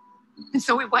 And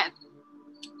so we went.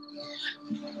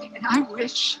 And I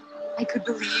wish I could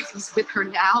believe he's with her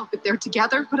now, that they're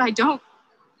together, but I don't.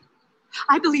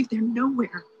 I believe they're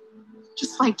nowhere.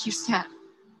 Just like you said,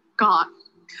 gone.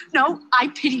 No, I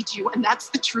pitied you, and that's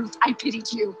the truth. I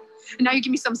pitied you. And now you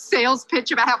give me some sales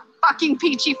pitch about how fucking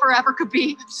peachy forever could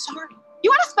be. I'm sorry. You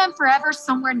want to spend forever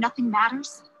somewhere nothing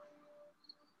matters?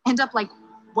 End up like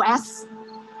Wes?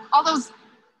 All those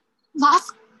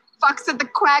lost fucks at the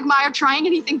quagmire trying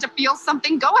anything to feel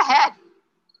something? Go ahead.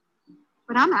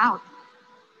 But I'm out.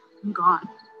 I'm gone.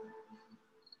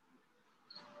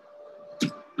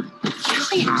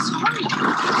 Kelly, I'm sorry.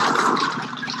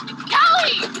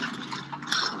 Kelly!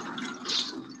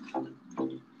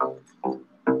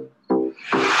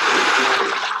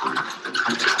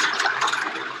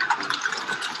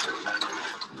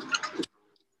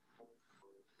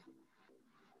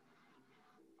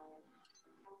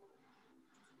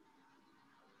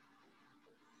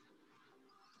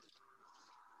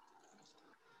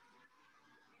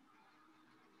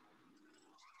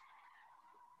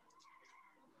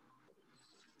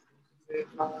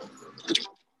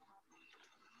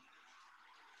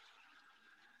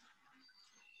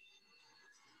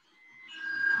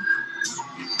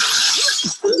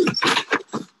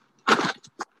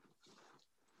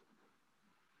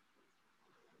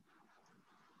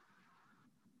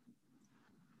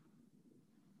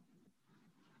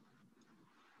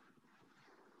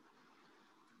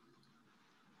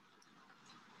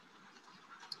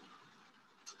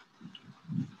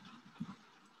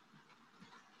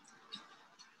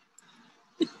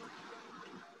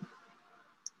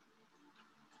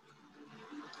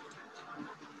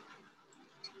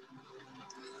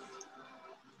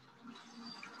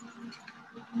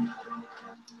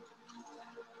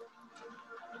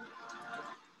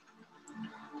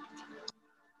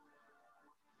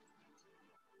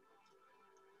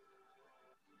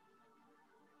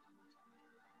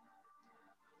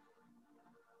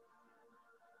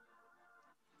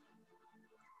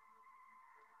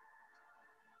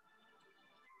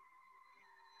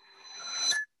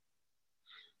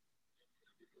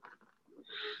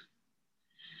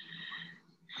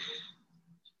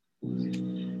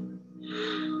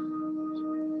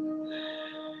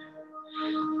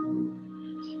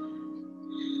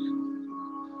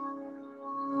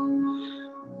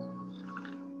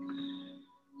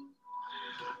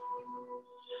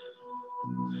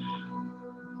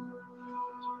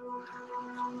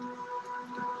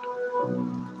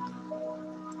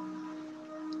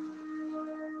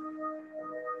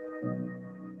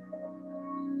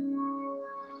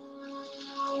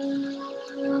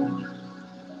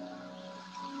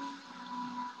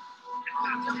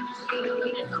 Hey,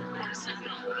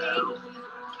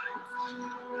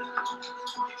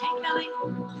 Kelly.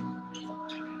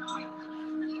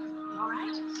 All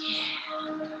right?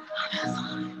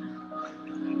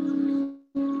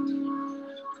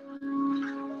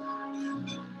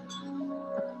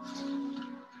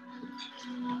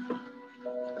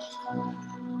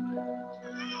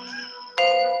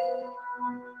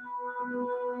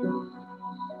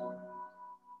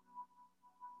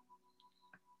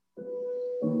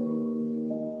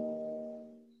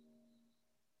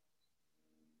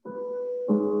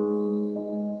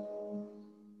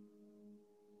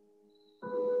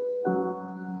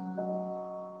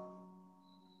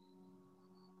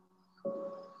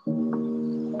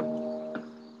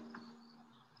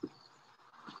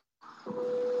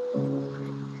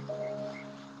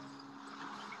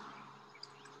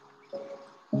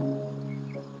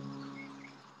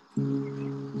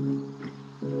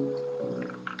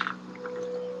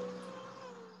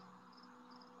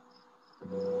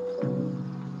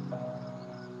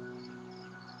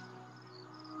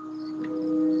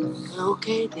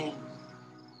 Okay then.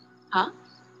 Huh?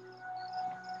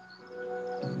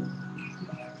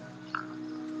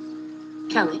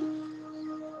 Kelly,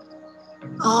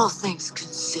 all things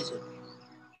considered,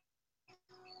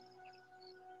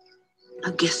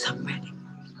 I guess I'm ready.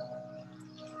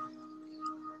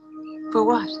 For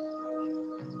what?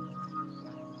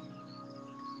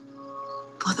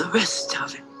 For the rest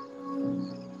of it.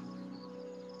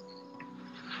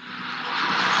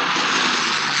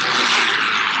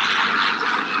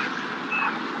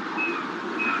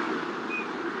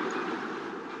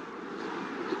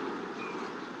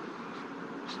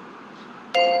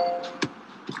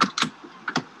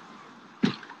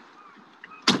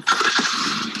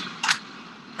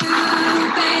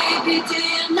 Baby, do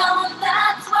you know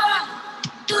that's where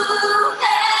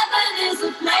heaven is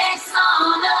a place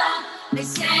on earth? They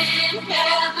say in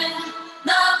heaven,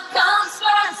 love comes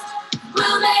first.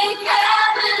 We'll make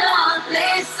heaven a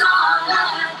place on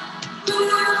earth.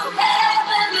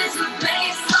 Heaven is a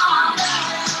place on earth.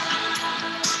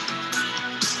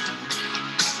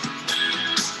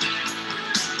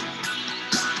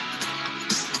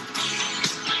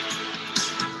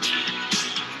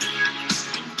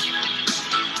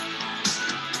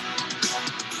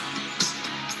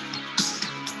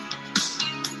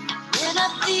 When I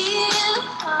feel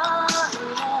all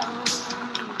alone,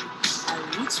 I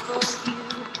reach for you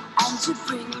and you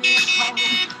bring me home.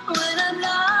 When I'm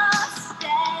lost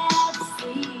at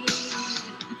sea,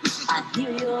 I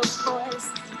hear your voice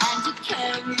and it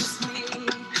carries me.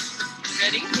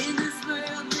 Ready? In this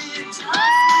world, it's just me.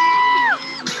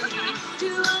 To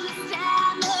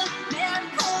understand the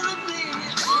metaphor of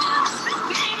living.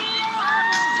 Baby, I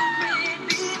was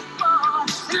before,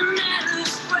 I'm not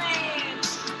afraid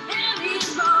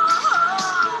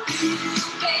anymore.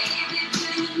 Baby, do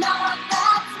you know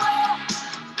that's where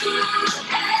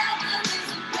heaven is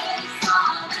a place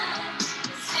on earth?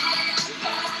 It's in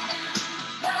heaven,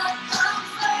 love comes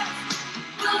first.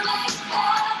 We'll make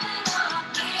heaven a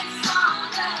place on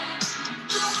earth.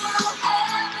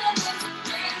 Heaven is a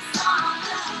place on earth.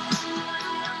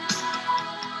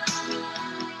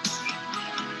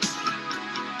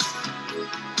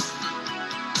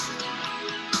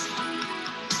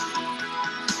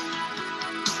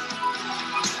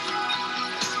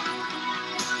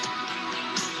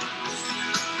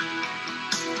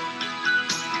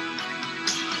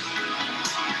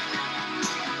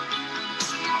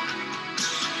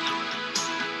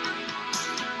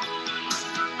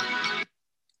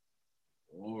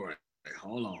 All right,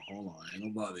 hold on. Ain't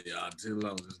nobody y'all too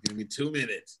long. Just give me 2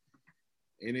 minutes.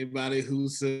 Anybody who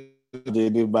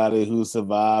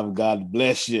survived, God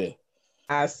bless you.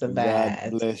 I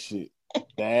survived. God bless you.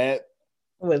 That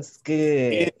was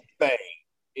good.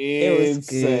 Insane. It was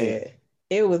good.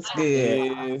 It was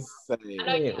good. Insane.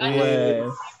 I know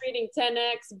I'm reading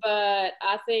 10X, but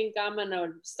I think I'm going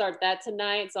to start that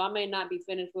tonight. So I may not be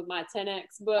finished with my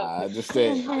 10X book. I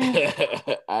understand.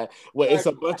 It's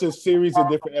a bunch of series of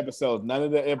different episodes. None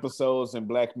of the episodes in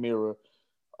Black Mirror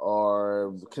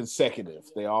are consecutive.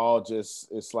 They all just,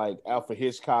 it's like Alfred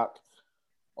Hitchcock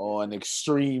on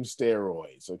extreme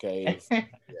steroids, okay?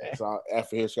 It's all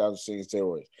Alfred Hitchcock on extreme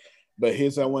steroids. But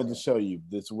here's what I wanted to show you.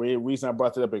 This reason I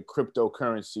brought it up in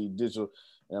cryptocurrency, digital,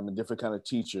 and I'm a different kind of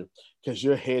teacher, because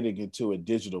you're heading into a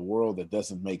digital world that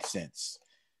doesn't make sense.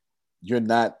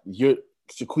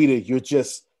 Shaquita, you're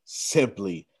just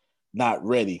simply not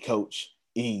ready, Coach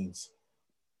Eanes.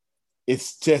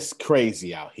 It's just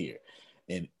crazy out here.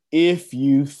 And if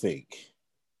you think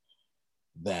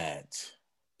that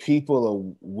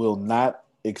people will not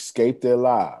escape their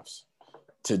lives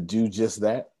to do just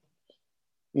that,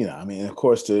 You know, I mean, of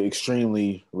course, the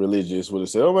extremely religious would have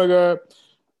said, "Oh my God,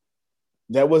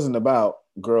 that wasn't about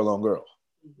girl on girl.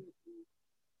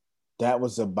 That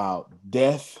was about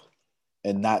death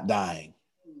and not dying."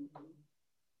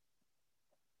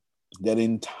 That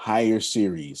entire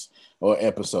series or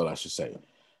episode, I should say,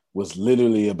 was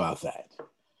literally about that,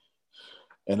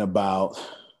 and about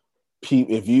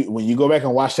people. When you go back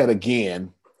and watch that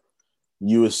again,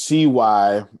 you will see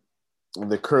why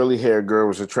the curly haired girl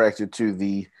was attracted to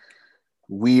the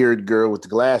weird girl with the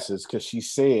glasses, because she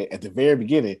said at the very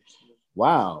beginning,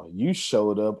 "Wow, you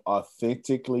showed up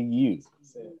authentically you."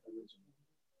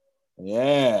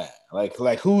 Yeah, like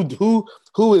who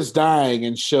is dying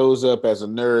and shows up as a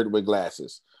nerd with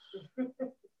glasses,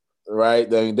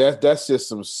 right? I mean, that's just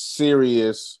some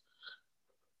serious.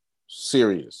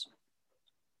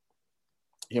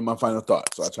 Here are my final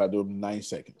thoughts. So I try to do them in 9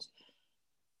 seconds.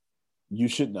 You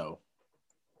should know.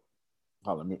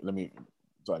 Oh, let me.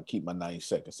 So I keep my 9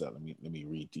 seconds up. Let me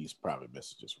read these private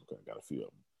messages. I got a few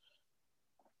of them.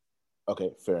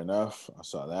 Okay, fair enough. I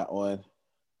saw that one.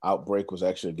 Outbreak was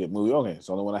actually a good movie. Okay, it's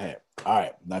the only one I had. All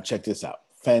right, now check this out.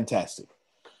 Fantastic.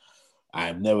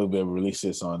 I've never been able to release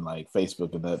this on like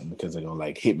Facebook or nothing because they're gonna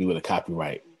like hit me with a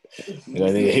copyright.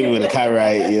 They hit me with a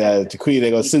copyright. To Queen,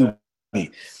 they're gonna sue me.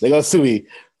 They're gonna sue me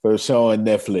for showing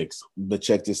Netflix. But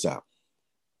check this out.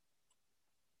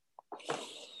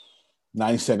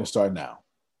 9 seconds start now.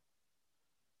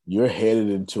 You're headed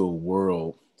into a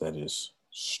world that is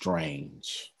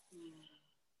strange.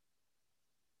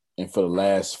 And for the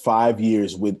last 5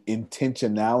 years, with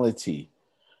intentionality,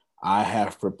 I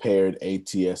have prepared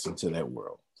ATS into that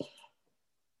world.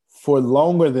 For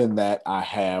longer than that, I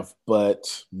have,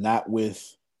 but not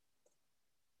with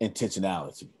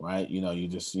intentionality, right? You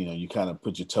just, you kind of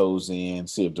put your toes in,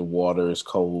 see if the water is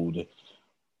cold.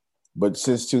 But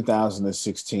since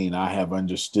 2016, I have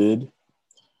understood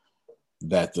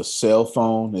that the cell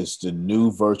phone is the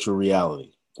new virtual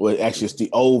reality. Well, actually, it's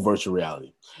the old virtual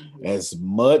reality. As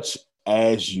much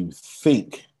as you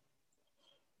think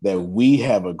that we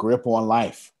have a grip on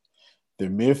life, the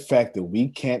mere fact that we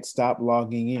can't stop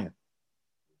logging in.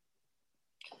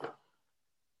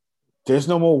 There's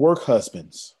no more work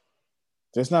husbands.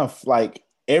 There's not, like,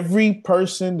 every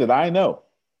person that I know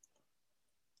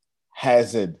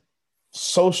has a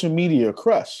social media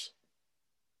crush.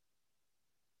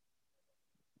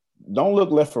 Don't look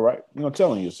left or right. You're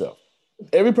telling yourself.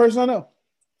 Every person I know.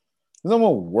 There's no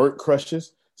more work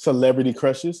crushes, celebrity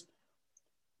crushes.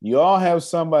 You all have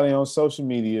somebody on social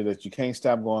media that you can't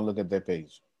stop going look at their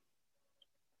page.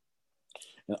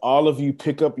 And all of you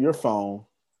pick up your phone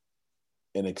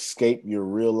and escape your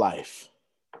real life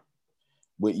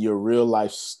with your real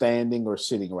life standing or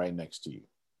sitting right next to you.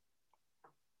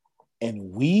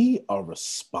 And we are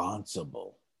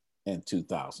responsible in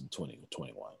 2020 or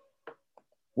 21.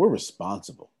 We're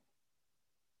responsible.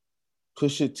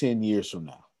 Push it 10 years from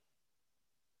now.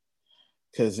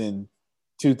 Because in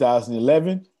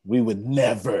 2011, we would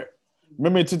never.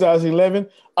 Remember in 2011?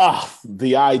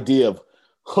 The idea of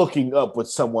hooking up with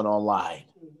someone online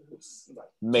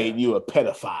made you a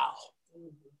pedophile.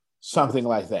 Something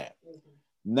like that.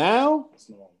 Now,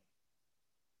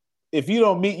 if you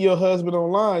don't meet your husband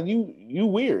online, you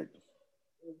weird.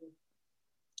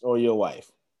 Or your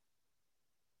wife.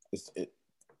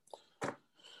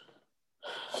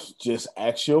 Just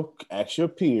ask your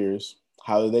peers,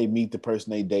 how do they meet the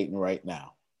person they dating right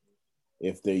now?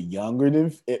 If they're younger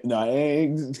than,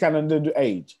 it's kind of the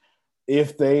age.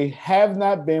 If they have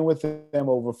not been with them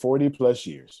over 40 plus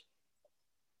years,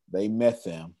 they met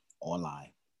them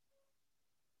online.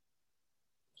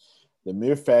 The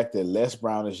mere fact that Les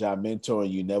Brown is your mentor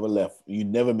and you never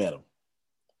met him,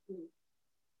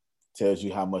 tells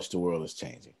you how much the world is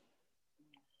changing.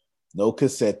 No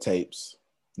cassette tapes,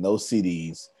 no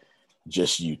CDs,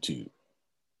 just YouTube.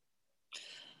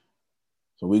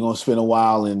 So we're going to spend a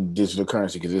while in digital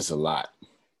currency because it's a lot.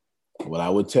 What I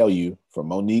would tell you, from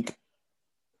Monique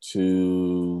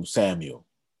to Samuel,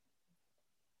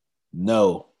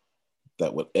 know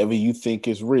that whatever you think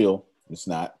is real, it's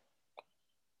not.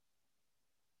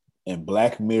 And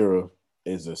Black Mirror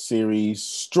is a series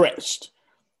stretched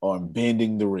on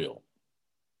bending the real.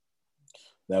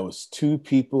 That was two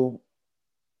people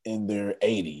in their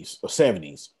 80s or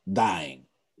 70s dying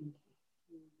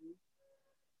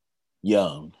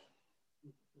young.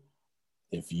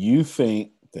 If you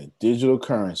think that digital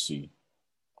currency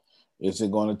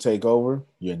isn't going to take over,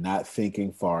 you're not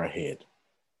thinking far ahead.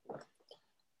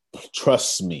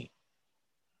 Trust me.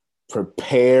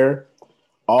 Prepare.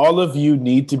 All of you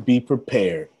need to be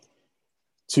prepared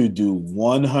to do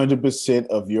 100%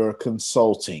 of your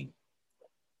consulting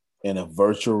in a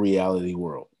virtual reality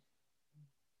world.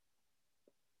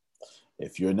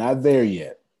 If you're not there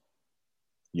yet,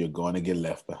 you're going to get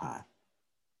left behind.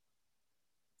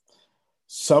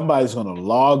 Somebody's going to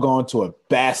log on to a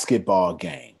basketball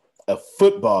game, a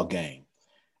football game,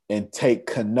 and take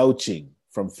Kanochi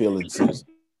from Phil and Susan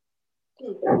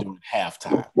during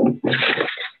halftime.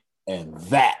 And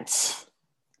that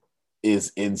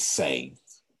is insane.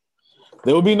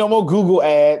 There will be no more Google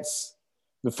ads,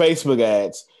 the Facebook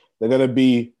ads. They're going to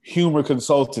be humor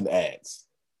consultant ads.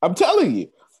 I'm telling you,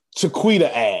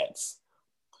 Chiquita ads.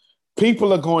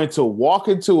 People are going to walk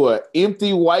into an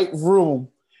empty white room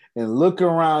and look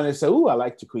around and say, ooh, I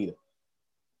like Chiquita.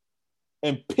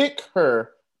 And pick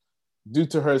her due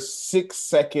to her 6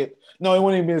 second. No, it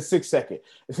wouldn't even be a 6 second.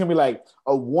 It's going to be like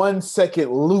a 1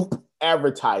 second loop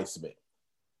advertisement.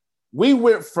 We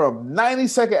went from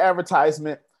 90-second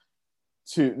advertisement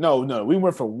to, we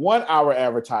went from 1 hour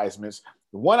advertisements,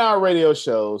 1 hour radio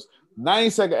shows,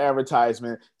 90-second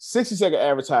advertisement, 60-second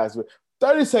advertisement,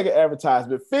 30-second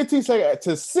advertisement, 15-second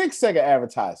to 6-second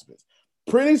advertisements.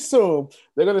 Pretty soon,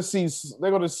 they're gonna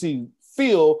see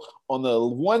Phil on the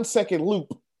 1 second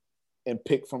loop and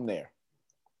pick from there.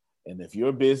 And if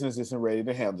your business isn't ready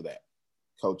to handle that,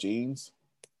 Coach Eanes,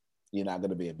 you're not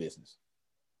gonna be in business.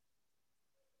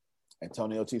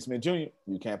 Antonio T. Smith Jr.,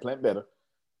 you can plant better.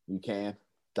 You can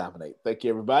dominate. Thank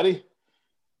you, everybody.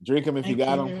 Drink them if you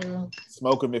got them.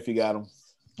 Smoke them if you got them.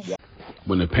 Yeah.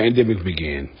 When the pandemic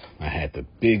began, I had the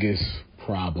biggest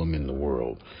problem in the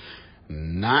world.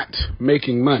 Not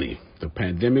making money. The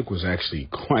pandemic was actually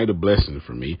quite a blessing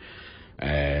for me,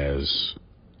 as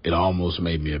it almost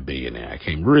made me a billionaire. I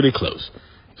came really close.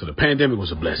 So the pandemic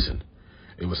was a blessing.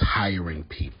 It was hiring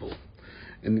people.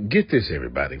 And get this,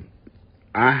 everybody.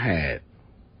 I had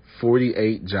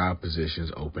 48 job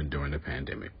positions open during the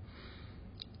pandemic.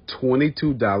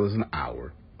 $22 an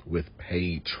hour with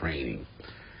paid training.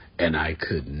 And I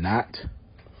could not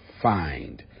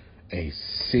find a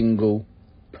single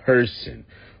person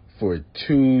for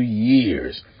 2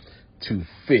 years to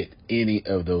fit any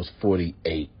of those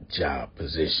 48 job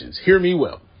positions. Hear me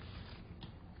well.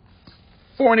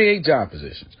 48 job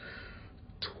positions.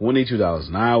 $22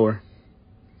 an hour.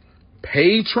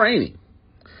 Paid training.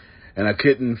 And I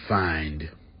couldn't find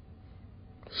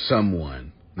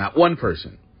someone, not one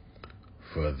person,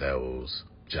 for those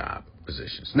job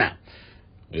positions. Now,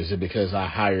 is it because I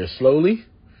hire slowly?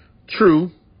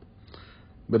 True.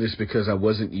 But it's because I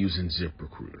wasn't using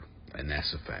ZipRecruiter. And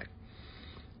that's a fact.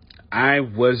 I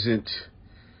wasn't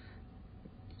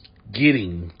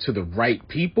getting to the right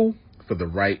people for the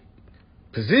right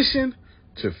position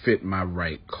to fit my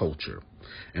right culture.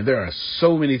 And there are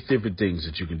so many different things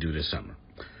that you can do this summer.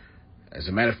 As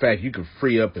a matter of fact, you can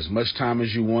free up as much time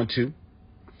as you want to.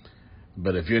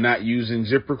 But if you're not using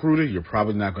ZipRecruiter, you're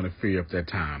probably not going to free up that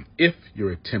time if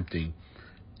you're attempting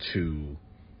to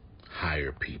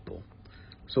hire people.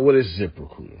 So what is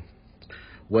ZipRecruiter?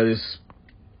 What is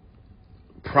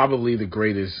probably the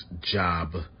greatest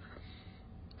job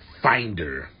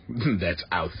finder that's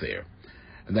out there.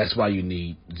 And that's why you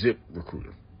need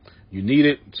ZipRecruiter. You need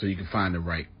it so you can find the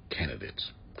right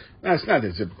candidates. Now, it's not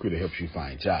that ZipRecruiter helps you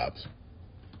find jobs.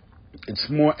 It's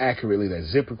more accurately that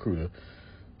ZipRecruiter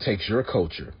takes your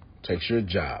culture, takes your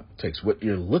job, takes what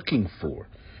you're looking for,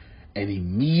 and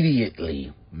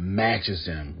immediately matches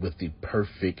them with the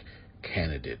perfect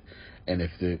candidate. And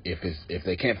if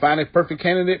they can't find a perfect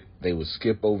candidate, they will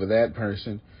skip over that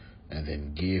person and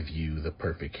then give you the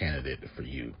perfect candidate for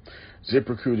you.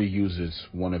 ZipRecruiter uses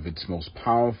one of its most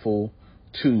powerful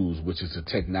tools, which is the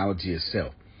technology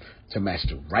itself, to match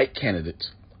the right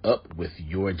candidates up with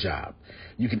your job.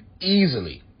 You can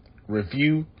easily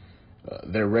review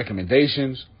their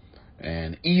recommendations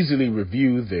and easily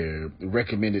review their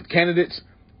recommended candidates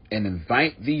and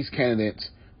invite these candidates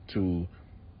to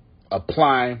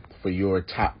apply for your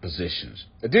top positions.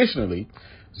 Additionally,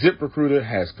 ZipRecruiter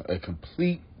has a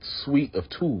complete suite of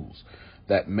tools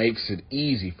that makes it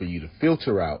easy for you to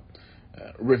filter out,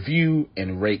 review,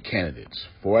 and rate candidates.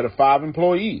 4 out of 5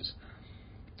 employees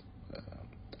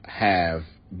have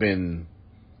been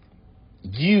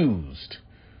used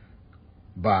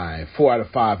by 4 out of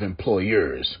 5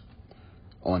 employers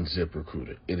on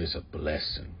ZipRecruiter. It is a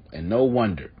blessing. And no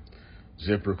wonder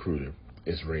ZipRecruiter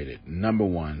is rated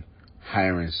 #1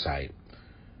 hiring site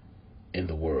in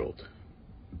the world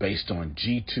based on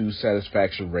G2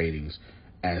 satisfaction ratings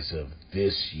as of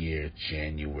this year,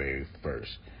 January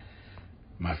 1st.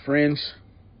 My friends,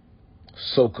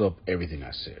 soak up everything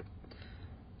I said.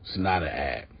 It's not an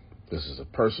ad. This is a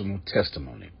personal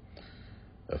testimony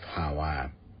of how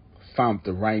I found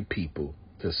the right people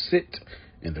to sit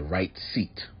in the right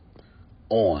seat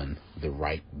on the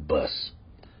right bus.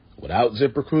 Without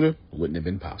ZipRecruiter, it wouldn't have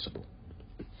been possible.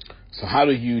 So how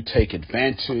do you take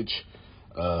advantage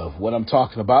of what I'm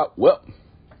talking about? Well,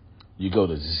 you go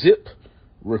to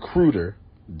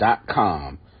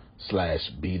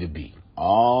ZipRecruiter.com/B2B.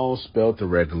 All spelled the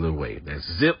regular way. That's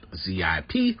Zip,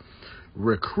 Z-I-P,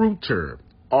 Recruiter,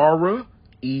 Aura,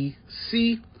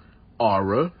 E-C,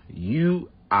 Aura, U-I-T-E-R.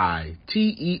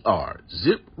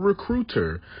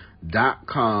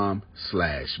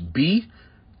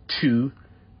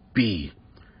 ZipRecruiter.com/B2B.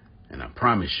 And I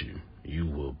promise you, you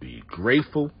will be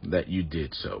grateful that you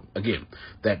did so. Again,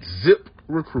 that's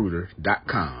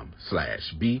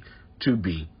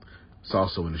ZipRecruiter.com/B2B. It's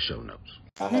also in the show notes.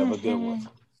 I have a good one.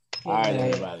 All right,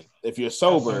 everybody. If you're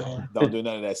sober, don't do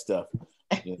none of that stuff.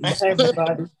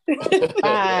 Everybody.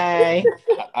 Bye.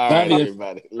 All right,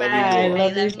 everybody. Bye.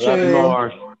 Love you too. Love you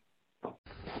more.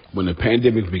 When the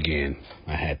pandemic began,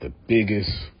 I had the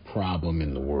biggest problem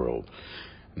in the world.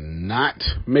 Not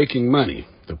making money.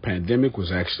 The pandemic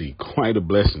was actually quite a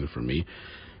blessing for me,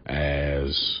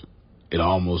 as it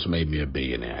almost made me a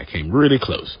billionaire. I came really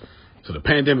close. So the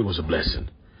pandemic was a blessing.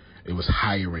 It was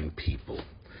hiring people.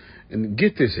 And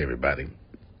get this, everybody.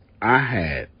 I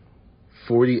had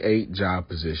 48 job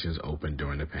positions open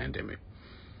during the pandemic.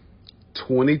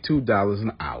 $22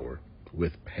 an hour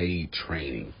with paid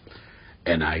training.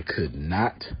 And I could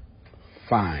not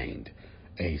find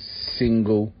a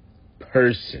single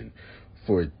person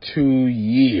for 2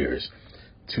 years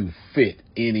to fit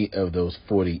any of those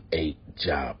 48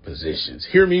 job positions.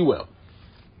 Hear me well.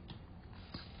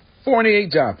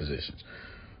 48 job positions,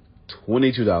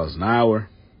 $22 an hour,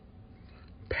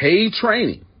 paid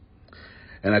training,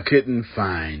 and I couldn't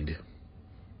find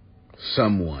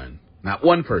someone, not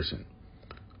one person,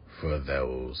 for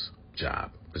those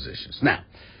job positions. Now,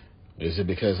 is it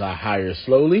because I hire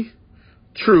slowly?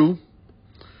 True.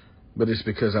 But it's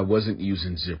because I wasn't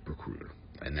using ZipRecruiter,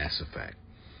 and that's a fact.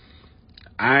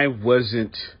 I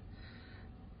wasn't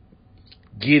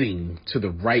getting to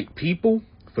the right people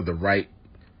for the right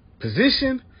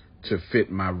position to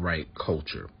fit my right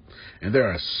culture. And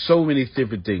there are so many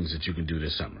different things that you can do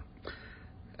this summer.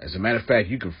 As a matter of fact,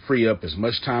 you can free up as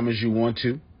much time as you want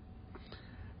to.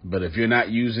 But if you're not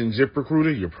using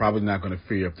ZipRecruiter, you're probably not going to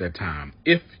free up that time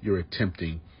if you're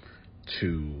attempting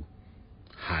to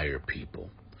hire people.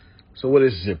 So what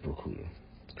is ZipRecruiter?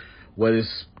 What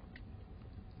is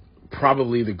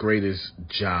probably the greatest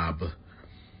job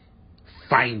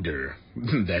finder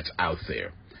that's out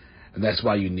there. And that's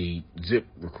why you need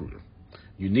ZipRecruiter.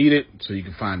 You need it so you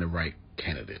can find the right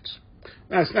candidates.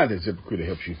 Now, it's not that ZipRecruiter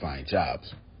helps you find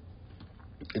jobs.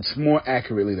 It's more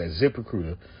accurately that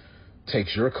ZipRecruiter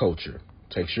takes your culture,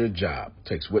 takes your job,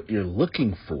 takes what you're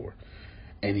looking for,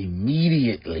 and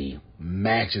immediately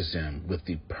matches them with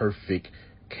the perfect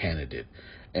candidate.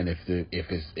 And if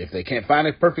they can't find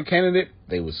a perfect candidate,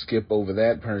 they will skip over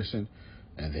that person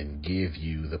and then give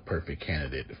you the perfect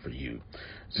candidate for you.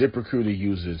 ZipRecruiter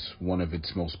uses one of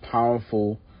its most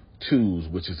powerful tools,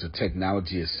 which is the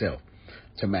technology itself,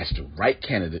 to match the right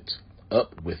candidates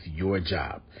up with your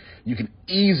job. You can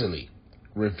easily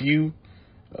review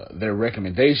their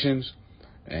recommendations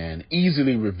and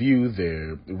easily review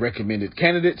their recommended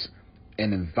candidates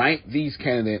and invite these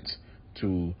candidates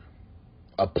to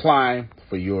apply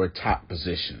for your top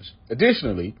positions.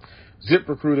 Additionally,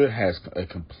 ZipRecruiter has a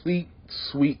complete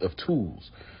suite of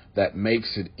tools that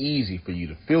makes it easy for you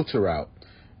to filter out,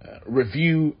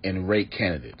 review, and rate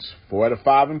candidates. 4 out of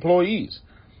 5 employees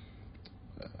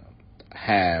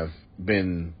have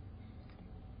been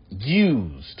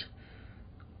used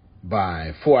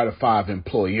by 4 out of 5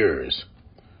 employers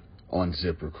on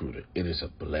ZipRecruiter. It is a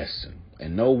blessing.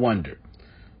 And no wonder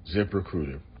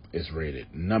ZipRecruiter is rated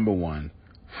 #1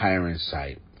 hiring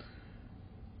site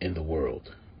in the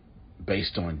world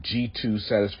based on G2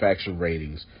 satisfaction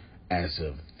ratings as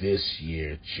of this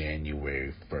year,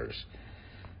 January 1st.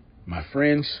 My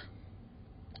friends,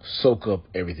 soak up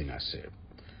everything I said.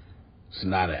 It's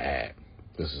not an ad.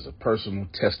 This is a personal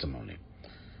testimony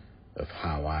of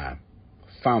how I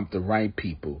found the right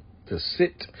people to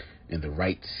sit in the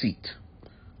right seat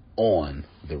on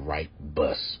the right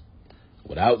bus.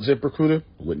 Without ZipRecruiter, it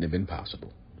wouldn't have been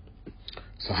possible.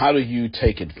 So how do you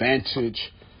take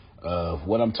advantage of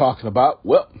what I'm talking about?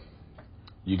 Well,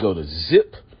 you go to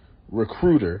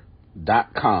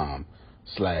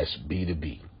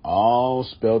ZipRecruiter.com/B2B. All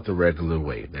spelled the regular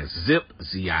way. That's Zip,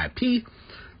 Z-I-P,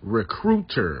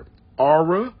 Recruiter,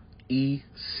 Aura,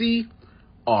 E-C,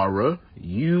 Aura,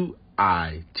 U-I-T-E-R.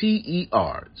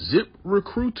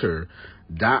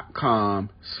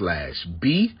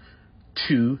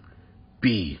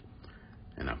 ZipRecruiter.com/B2B.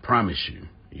 And I promise you,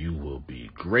 you will be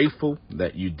grateful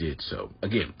that you did so.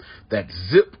 Again, that's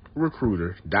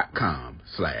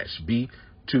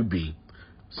ziprecruiter.com/B2B.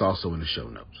 It's also in the show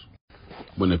notes.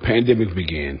 When the pandemic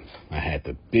began, I had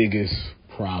the biggest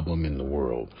problem in the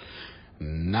world.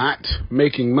 Not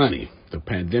making money. The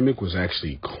pandemic was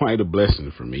actually quite a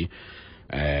blessing for me,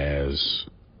 as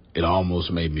it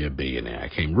almost made me a billionaire. I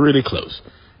came really close.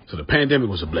 So the pandemic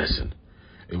was a blessing.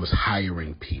 It was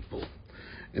hiring people.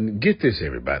 And get this,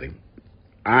 everybody.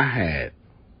 I had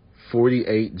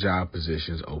 48 job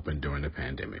positions open during the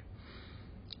pandemic.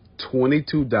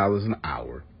 $22 an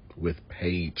hour with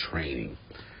paid training.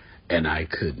 And I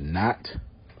could not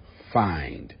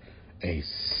find a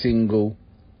single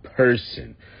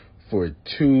person for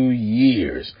 2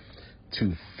 years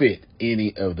to fit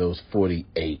any of those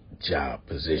 48 job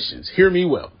positions. Hear me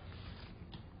well.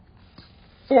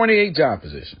 48 job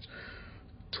positions,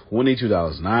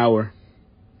 $22 an hour,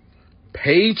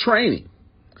 paid training,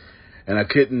 and I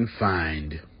couldn't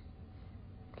find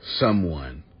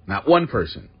someone, not one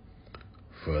person,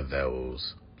 for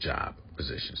those job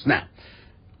positions. Now,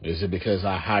 is it because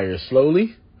I hire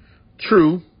slowly?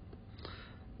 True.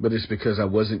 But it's because I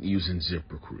wasn't using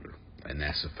ZipRecruiter, and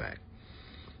that's a fact.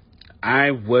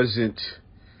 I wasn't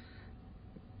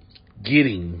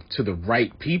getting to the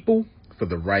right people for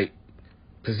the right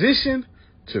position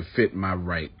to fit my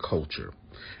right culture.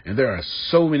 And there are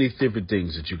so many different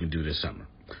things that you can do this summer.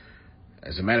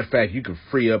 As a matter of fact, you can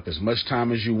free up as much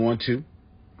time as you want to.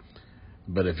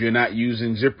 But if you're not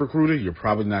using ZipRecruiter, you're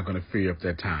probably not going to free up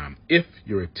that time if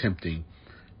you're attempting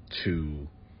to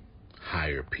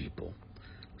hire people.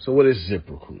 So what is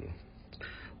ZipRecruiter?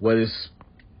 What is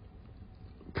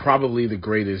probably the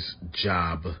greatest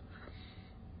job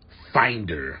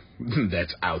finder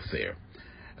that's out there.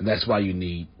 And that's why you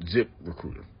need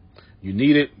ZipRecruiter. You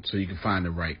need it so you can find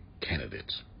the right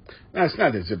candidates. Now, it's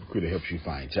not that ZipRecruiter helps you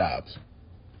find jobs.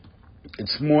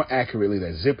 It's more accurately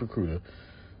that ZipRecruiter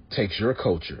takes your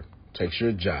culture, takes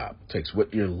your job, takes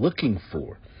what you're looking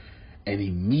for, and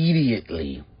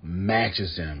immediately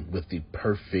matches them with the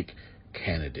perfect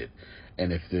candidate.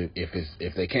 And if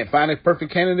they can't find a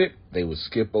perfect candidate, they will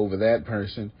skip over that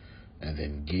person and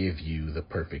then give you the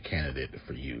perfect candidate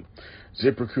for you.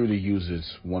 ZipRecruiter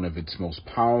uses one of its most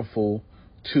powerful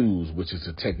tools, which is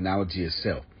the technology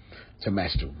itself, to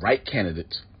match the right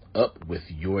candidates up with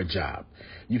your job.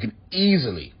 You can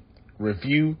easily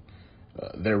review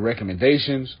their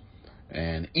recommendations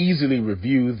and easily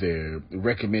review their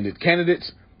recommended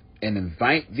candidates and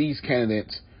invite these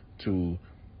candidates to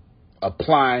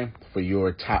apply for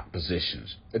your top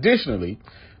positions. Additionally,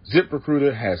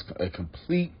 ZipRecruiter has a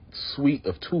complete suite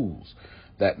of tools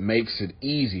that makes it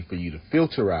easy for you to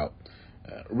filter out,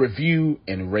 review,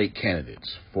 and rate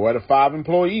candidates. 4 out of 5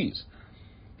 employees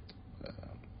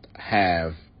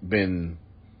have been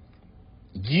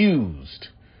used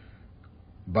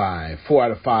by 4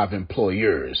 out of 5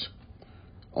 employers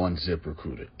on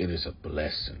ZipRecruiter. It is a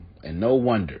blessing. And no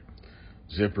wonder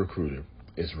ZipRecruiter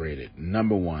is rated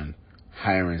 #1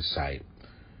 hiring site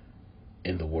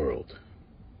in the world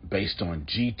based on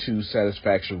G2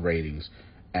 satisfaction ratings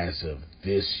as of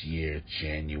this year,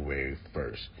 January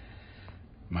 1st.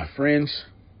 My friends,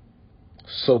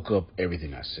 soak up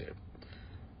everything I said.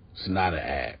 It's not an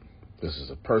ad. This is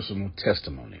a personal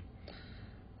testimony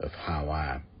of how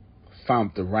I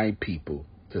found the right people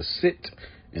to sit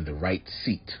in the right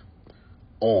seat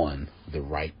on the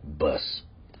right bus.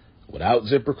 Without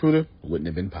ZipRecruiter, it wouldn't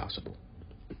have been possible.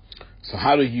 So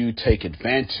how do you take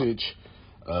advantage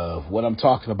of what I'm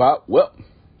talking about? Well,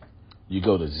 you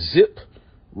go to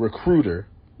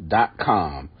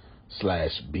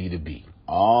ZipRecruiter.com/B2B.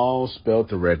 All spelled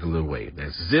the regular way.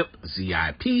 That's Zip,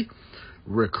 Z-I-P,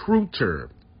 Recruiter,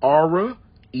 Aura,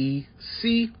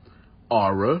 E-C,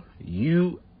 Aura,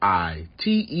 U-I-T-E-R.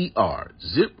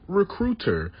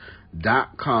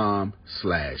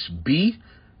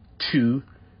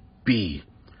 ZipRecruiter.com/B2B.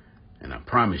 And I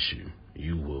promise you,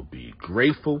 you will be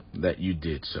grateful that you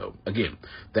did so. Again,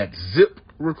 that's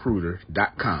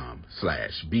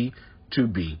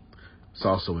ZipRecruiter.com/B2B. It's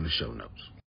also in the show notes.